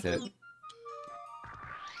not worth it.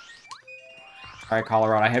 Alright,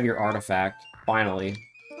 Colorado, I have your artifact, finally.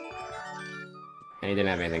 And he didn't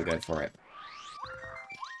have anything good for it.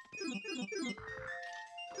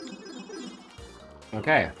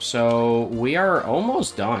 Okay, so we are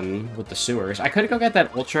almost done with the sewers. I could go get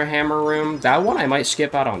that Ultra Hammer room. That one I might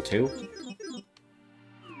skip out on too.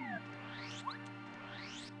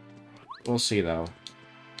 We'll see, though.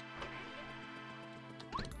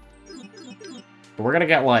 But we're gonna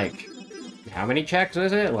get, like... How many checks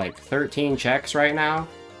is it? Like, 13 checks right now?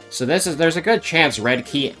 So there's a good chance Red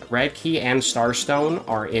Key and Starstone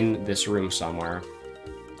are in this room somewhere.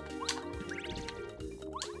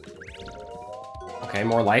 Okay,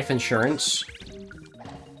 more life insurance.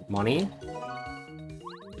 Money.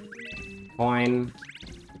 Coin.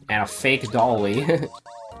 And a fake dolly.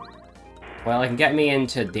 Well, it can get me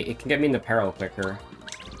into peril quicker.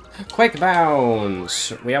 Quick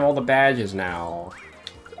bounce! We have all the badges now.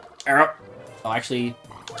 Oh, actually...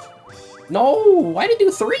 No! Why did it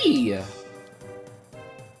do 3?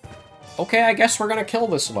 Okay, I guess we're gonna kill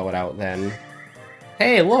this loadout then.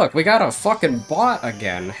 Hey, look! We got a fucking bot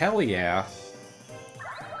again! Hell yeah!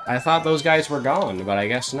 I thought those guys were gone, but I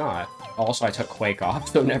guess not. Also, I took Quake off,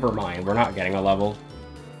 so never mind. We're not getting a level.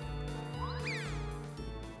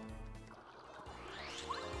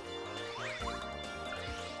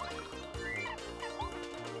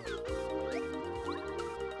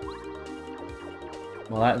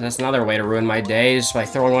 Well, that's another way to ruin my days by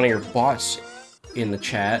throwing one of your bots in the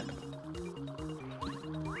chat.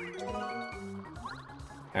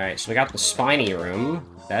 Alright, so we got the spiny room.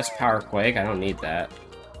 That's Power Quake. I don't need that.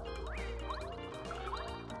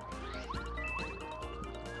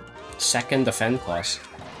 Second Defend Plus.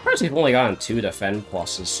 Of course, we've only gotten 2 Defend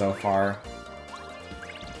Pluses so far.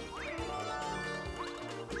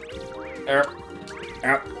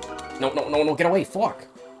 No, get away, fuck!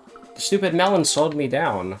 The stupid melon slowed me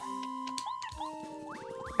down.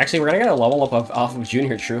 Actually, we're gonna get a level up off of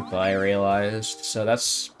Junior Troopa, I realized, so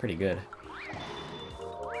that's pretty good.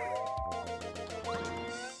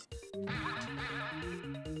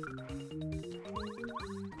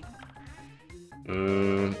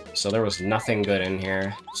 So there was nothing good in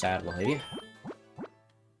here, sadly.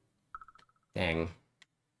 Dang.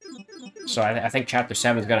 So I think Chapter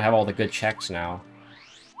 7 is gonna have all the good checks now.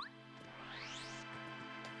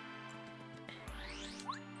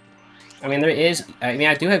 I mean,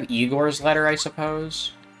 I do have Igor's letter, I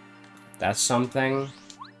suppose. That's something.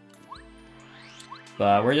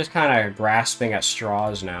 But we're just kind of grasping at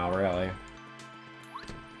straws now, really.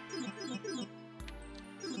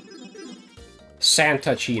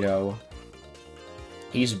 Santa Cheeto.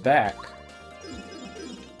 He's back.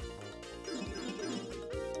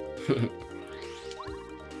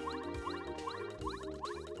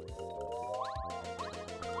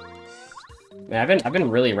 Man, I've been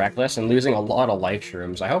really reckless and losing a lot of life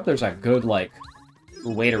shrooms. I hope there's a good, like,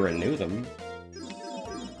 way to renew them.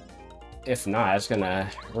 If not, it's gonna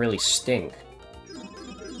really stink.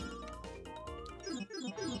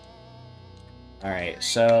 Alright,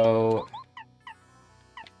 so...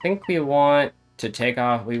 I think we want to take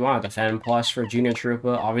off... We want a Defend Plus for Junior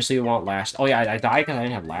Troopa. Obviously, we want Last... Oh yeah, I died because I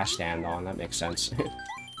didn't have Last Stand on. That makes sense.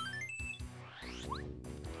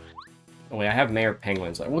 Oh wait, I have Mayor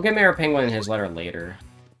Penguin's letter. We'll get Mayor Penguin his letter later.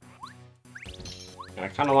 And I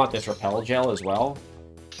kind of want this Repel Gel as well.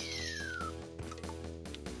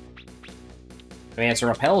 I mean, it's a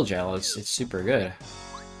Repel Gel. It's super good.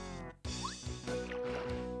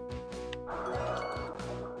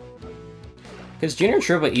 Because Junior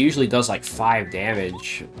Troopa usually does like 5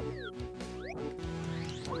 damage.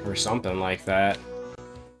 Or something like that.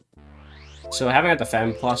 So having a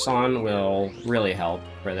Defend Plus on will really help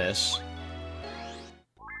for this.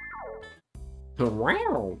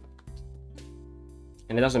 Wow.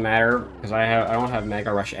 And it doesn't matter, because I don't have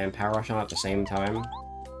Mega Rush and Power Rush on at the same time.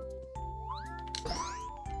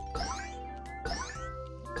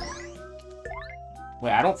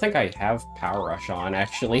 Wait, I don't think I have Power Rush on,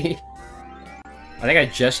 actually. I think I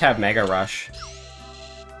just have Mega Rush.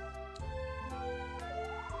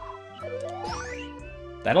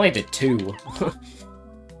 That only did 2.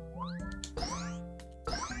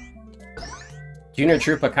 Junior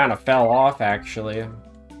Troopa kind of fell off, actually.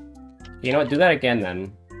 You know what? Do that again,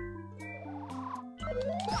 then.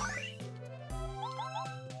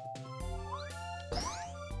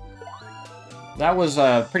 That was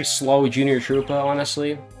a pretty slow Junior Troopa,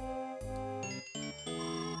 honestly.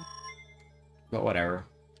 But whatever.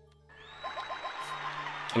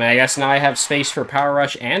 I mean, I guess now I have space for Power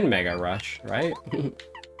Rush and Mega Rush, right? We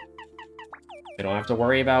don't have to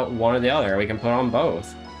worry about one or the other. We can put on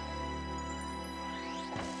both.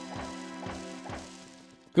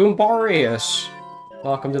 Goombarius!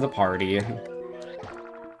 Welcome to the party.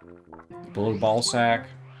 Blue ball sack.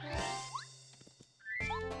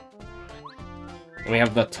 And we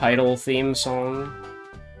have the title theme song.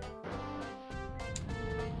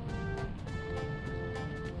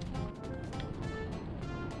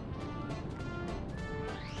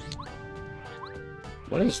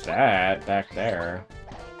 What is that back there?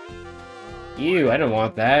 Ew, I didn't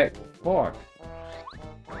want that. Fuck.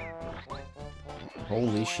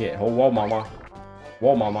 Holy shit. Oh, whoa, mama.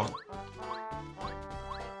 Whoa, mama.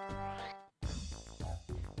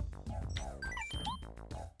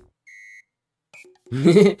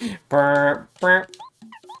 Burr, burr.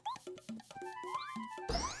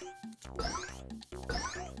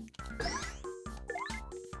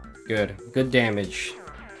 Good. Good damage.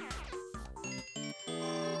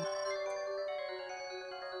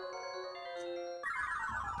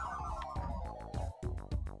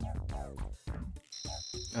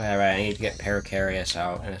 Alright, I need to get Paracarius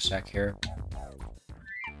out in a sec here.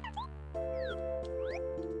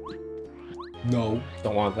 No.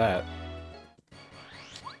 Don't want that.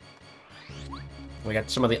 We got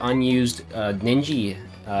some of the unused Ninja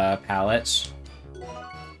pallets.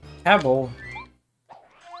 Pebble.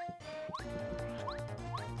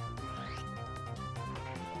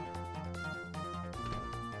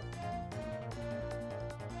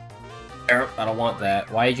 I don't want that.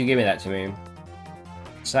 Why did you give me that to me?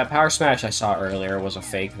 So that power smash I saw earlier was a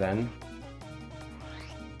fake then.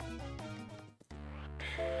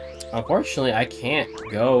 Unfortunately, I can't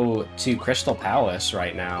go to Crystal Palace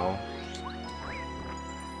right now.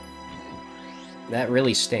 That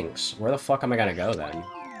really stinks. Where the fuck am I gonna go then?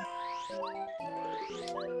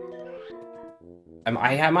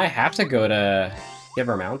 I might have to go to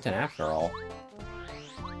Giver Mountain after all.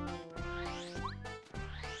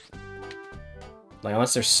 Like,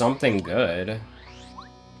 unless there's something good.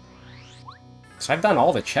 So I've done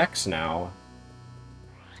all the checks now.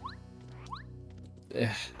 Ugh.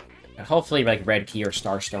 Hopefully, like, Red Key or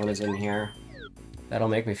Starstone is in here. That'll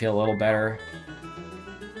make me feel a little better.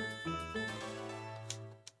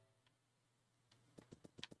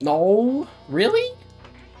 No? Really?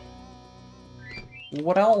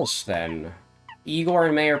 What else, then? Igor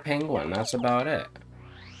and Mayor Penguin, that's about it.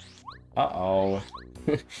 Uh-oh.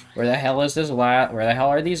 Where the hell is this where the hell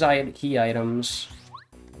are these key items?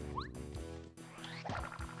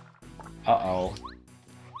 Uh-oh.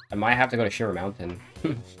 I might have to go to Shiver Mountain.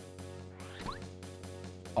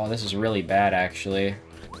 Oh, this is really bad, actually.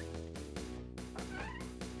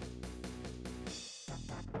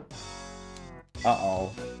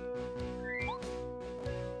 Uh-oh.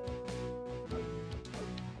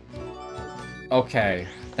 Okay,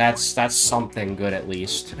 that's something good at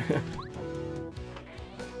least.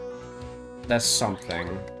 That's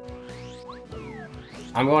something.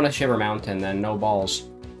 I'm going to Shiver Mountain then, no balls.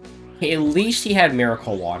 Hey, at least he had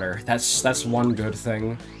Miracle Water. That's one good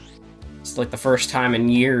thing. It's like the first time in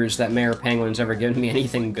years that Mayor Penguin's ever given me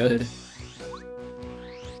anything good.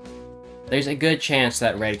 There's a good chance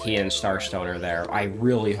that Red Key and Starstone are there. I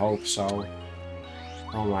really hope so.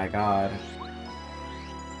 Oh my god.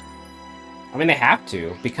 I mean, they have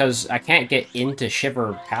to, because I can't get into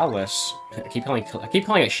Shiver Palace. I keep calling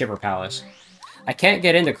it Shiver Palace. I can't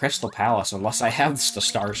get into Crystal Palace unless I have the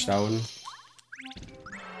Starstone.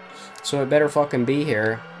 So it better fucking be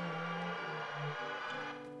here.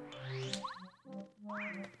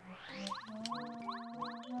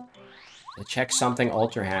 Check something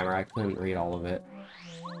Ultra Hammer. I couldn't read all of it.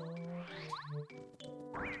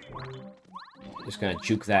 Just gonna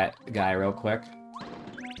juke that guy real quick.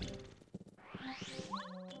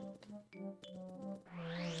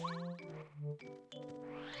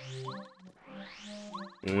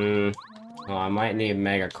 Oh, I might need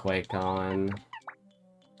Mega Quake on.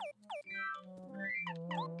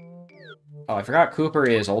 Oh, I forgot Cooper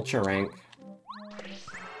is Ultra Rank.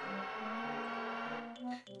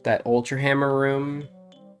 That Ultra Hammer room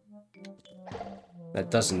that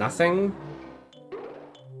does nothing.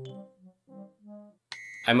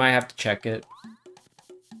 I might have to check it.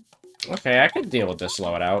 Okay, I could deal with this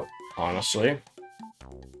loadout, honestly.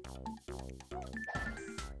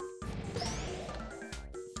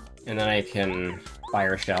 And then I can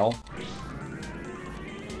fire shell.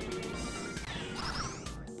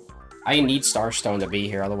 I need Starstone to be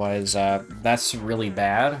here, otherwise that's really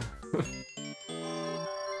bad.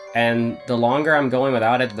 And the longer I'm going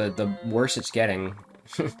without it, the worse it's getting.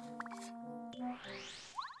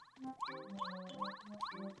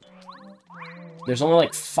 There's only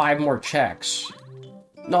like 5 more checks.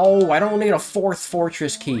 No, I don't need a 4th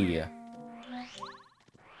fortress key.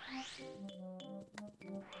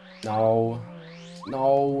 No.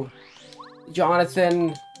 No.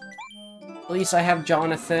 Jonathan. At least I have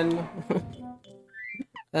Jonathan.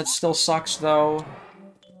 That still sucks, though.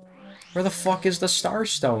 Where the fuck is the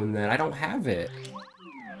Starstone, then? I don't have it.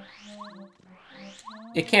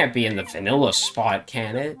 It can't be in the vanilla spot,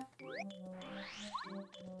 can it?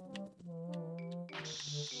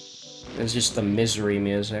 It's just the misery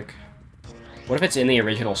music. What if it's in the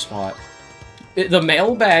original spot? The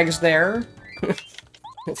mailbag's there!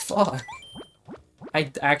 Fuck.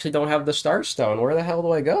 I actually don't have the Starstone. Where the hell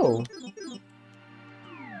do I go?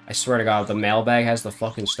 I swear to god, if the mailbag has the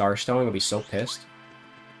fucking Starstone, I'll be so pissed.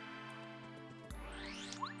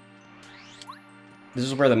 This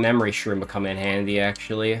is where the memory shroom would come in handy,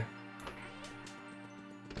 actually.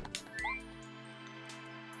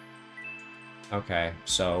 Okay,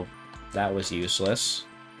 so that was useless.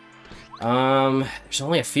 There's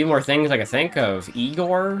only a few more things I can think of.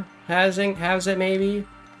 Igor has it, maybe?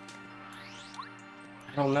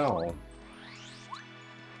 I don't know.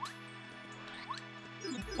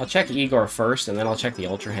 I'll check Igor first, and then I'll check the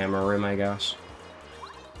Ultra Hammer room, I guess.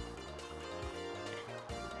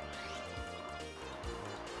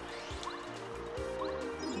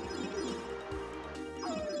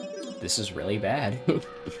 This is really bad.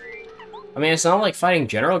 I mean, it's not like fighting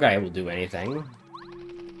General Guy will do anything.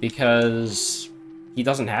 Because he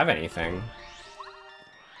doesn't have anything.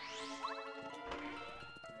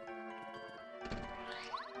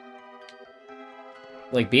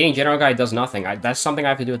 Like, beating General Guy does nothing. That's something I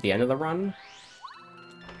have to do at the end of the run.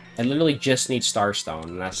 I literally just need Starstone,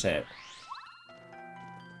 and that's it.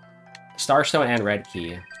 Starstone and Red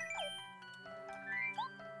Key.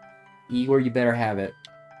 Igor, you better have it.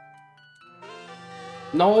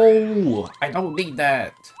 No! I don't need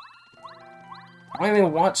that! I don't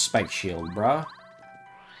even want Spike Shield, bruh.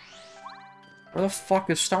 Where the fuck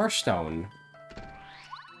is Starstone?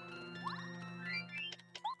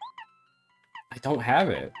 I don't have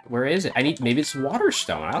it. Where is it? Maybe it's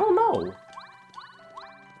Waterstone. I don't know.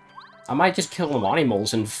 I might just kill the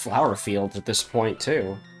moles in Flower Fields at this point,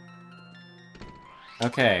 too.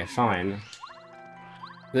 Okay, fine.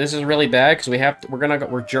 This is really bad because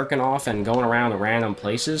we're jerking off and going around in random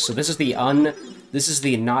places. So this is the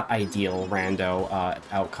not ideal rando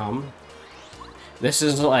outcome. This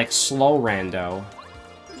is like slow rando.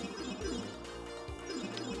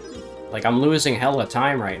 Like I'm losing hella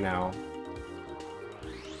time right now.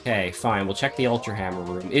 Okay, fine. We'll check the Ultra Hammer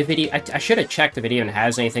room. I should have checked if it even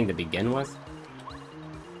has anything to begin with.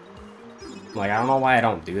 Like I don't know why I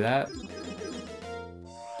don't do that.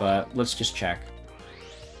 But let's just check.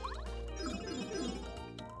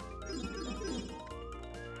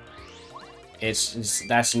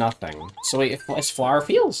 That's nothing. So wait, it's Flower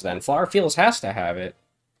Fields then. Flower Fields has to have it.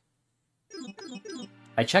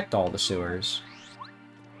 I checked all the sewers.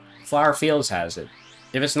 Flower Fields has it.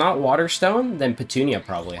 If it's not Waterstone, then Petunia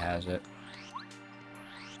probably has it.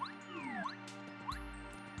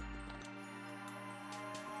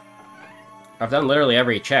 I've done literally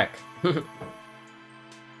every check. I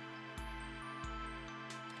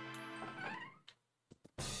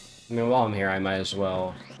mean, while I'm here, I might as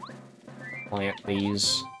well plant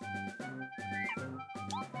these.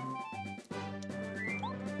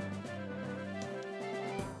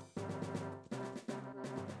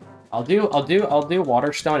 I'll do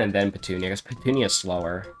Waterstone and then Petunia, because Petunia's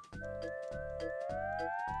slower.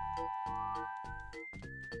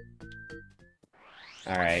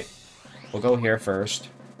 Alright. We'll go here first.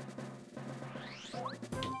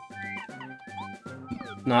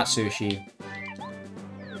 Not sushi.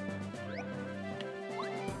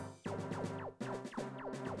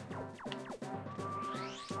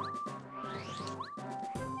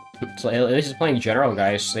 So at least it's playing General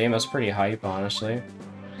Guy's same. That's pretty hype, honestly.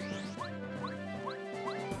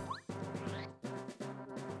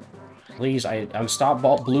 Please, I'm stop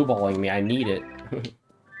blue balling me. I need it.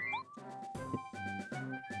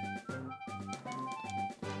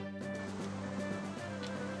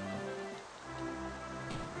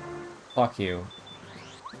 Fuck you.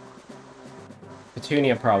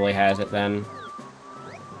 Petunia probably has it then.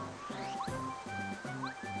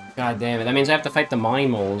 God damn it, that means I have to fight the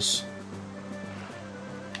mine moles.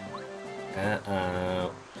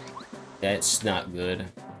 That's not good.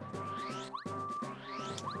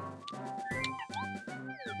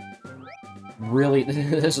 Really,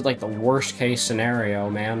 this is like the worst case scenario,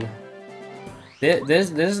 man.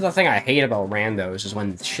 This is the thing I hate about randos, is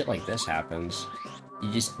when shit like this happens.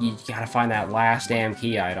 You gotta find that last damn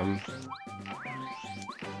key item.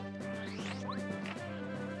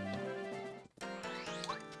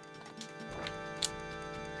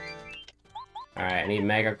 Alright, I need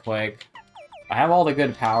Mega Quake. I have all the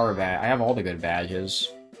good I have all the good badges.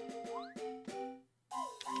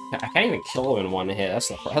 I can't even kill him in one hit.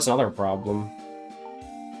 That's another problem.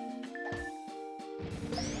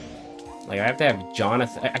 Like, I have to have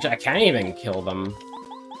Jonathan... Actually, I can't even kill them.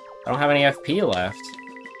 I don't have any FP left.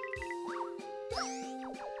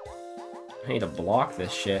 I need to block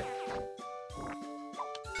this shit.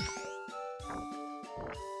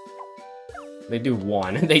 They do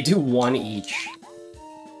one. They do one each.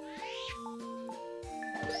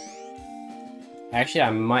 Actually,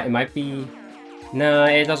 it might be... No,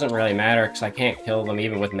 it doesn't really matter, because I can't kill them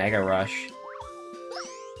even with Mega Rush.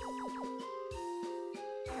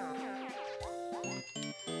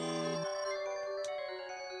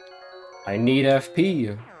 I need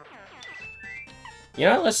FP. You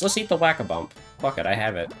know, let's eat the Whack-a-Bump. Fuck it, I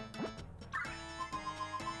have it.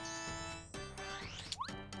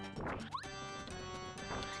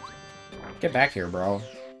 Get back here, bro.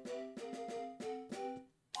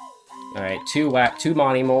 Alright, two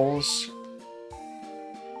Monty Moles.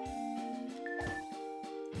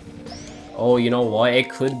 Oh, you know what?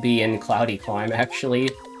 It could be in Cloudy Climb,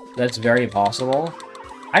 actually. That's very possible.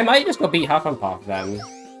 I might just go beat Huff and Puff then.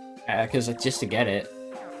 Because just to get it.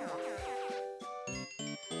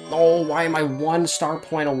 Oh, why am I 1 star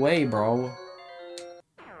point away, bro?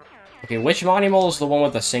 Okay, which Monty Mole is the one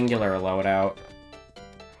with the singular loadout?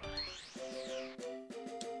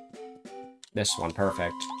 This one,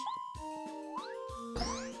 perfect.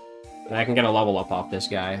 And I can get a level up off this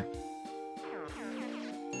guy.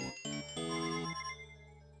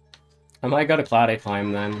 I might go to Cloudy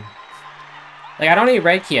Climb then. Like, I don't need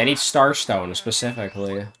Red Key, I need Starstone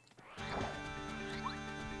specifically.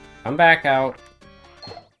 I'm back out.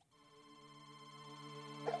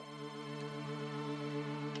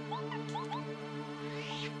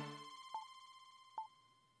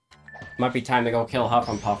 Might be time to go kill Huff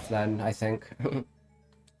and Puff then, I think.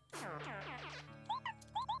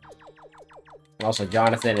 Also,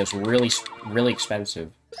 Jonathan is really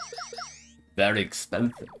expensive. Very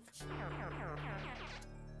expensive.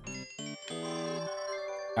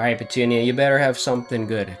 Alright, Petunia, you better have something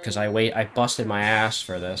good, because I busted my ass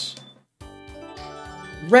for this.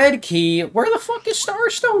 Red Key? Where the fuck is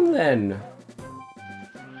Starstone then?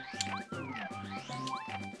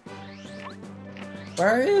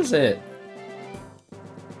 Where is it?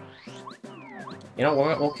 You know,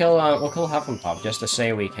 we'll kill Huff and Puff just to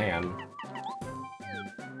say we can.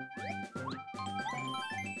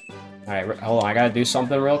 Alright, hold on, I gotta do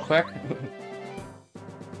something real quick.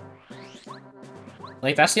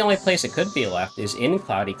 Like, that's the only place it could be left, is in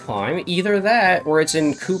Cloudy Climb. Either that, or it's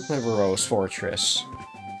in Kooparoos Fortress.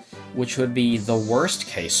 Which would be the worst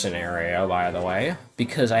case scenario, by the way.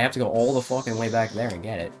 Because I have to go all the fucking way back there and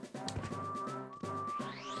get it.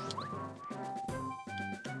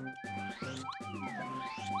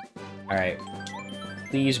 Alright.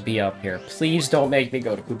 Please be up here. Please don't make me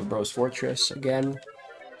go to Kooparoos Fortress again.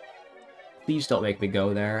 Please don't make me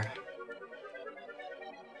go there.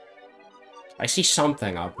 I see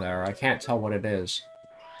something up there. I can't tell what it is.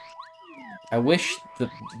 I wish the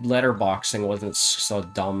letterboxing wasn't so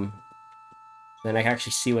dumb. Then I can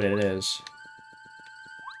actually see what it is.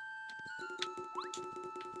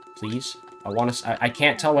 Please? I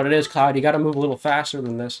can't tell what it is, Cloud. You gotta move a little faster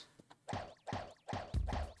than this.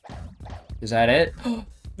 Is that it?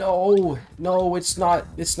 No! No, it's not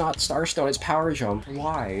Starstone, it's Power Jump.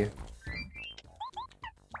 Why?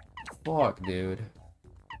 Fuck, dude.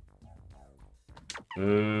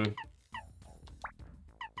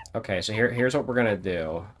 Okay, so here's what we're gonna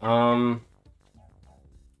do. Don't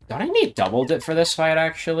I need double dip for this fight,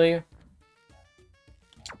 actually?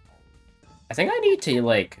 I think I need to,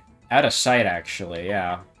 like, out of sight, actually,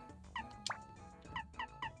 yeah.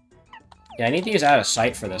 Yeah, I need to use out of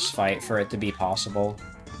sight for this fight for it to be possible.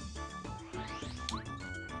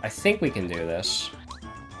 I think we can do this.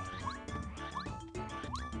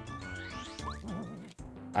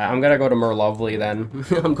 I'm gonna go to Merlovely then.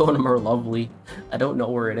 I'm going to Merlovely. I don't know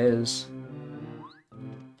where it is.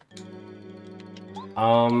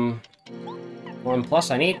 Well, and plus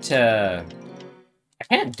I need to... I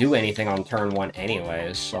can't do anything on turn 1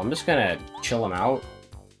 anyways, so I'm just gonna chill him out.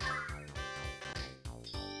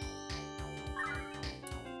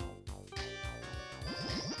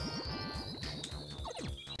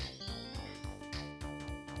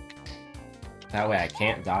 That way I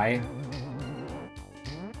can't die.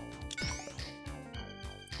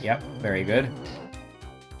 Yep, very good.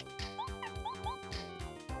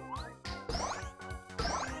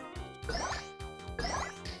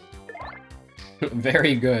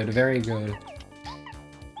 Very good, very good.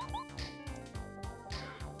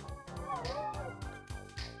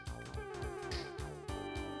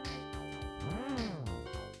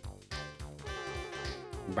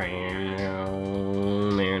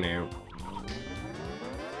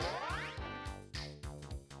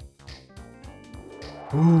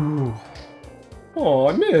 Ooh. Oh,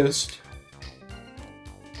 I missed.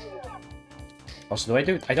 Also, I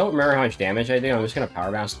don't remember how much damage I do. I'm just gonna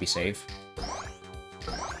power bounce to be safe.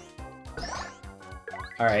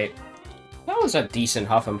 Alright. That was a decent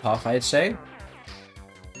Huff and Puff, I'd say.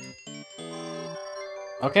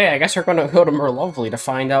 Okay, I guess we're gonna go to Merlovely to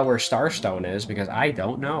find out where Starstone is, because I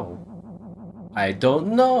don't know. I don't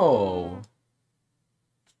know.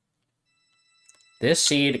 This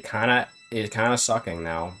seed is kinda sucking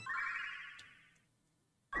now.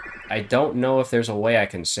 I don't know if there's a way I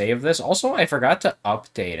can save this. Also, I forgot to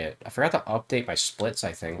update it. I forgot to update my splits,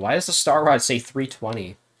 I think. Why does the Star Rod say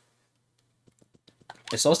 320?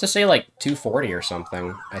 It's supposed to say, like, 240 or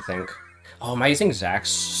something, I think. Oh, am I using Zach's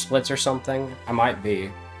splits or something? I might be.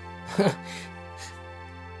 This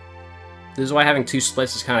is why having 2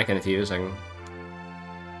 splits is kind of confusing.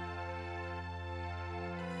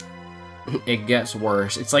 It gets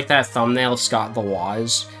worse. It's like that thumbnail Scott the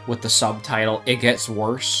Waz with the subtitle, "It Gets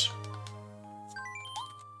Worse."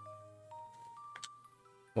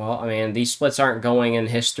 Well, I mean, these splits aren't going in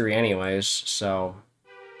history anyways, so...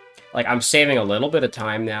 Like, I'm saving a little bit of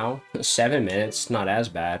time now. 7 minutes, not as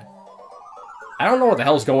bad. I don't know what the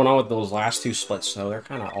hell's going on with those last 2 splits, though. They're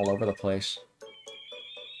kind of all over the place.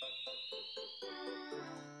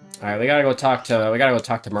 Alright, we gotta go talk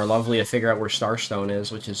to Merlovely to figure out where Starstone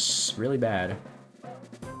is, which is really bad.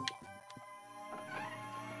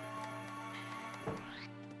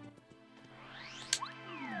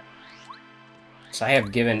 So I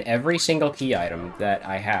have given every single key item that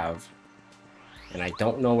I have, and I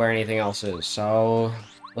don't know where anything else is, so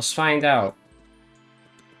let's find out.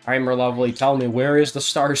 Alright, Merlovely, tell me, where is the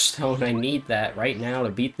Starstone? I need that right now to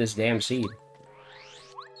beat this damn seed.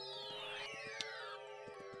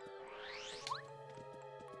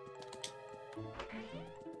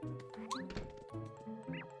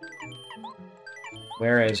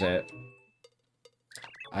 Where is it?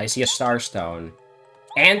 I see a Starstone.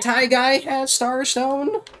 Anti-Guy has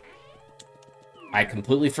Starstone? I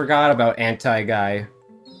completely forgot about Anti-Guy.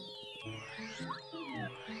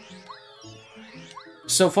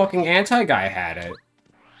 So fucking Anti-Guy had it.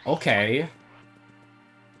 Okay.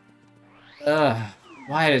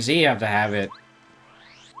 Why does he have to have it?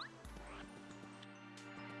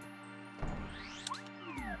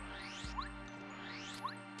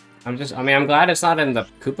 I'm glad it's not in the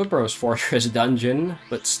Koopa Bros Fortress dungeon,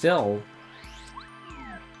 but still.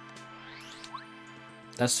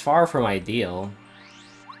 That's far from ideal.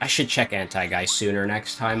 I should check Anti-Guy sooner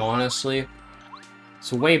next time, honestly.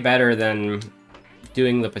 It's way better than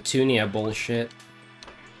doing the Petunia bullshit.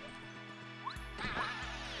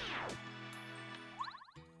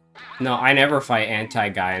 No, I never fight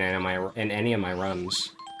Anti-Guy in any of my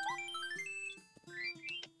runs.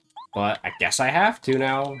 But I guess I have to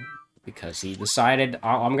now, because he decided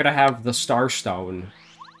I'm gonna have the Starstone.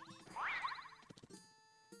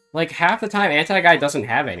 Like, half the time, Anti-Guy doesn't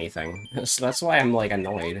have anything. So that's why I'm, like,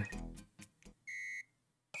 annoyed.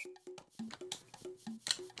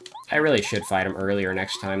 I really should fight him earlier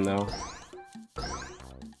next time, though.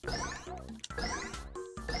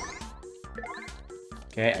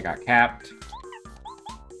 Okay, I got capped.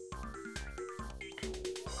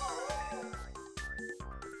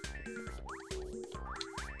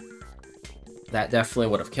 That definitely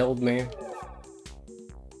would have killed me.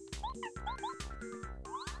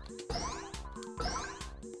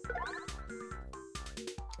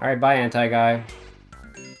 Alright, bye, Anti-Guy.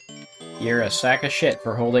 You're a sack of shit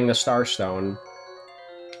for holding the Starstone.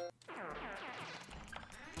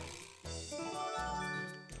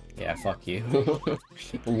 Yeah, fuck you.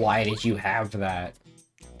 Why did you have that?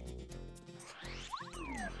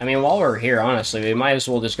 I mean, while we're here, honestly, we might as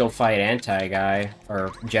well just go fight Anti-Guy.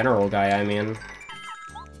 Or General Guy, I mean.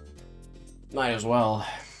 Might as well.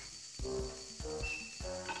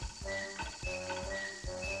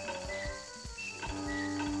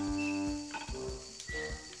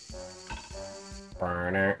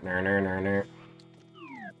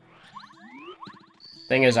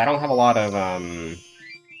 Thing is, I don't have a lot of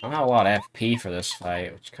FP for this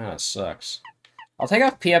fight, which kind of sucks. I'll take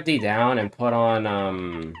off PFD down and put on,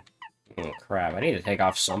 oh crap, I need to take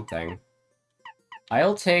off something.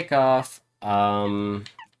 I'll take off, oh man,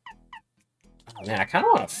 I kind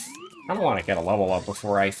of want to get a level up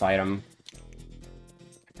before I fight him.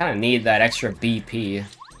 I kind of need that extra BP.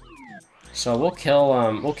 So we'll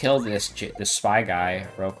kill this spy guy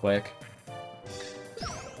real quick.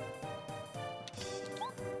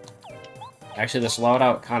 Actually, this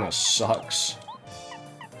loadout kind of sucks.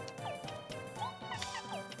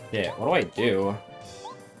 Yeah, what do I do?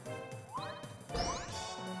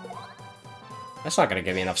 That's not gonna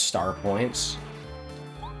give me enough star points.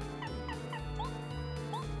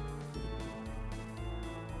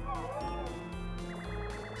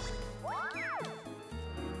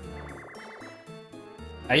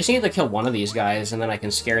 I just need to kill one of these guys, and then I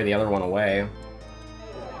can scare the other one away.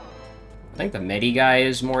 I think the Medi guy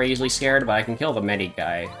is more easily scared, but I can kill the Medi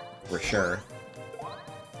guy, for sure.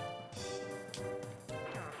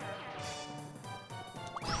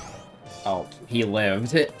 Oh, he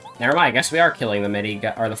lived. Never mind, I guess we are killing the Medi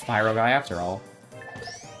guy, or the Pyro guy after all.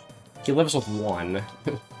 He lives with 1.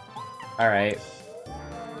 Alright.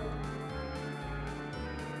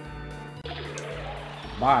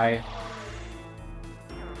 Bye.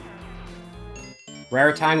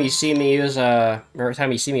 Rare time you see me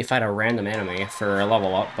fight a random enemy for a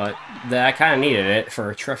level up, but I kind of needed it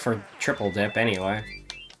for triple dip anyway.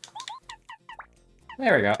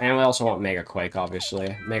 There we go, and we also want Mega Quake,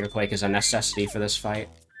 obviously. Mega Quake is a necessity for this fight.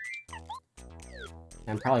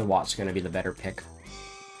 And probably Watt's gonna be the better pick.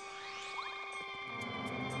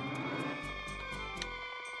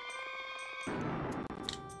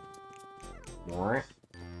 Alright.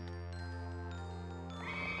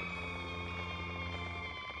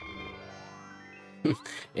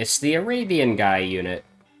 It's the Arabian guy unit.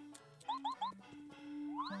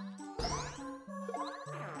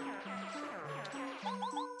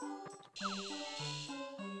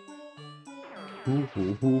 Hoo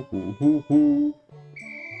hoo hoo hoo hoo hoo.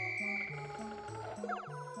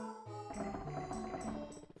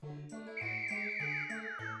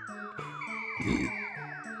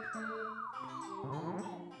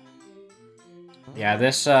 Yeah,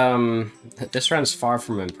 this run's far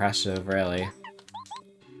from impressive, really.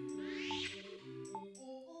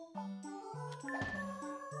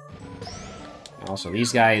 Also,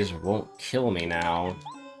 these guys won't kill me now.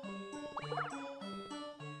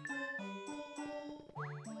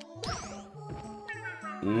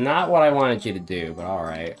 Not what I wanted you to do, but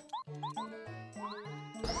alright.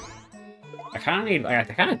 I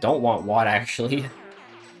kinda don't want Watt, actually.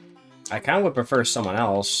 I kinda would prefer someone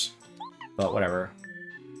else, but whatever.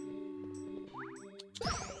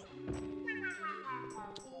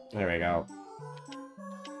 There we go.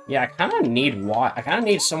 Yeah, I kinda need Watt. I kinda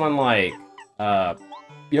need someone like,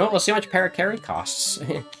 you know what, let's see how much para-carry costs.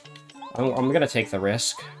 I'm gonna take the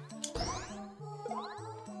risk.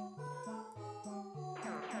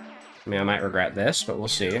 I mean, I might regret this, but we'll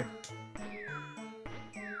see.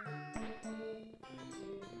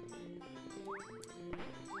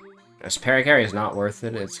 This para-carry is not worth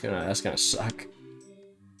it. That's gonna suck.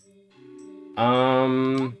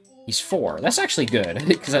 He's 4. That's actually good,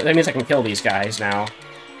 because that means I can kill these guys now.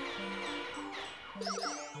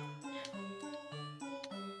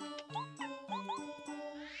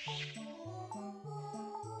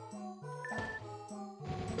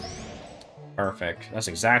 Perfect. That's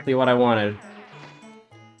exactly what I wanted.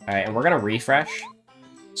 Alright, and we're gonna refresh,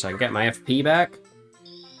 so I can get my FP back.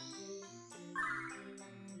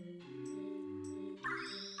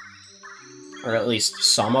 Or at least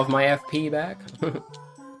some of my FP back.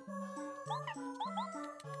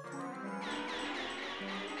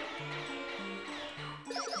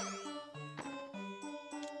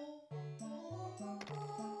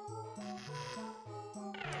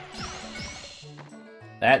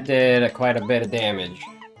 That did quite a bit of damage.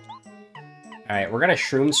 Alright, we're gonna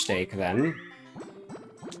Shroom Steak then.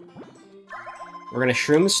 We're gonna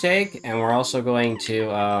Shroom Steak, and we're also going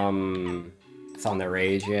to, Thunder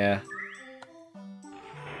Rage, yeah.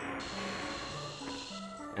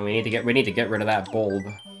 And we need to get rid of that bulb.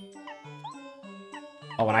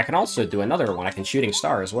 Oh, and I can also do another one. I can Shooting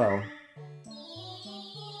Star as well.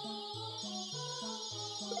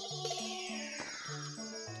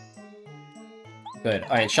 Good.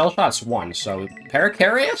 Alright, Shell Shot's 1, so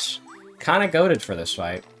Paracarius? Kinda goated for this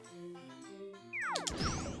fight.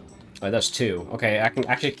 Oh, that's 2. Okay, I can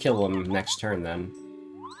actually kill him next turn then.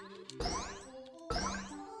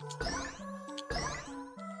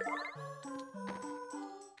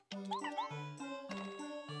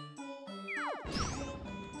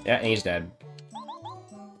 Yeah, and he's dead.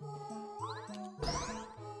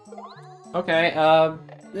 Okay,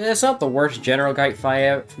 it's not the worst general guy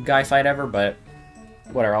fight ever, but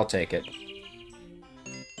whatever, I'll take it.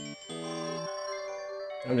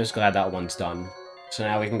 I'm just glad that one's done. So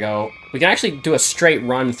now we can actually do a straight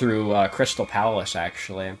run through Crystal Palace,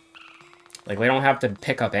 actually. Like, we don't have to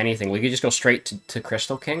pick up anything. We could just go straight to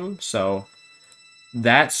Crystal King, so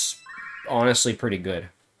that's honestly pretty good.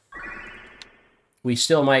 We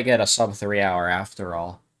still might get a sub 3 hour after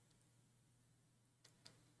all.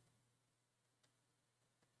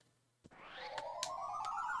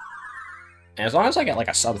 And as long as I get like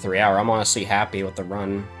a sub 3 hour, I'm honestly happy with the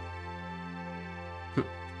run.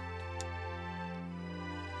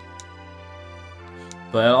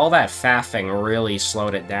 But all that faffing really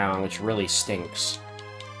slowed it down, which really stinks.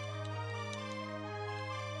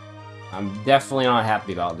 I'm definitely not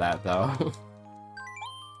happy about that, though.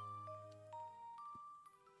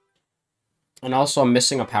 And also, I'm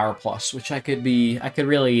missing a Power Plus, which I could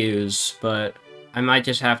really use, but I might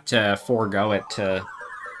just have to forego it to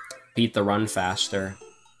beat the run faster.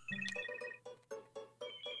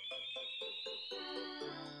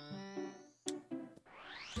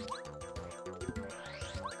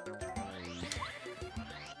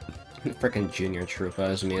 Frickin' Junior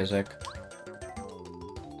Troopa's music.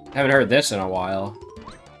 Haven't heard this in a while.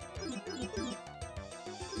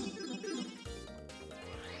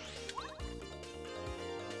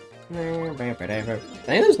 I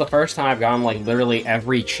think this is the first time I've gotten, like, literally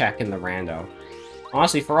every check in the rando.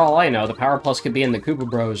 Honestly, for all I know, the Power Plus could be in the Koopa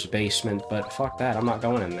Bros basement, but fuck that, I'm not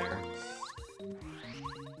going in there.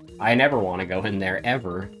 I never want to go in there,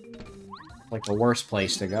 ever. Like, the worst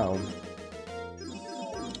place to go.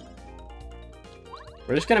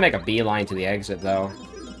 We're just gonna make a beeline to the exit, though.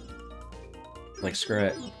 Like, screw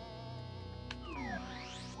it.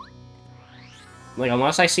 Like,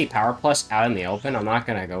 unless I see Power Plus out in the open, I'm not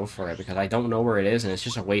gonna go for it, because I don't know where it is, and it's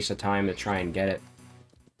just a waste of time to try and get it.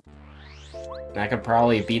 And I could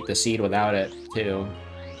probably beat the seed without it, too.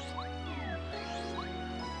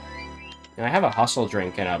 And I have a Hustle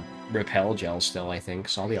Drink and a Repel Gel still, I think,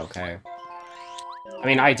 so I'll be okay. I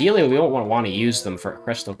mean, ideally, we don't want to use them for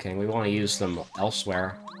Crystal King. We want to use them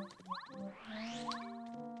elsewhere.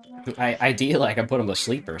 Ideally, I could put them to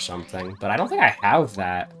sleep or something, but I don't think I have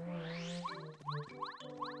that.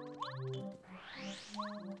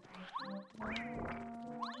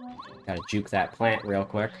 Gotta juke that plant real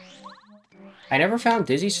quick. I never found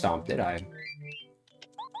Dizzy Stomp, did I?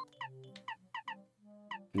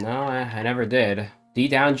 No, I never did. D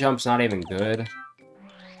down jump's not even good.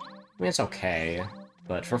 I mean, it's okay,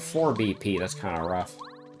 but for 4 BP, that's kind of rough.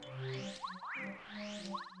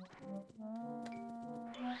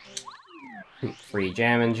 Free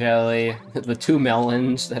Jam and Jelly. The 2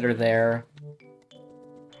 melons that are there.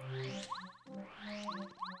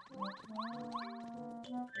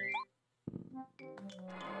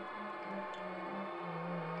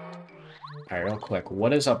 Alright, real quick.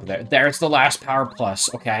 What is up there? There's the last Power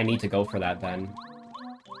Plus. Okay, I need to go for that then.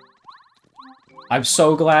 I'm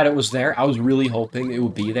so glad it was there. I was really hoping it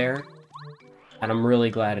would be there. And I'm really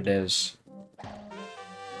glad it is.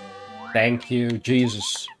 Thank you,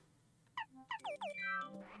 Jesus.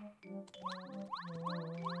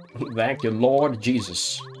 Thank you, Lord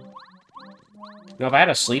Jesus. You know, if I had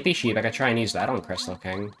a Sleepy Sheep, I could try and use that on Crystal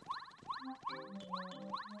King.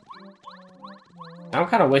 I'm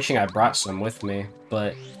kind of wishing I brought some with me,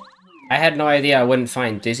 but I had no idea I wouldn't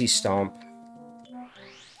find Dizzy Stomp.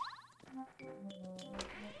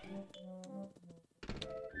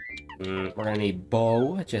 We're gonna need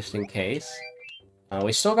Bow, just in case.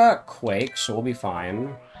 We still got Quake, so we'll be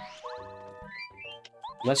fine.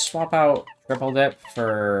 Let's swap out Triple Dip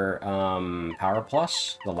for Power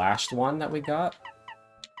Plus, the last one that we got.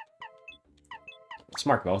 Let's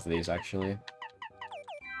mark both of these, actually.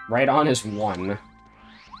 Right on is 1.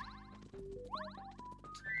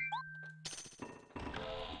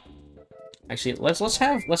 Actually, let's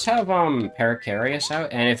have Paracarius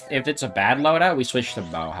out, and if it's a bad loadout, we switch to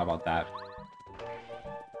Bow. How about that?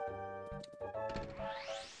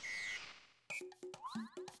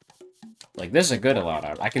 Like, this is a good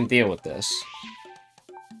loadout. I can deal with this.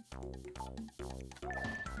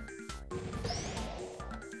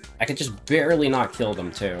 I could just barely not kill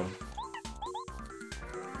them, too.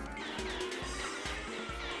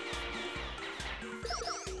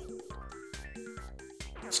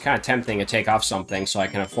 It's kind of tempting to take off something so I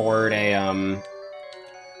can afford a,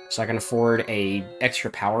 extra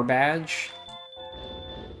power badge.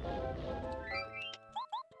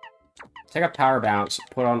 Take a power bounce,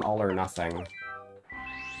 put on all or nothing.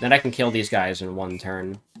 Then I can kill these guys in 1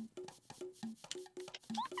 turn.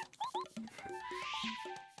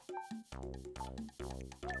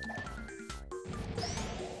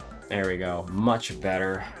 There we go. Much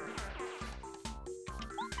better.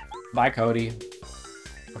 Bye, Cody.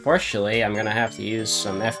 Unfortunately, I'm gonna have to use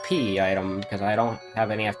some FP item, because I don't have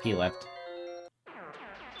any FP left.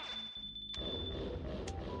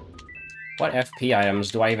 What FP items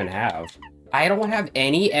do I even have? I don't have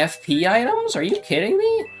any FP items? Are you kidding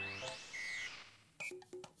me?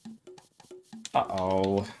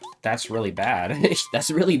 Uh-oh. That's really bad. That's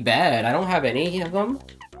really bad. I don't have any of them.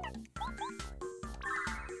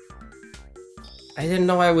 I didn't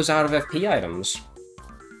know I was out of FP items.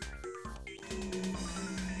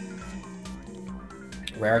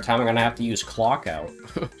 Rare time I'm gonna have to use Clock Out.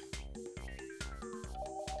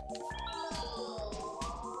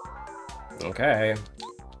 Okay.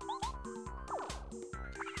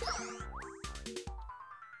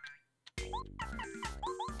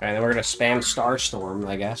 And then we're gonna spam Starstorm,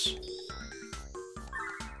 I guess.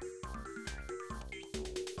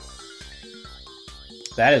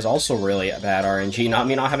 That is also really a bad RNG, not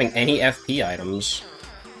me not having any FP items.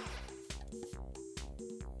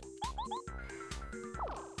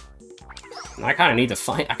 I kind of need to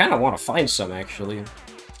find... I kind of want to find some, actually.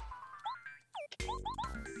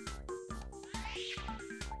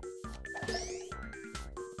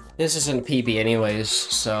 This isn't PB anyways,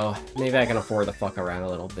 so maybe I can afford to fuck around a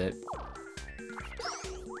little bit.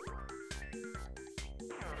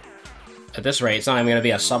 At this rate, it's not even gonna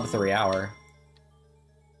be a sub 3 hour.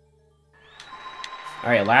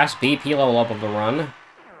 Alright, last BP level up of the run.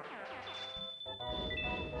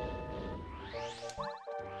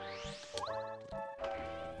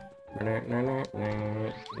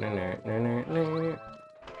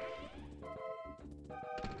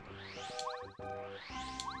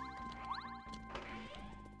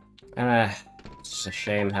 It's a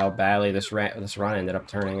shame how badly this run ended up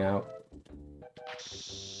turning out.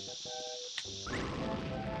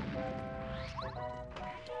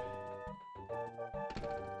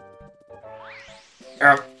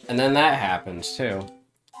 And then that happens, too.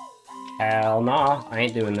 Hell nah, I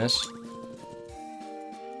ain't doing this.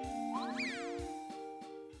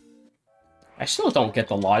 I still don't get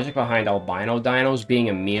the logic behind albino dinos being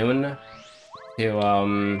immune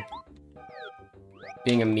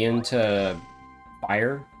to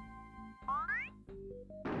fire.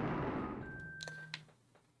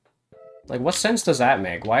 Like, what sense does that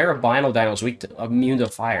make? Why are albino dinos immune to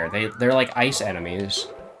fire? They're like ice enemies.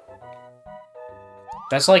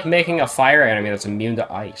 That's like making a fire enemy that's immune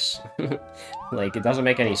to ice. Like, it doesn't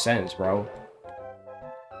make any sense, bro.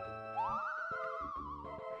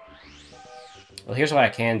 Well, here's what I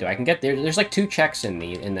can do. I can get there's like 2 checks in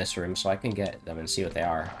this room, so I can get them and see what they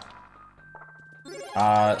are.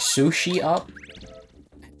 Sushi up.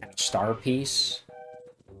 Star piece.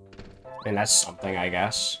 I mean, that's something, I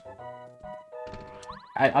guess.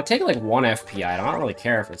 I'll take like 1 FP item. I don't really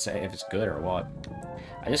care if it's good or what.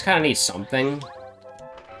 I just kind of need something.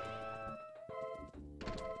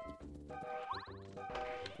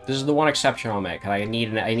 This is the one exception I'll make. I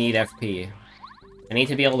need FP. I need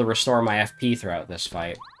to be able to restore my FP throughout this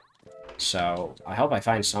fight. So, I hope I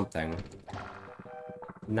find something.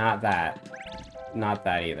 Not that. Not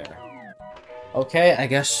that either. Okay, I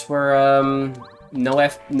guess we're,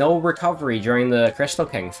 no recovery during the Crystal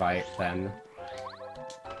King fight, then.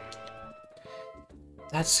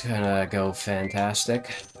 That's gonna go fantastic.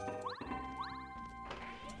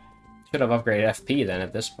 Should have upgraded FP then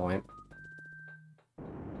at this point.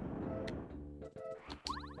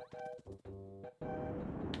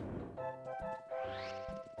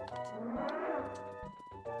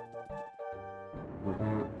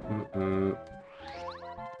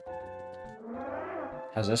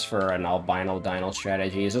 How's this for an albino dino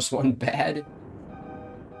strategy? Is this one bad?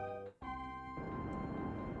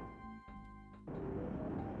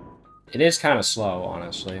 It is kind of slow,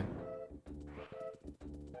 honestly.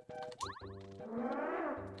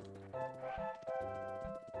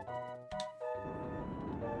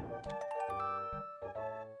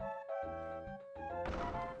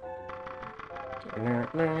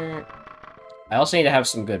 I also need to have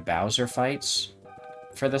some good Bowser fights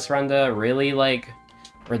for this run to really, like,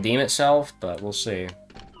 redeem itself, but we'll see.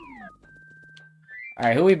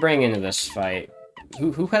 Alright, who we bring into this fight?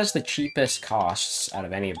 Who has the cheapest costs out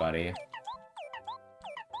of anybody?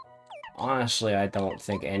 Honestly, I don't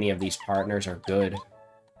think any of these partners are good.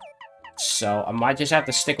 So, I might just have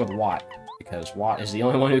to stick with Watt, because Watt is the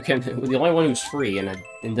only one who's free and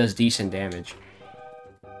does decent damage.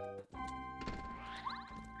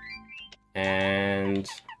 And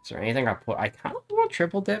is there anything I kind of want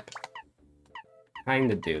triple dip?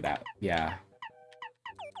 Kinda do that, yeah.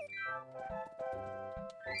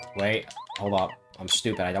 Wait, hold up. I'm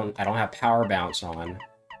stupid. I don't have power bounce on.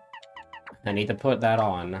 I need to put that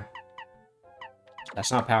on.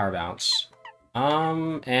 That's not power bounce.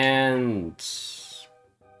 And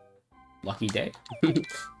lucky day.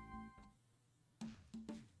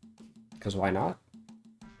 Because why not?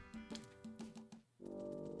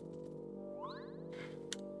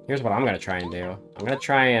 Here's what I'm gonna try and do. I'm gonna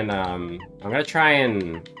try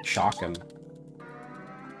and shock him.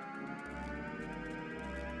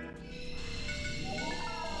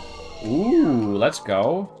 Ooh, let's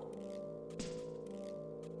go.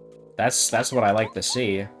 That's what I like to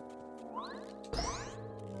see.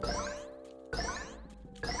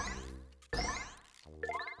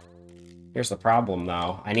 Here's the problem,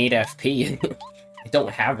 though. I need FP. I don't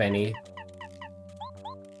have any.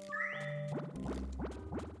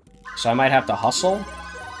 So I might have to hustle?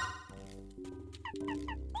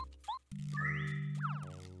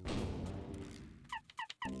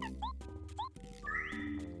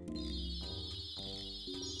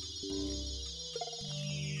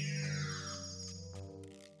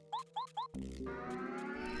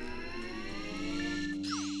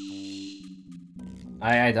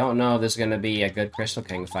 I don't know if this is gonna be a good Crystal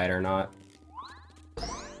King fight or not.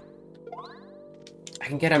 I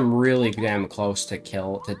can get him really damn close to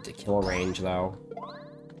kill range, though.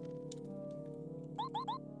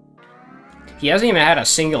 He hasn't even had a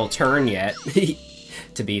single turn yet,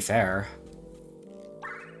 to be fair.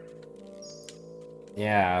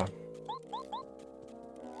 Yeah.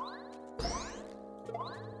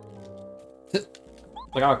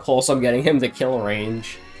 Look how close I'm getting him to kill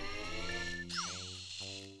range.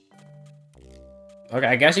 Okay,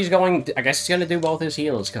 I guess he's gonna do both his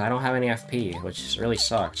heals, because I don't have any FP, which really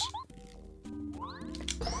sucks.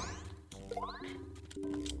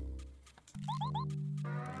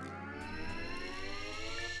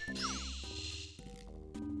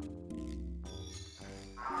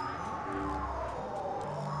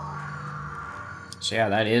 So yeah,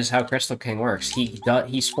 that is how Crystal King works.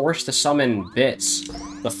 He's forced to summon bits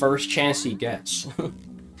the first chance he gets.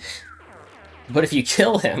 But if you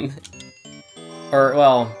kill him, or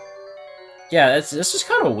well, yeah, this is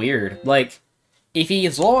kind of weird. Like, if he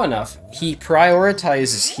is low enough, he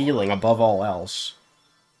prioritizes healing above all else,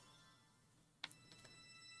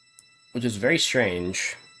 which is very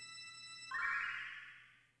strange.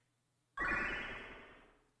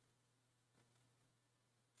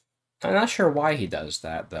 I'm not sure why he does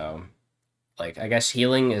that, though. Like, I guess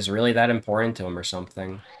healing is really that important to him or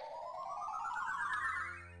something.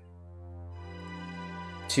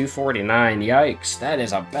 249, yikes, that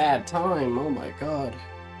is a bad time, oh my god.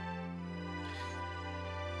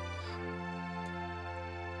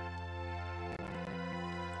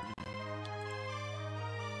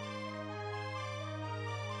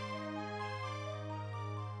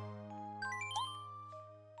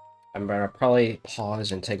 I'm gonna probably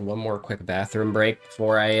pause and take one more quick bathroom break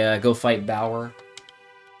before I go fight Bauer.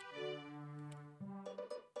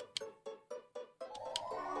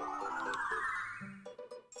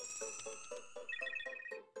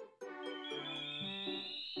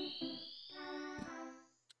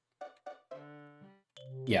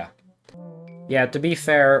 Yeah. Yeah, to be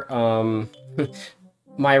fair,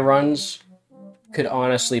 my runs could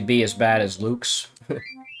honestly be as bad as Luke's.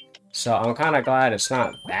 So I'm kind of glad it's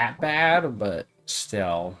not that bad, but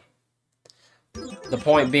still. The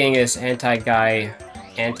point being is anti-guy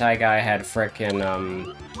had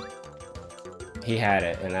frickin', he had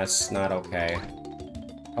it, and that's not okay.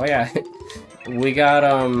 Oh yeah, we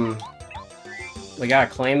gotta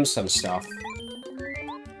claim some stuff.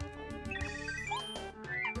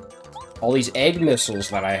 All these egg missiles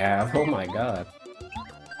that I have, oh my god.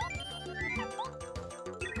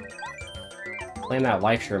 Claim that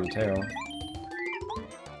life shroom too.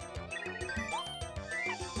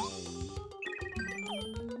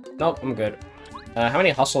 Nope, I'm good. How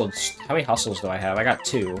many hustles do I have? I got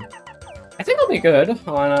 2. I think I'll be good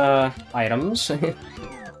on items. I'm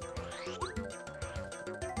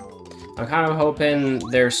kind of hoping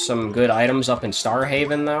there's some good items up in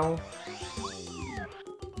Starhaven though.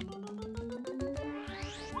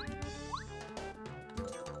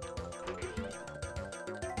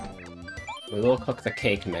 We will cook the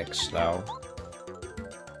cake mix, though.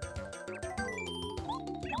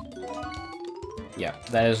 Yeah,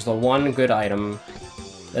 that is the one good item.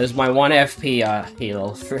 That is my 1 FP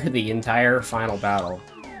heal for the entire final battle.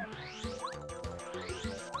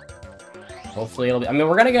 Hopefully it'll be... I mean,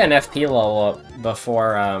 we're gonna get an FP level up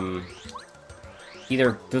before,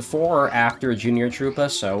 either before or after Junior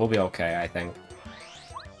Troopa, so we'll be okay, I think.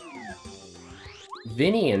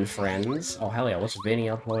 Vinny and friends. Oh, hell yeah, what's Vinny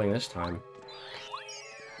uploading this time?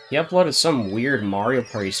 He uploaded some weird Mario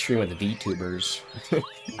Party stream with VTubers.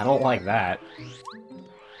 I don't like that.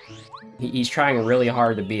 He's trying really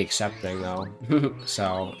hard to be accepting, though.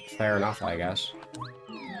 So, fair enough, I guess.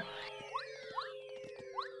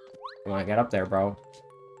 Come on, get up there, bro.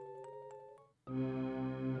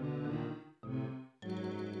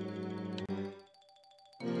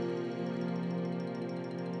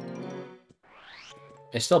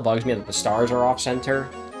 It still bugs me that the stars are off-center.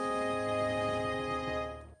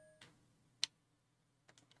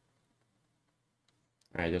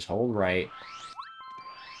 Alright, just hold right.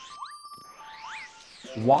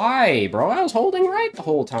 Why, bro? I was holding right the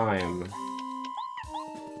whole time.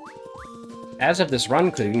 As if this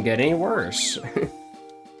run couldn't get any worse.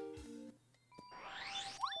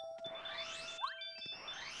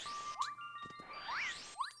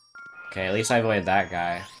 Okay, at least I avoided that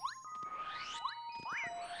guy.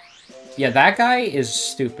 Yeah, that guy is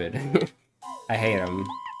stupid. I hate him.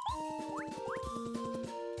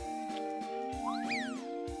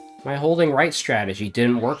 My holding right strategy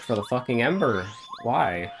didn't work for the fucking Ember.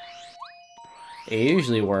 Why? It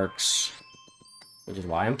usually works. Which is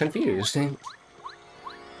why I'm confused.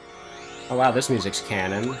 Oh wow, this music's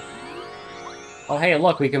canon. Oh, hey,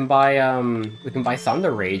 look, we can buy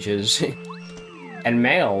Thunder Rages and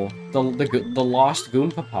mail the lost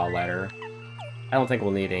Goompapa letter. I don't think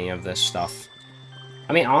we'll need any of this stuff.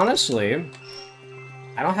 I mean, honestly,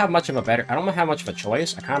 I don't have much of a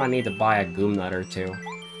choice. I kind of need to buy a Goom Nut or two.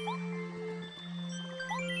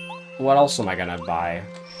 What else am I gonna buy?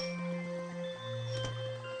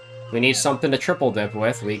 We need something to triple dip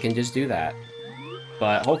with, we can just do that.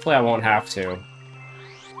 But hopefully I won't have to.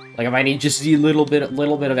 Like, if I need just a little bit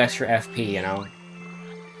of extra FP, you know?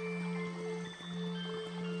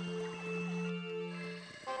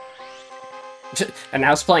 And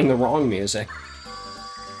now it's playing the wrong music.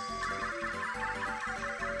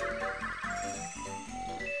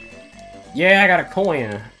 Yeah, I got a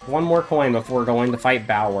coin. One more coin before going to fight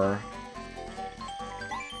Bauer.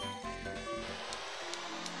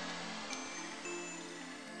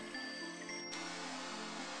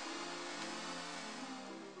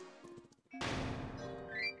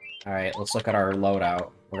 Alright, let's look at our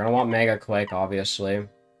loadout. We're gonna want Mega Quake, obviously.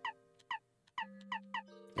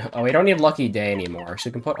 Oh, we don't need Lucky Day anymore, so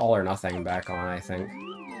we can put All or Nothing back on, I think.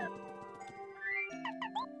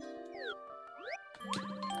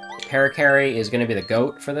 Parakarry is gonna be the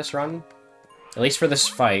GOAT for this run. At least for this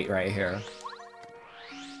fight right here.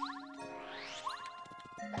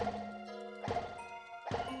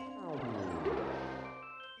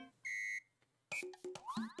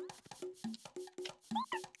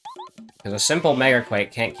 Because a simple Mega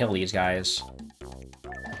Quake can't kill these guys.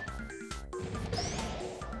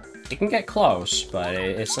 It can get close, but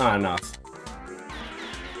it's not enough.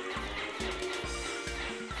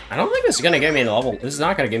 I don't think this is gonna give me a level. This is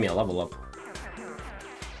not gonna give me a level up.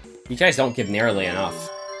 You guys don't give nearly enough.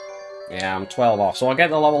 Yeah, I'm 12 off, so I'll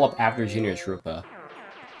get the level up after Junior Troopa.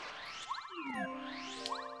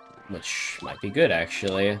 Which might be good,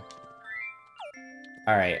 actually.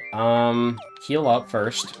 Alright, heal up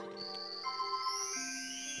first.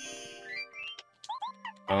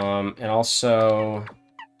 And also...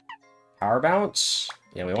 Power Bounce?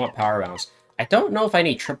 Yeah, we want Power Bounce. I don't know if I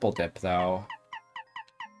need Triple Dip, though.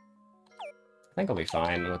 I think I'll be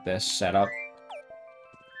fine with this setup.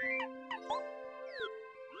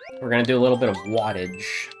 We're gonna do a little bit of wattage.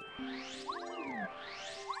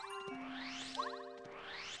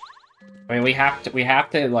 I mean, we have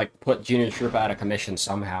to like put Junior Troopa out of commission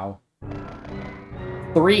somehow.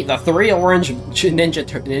 The three orange ninja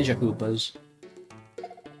Koopas.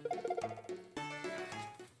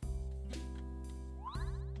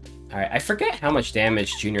 Alright, I forget how much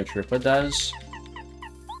damage Junior Troopa does.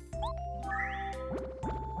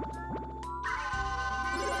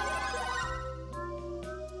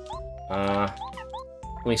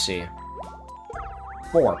 Let me see.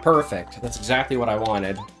 4, perfect. That's exactly what I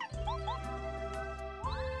wanted.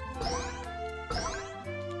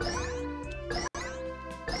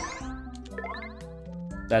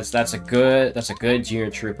 That's a good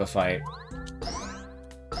Junior Troopa fight.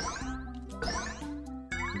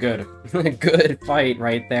 Good. Good fight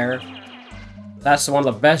right there. That's one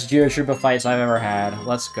of the best Junior Troopa fights I've ever had.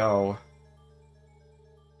 Let's go.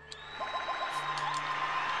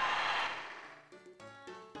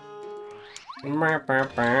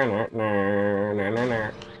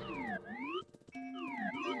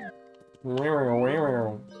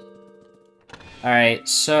 Alright,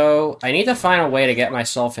 so I need to find a way to get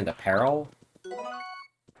myself into peril.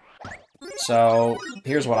 So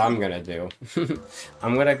here's what I'm gonna do.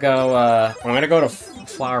 I'm gonna go to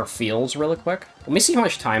Flower Fields really quick. Let me see how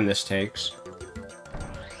much time this takes.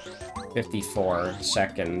 54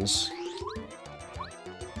 seconds.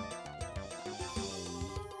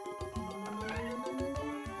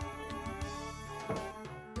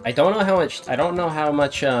 I don't know how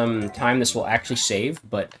much time this will actually save,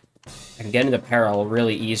 but I can get into peril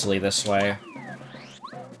really easily this way.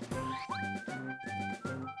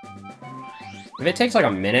 If it takes like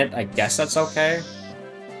a minute, I guess that's okay.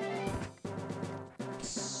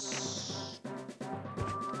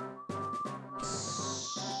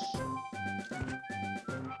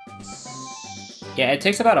 Yeah, it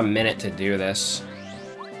takes about a minute to do this.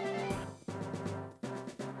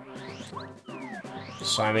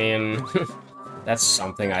 So, I mean, that's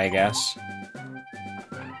something, I guess.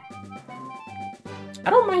 I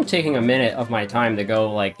don't mind taking a minute of my time to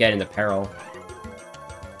go, like, get into peril.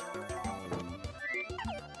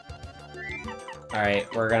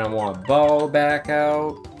 Alright, we're gonna want Bo back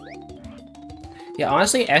out. Yeah,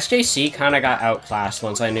 honestly, SJC kinda got outclassed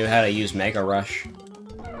once I knew how to use Mega Rush.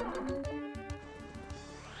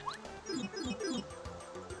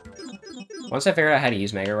 Once I figured out how to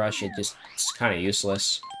use Mega Rush, it's kinda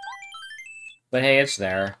useless. But hey, it's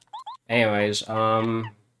there. Anyways,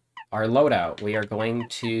 our loadout. We are going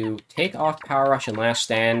to take off Power Rush and Last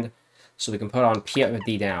Stand so we can put on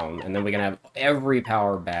PFD down, and then we're gonna have every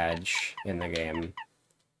power badge in the game.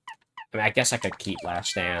 I mean, I guess I could keep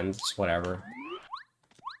Last Stand. It's whatever.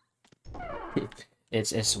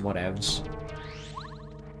 it's whatevs.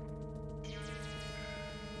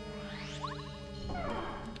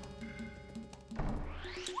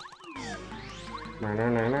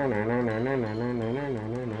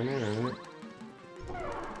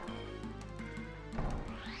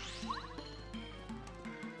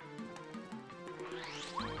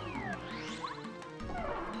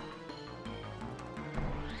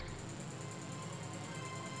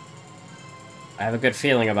 I have a good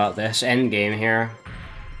feeling about this endgame here.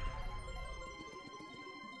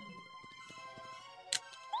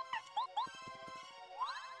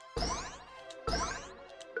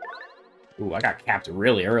 Ooh, I got capped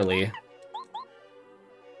really early.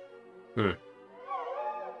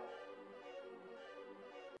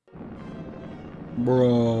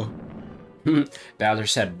 Bruh. Bowser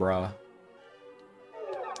said bruh.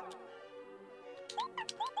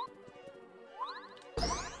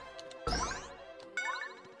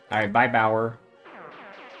 Alright, bye, Bauer.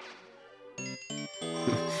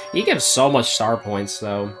 He gives so much star points,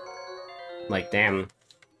 though. Like, damn.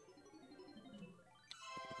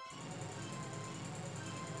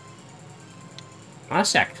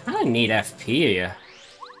 Honestly, I kinda need FP.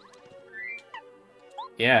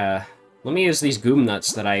 Yeah. Let me use these Goom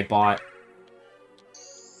Nuts that I bought.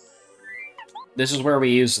 This is where we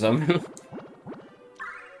use them.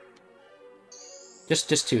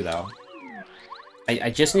 just two, though. I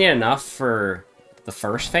just need enough for the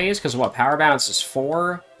first phase, because what, Power Bounce is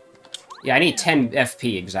 4? Yeah, I need 10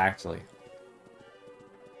 FP, exactly.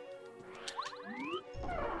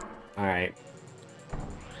 Alright.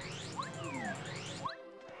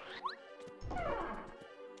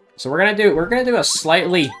 So we're gonna do a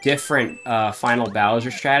slightly different final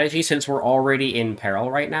Bowser strategy, since we're already in peril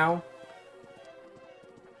right now.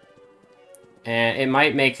 And it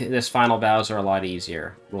might make this final Bowser a lot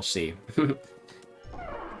easier. We'll see.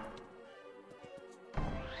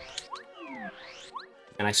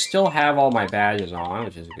 And I still have all my badges on,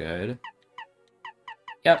 which is good.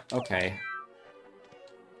 Yep, okay.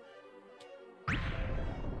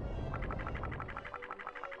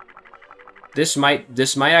 This might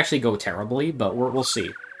actually go terribly, but we'll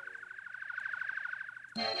see.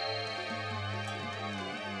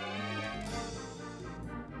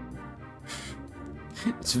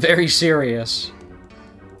 It's very serious.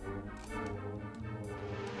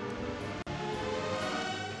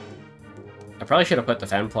 I probably should have put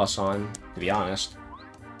Defend Plus on, to be honest.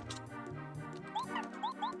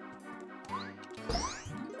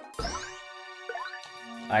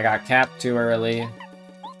 I got capped too early.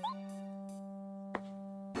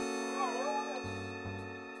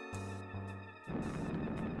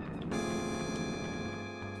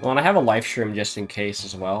 Well, and I have a life stream just in case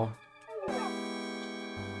as well.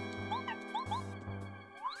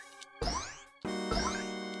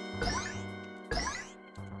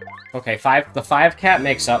 Okay, the 5 cap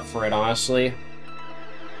makes up for it, honestly.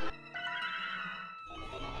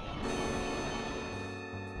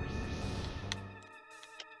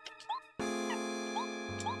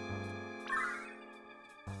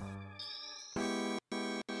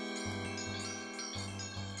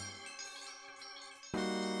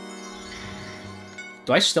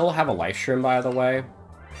 Do I still have a life stream, by the way?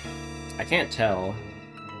 I can't tell.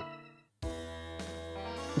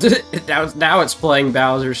 Now it's playing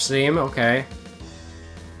Bowser's theme, okay.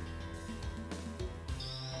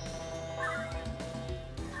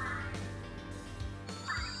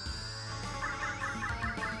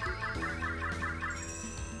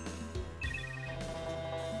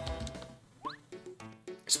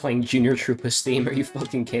 It's playing Junior Troopa's theme, are you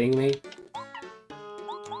fucking kidding me?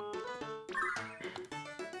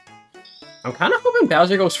 I'm kinda hoping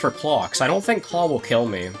Bowser goes for Claw, because I don't think Claw will kill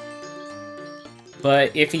me.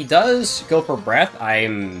 But if he does go for Breath,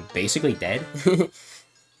 I'm basically dead.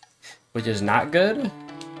 Which is not good.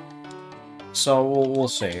 So, we'll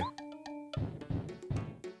see.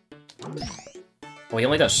 Well, he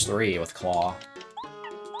only does 3 with Claw.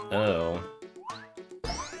 Oh.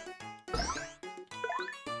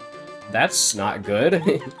 That's not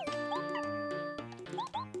good.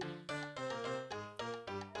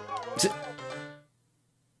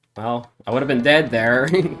 Well, I would have been dead there.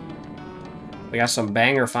 We got some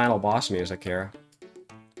banger final boss music here.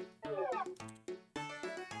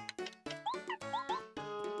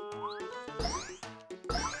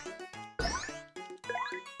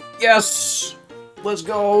 Yes! Let's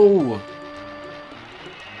go!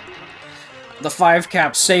 The 5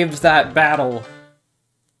 cap saved that battle.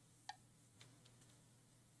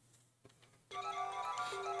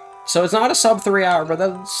 So it's not a sub 3 hour, but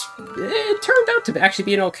it turned out to actually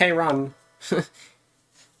be an okay run.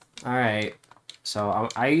 Alright, so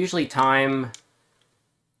I usually time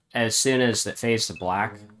as soon as it fades to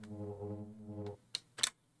black.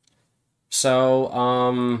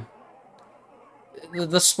 So,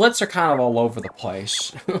 the splits are kind of all over the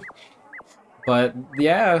place. But,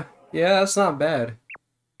 yeah, that's not bad.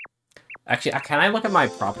 Actually, can I look at my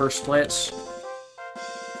proper splits?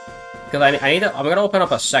 Because I'm gonna open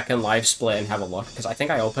up a second live split and have a look, because I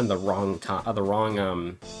think I opened the wrong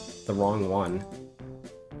one.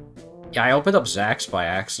 Yeah, I opened up Zach's by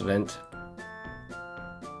accident.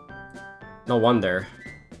 No wonder.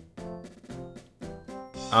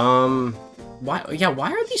 Why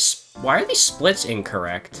are these splits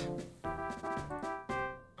incorrect?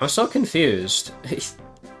 I'm so confused.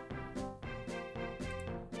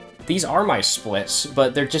 These are my splits,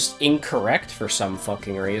 but they're just incorrect for some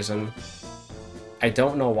fucking reason. I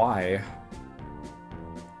don't know why.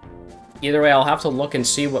 Either way, I'll have to look and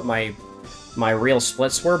see what my real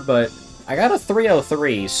splits were, but I got a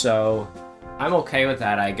 303, so I'm okay with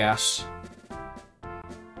that, I guess.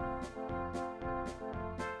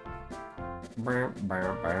 I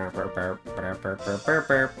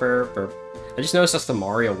just noticed that's the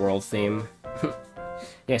Mario World theme.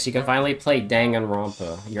 Yes, you can finally play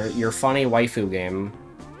Danganronpa, your funny waifu game.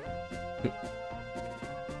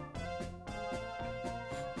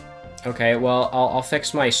 Okay, well, I'll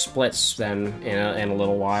fix my splits then in a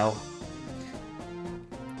little while.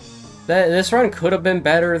 This run could have been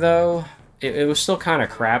better, though. It was still kind of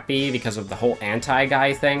crappy because of the whole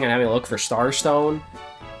anti-guy thing and having to look for Starstone.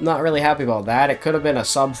 Not really happy about that. It could have been a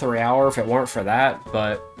sub 3 hour if it weren't for that,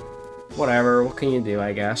 but whatever. What can you do,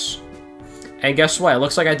 I guess? And guess what? It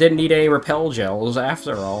looks like I didn't need any repel gels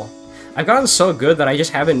after all. I've gotten so good that I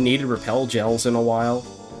just haven't needed repel gels in a while.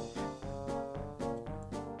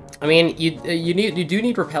 I mean, you do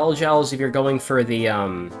need repel gels if you're going for the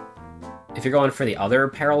other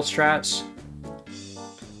peril strats.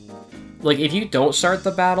 Like, if you don't start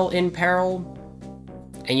the battle in peril,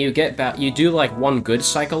 and you do like one good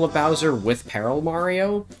cycle of Bowser with Peril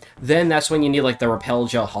Mario, then that's when you need like the Repel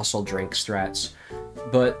Gel Hustle Drink strats.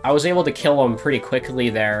 But I was able to kill him pretty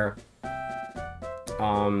quickly there,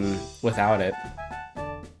 without it.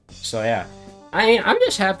 So yeah. I'm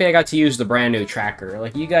just happy I got to use the brand new tracker.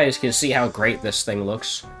 Like, you guys can see how great this thing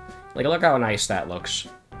looks. Like, look how nice that looks.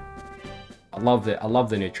 I love it. I love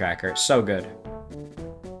the new tracker. It's so good.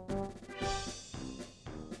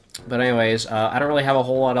 But anyways, I don't really have a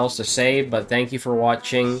whole lot else to say, but thank you for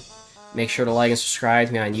watching. Make sure to like and subscribe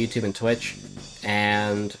to me on YouTube and Twitch.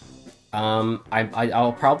 And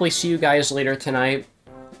I'll probably see you guys later tonight.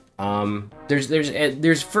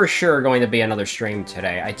 There's for sure going to be another stream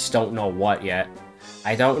today. I just don't know what yet.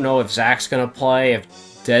 I don't know if Zach's gonna play,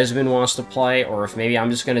 if Desmond wants to play, or if maybe I'm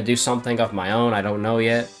just gonna do something of my own. I don't know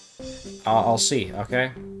yet. I'll see,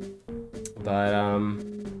 okay? But,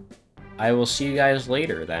 I will see you guys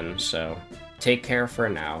later then, so take care for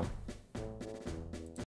now.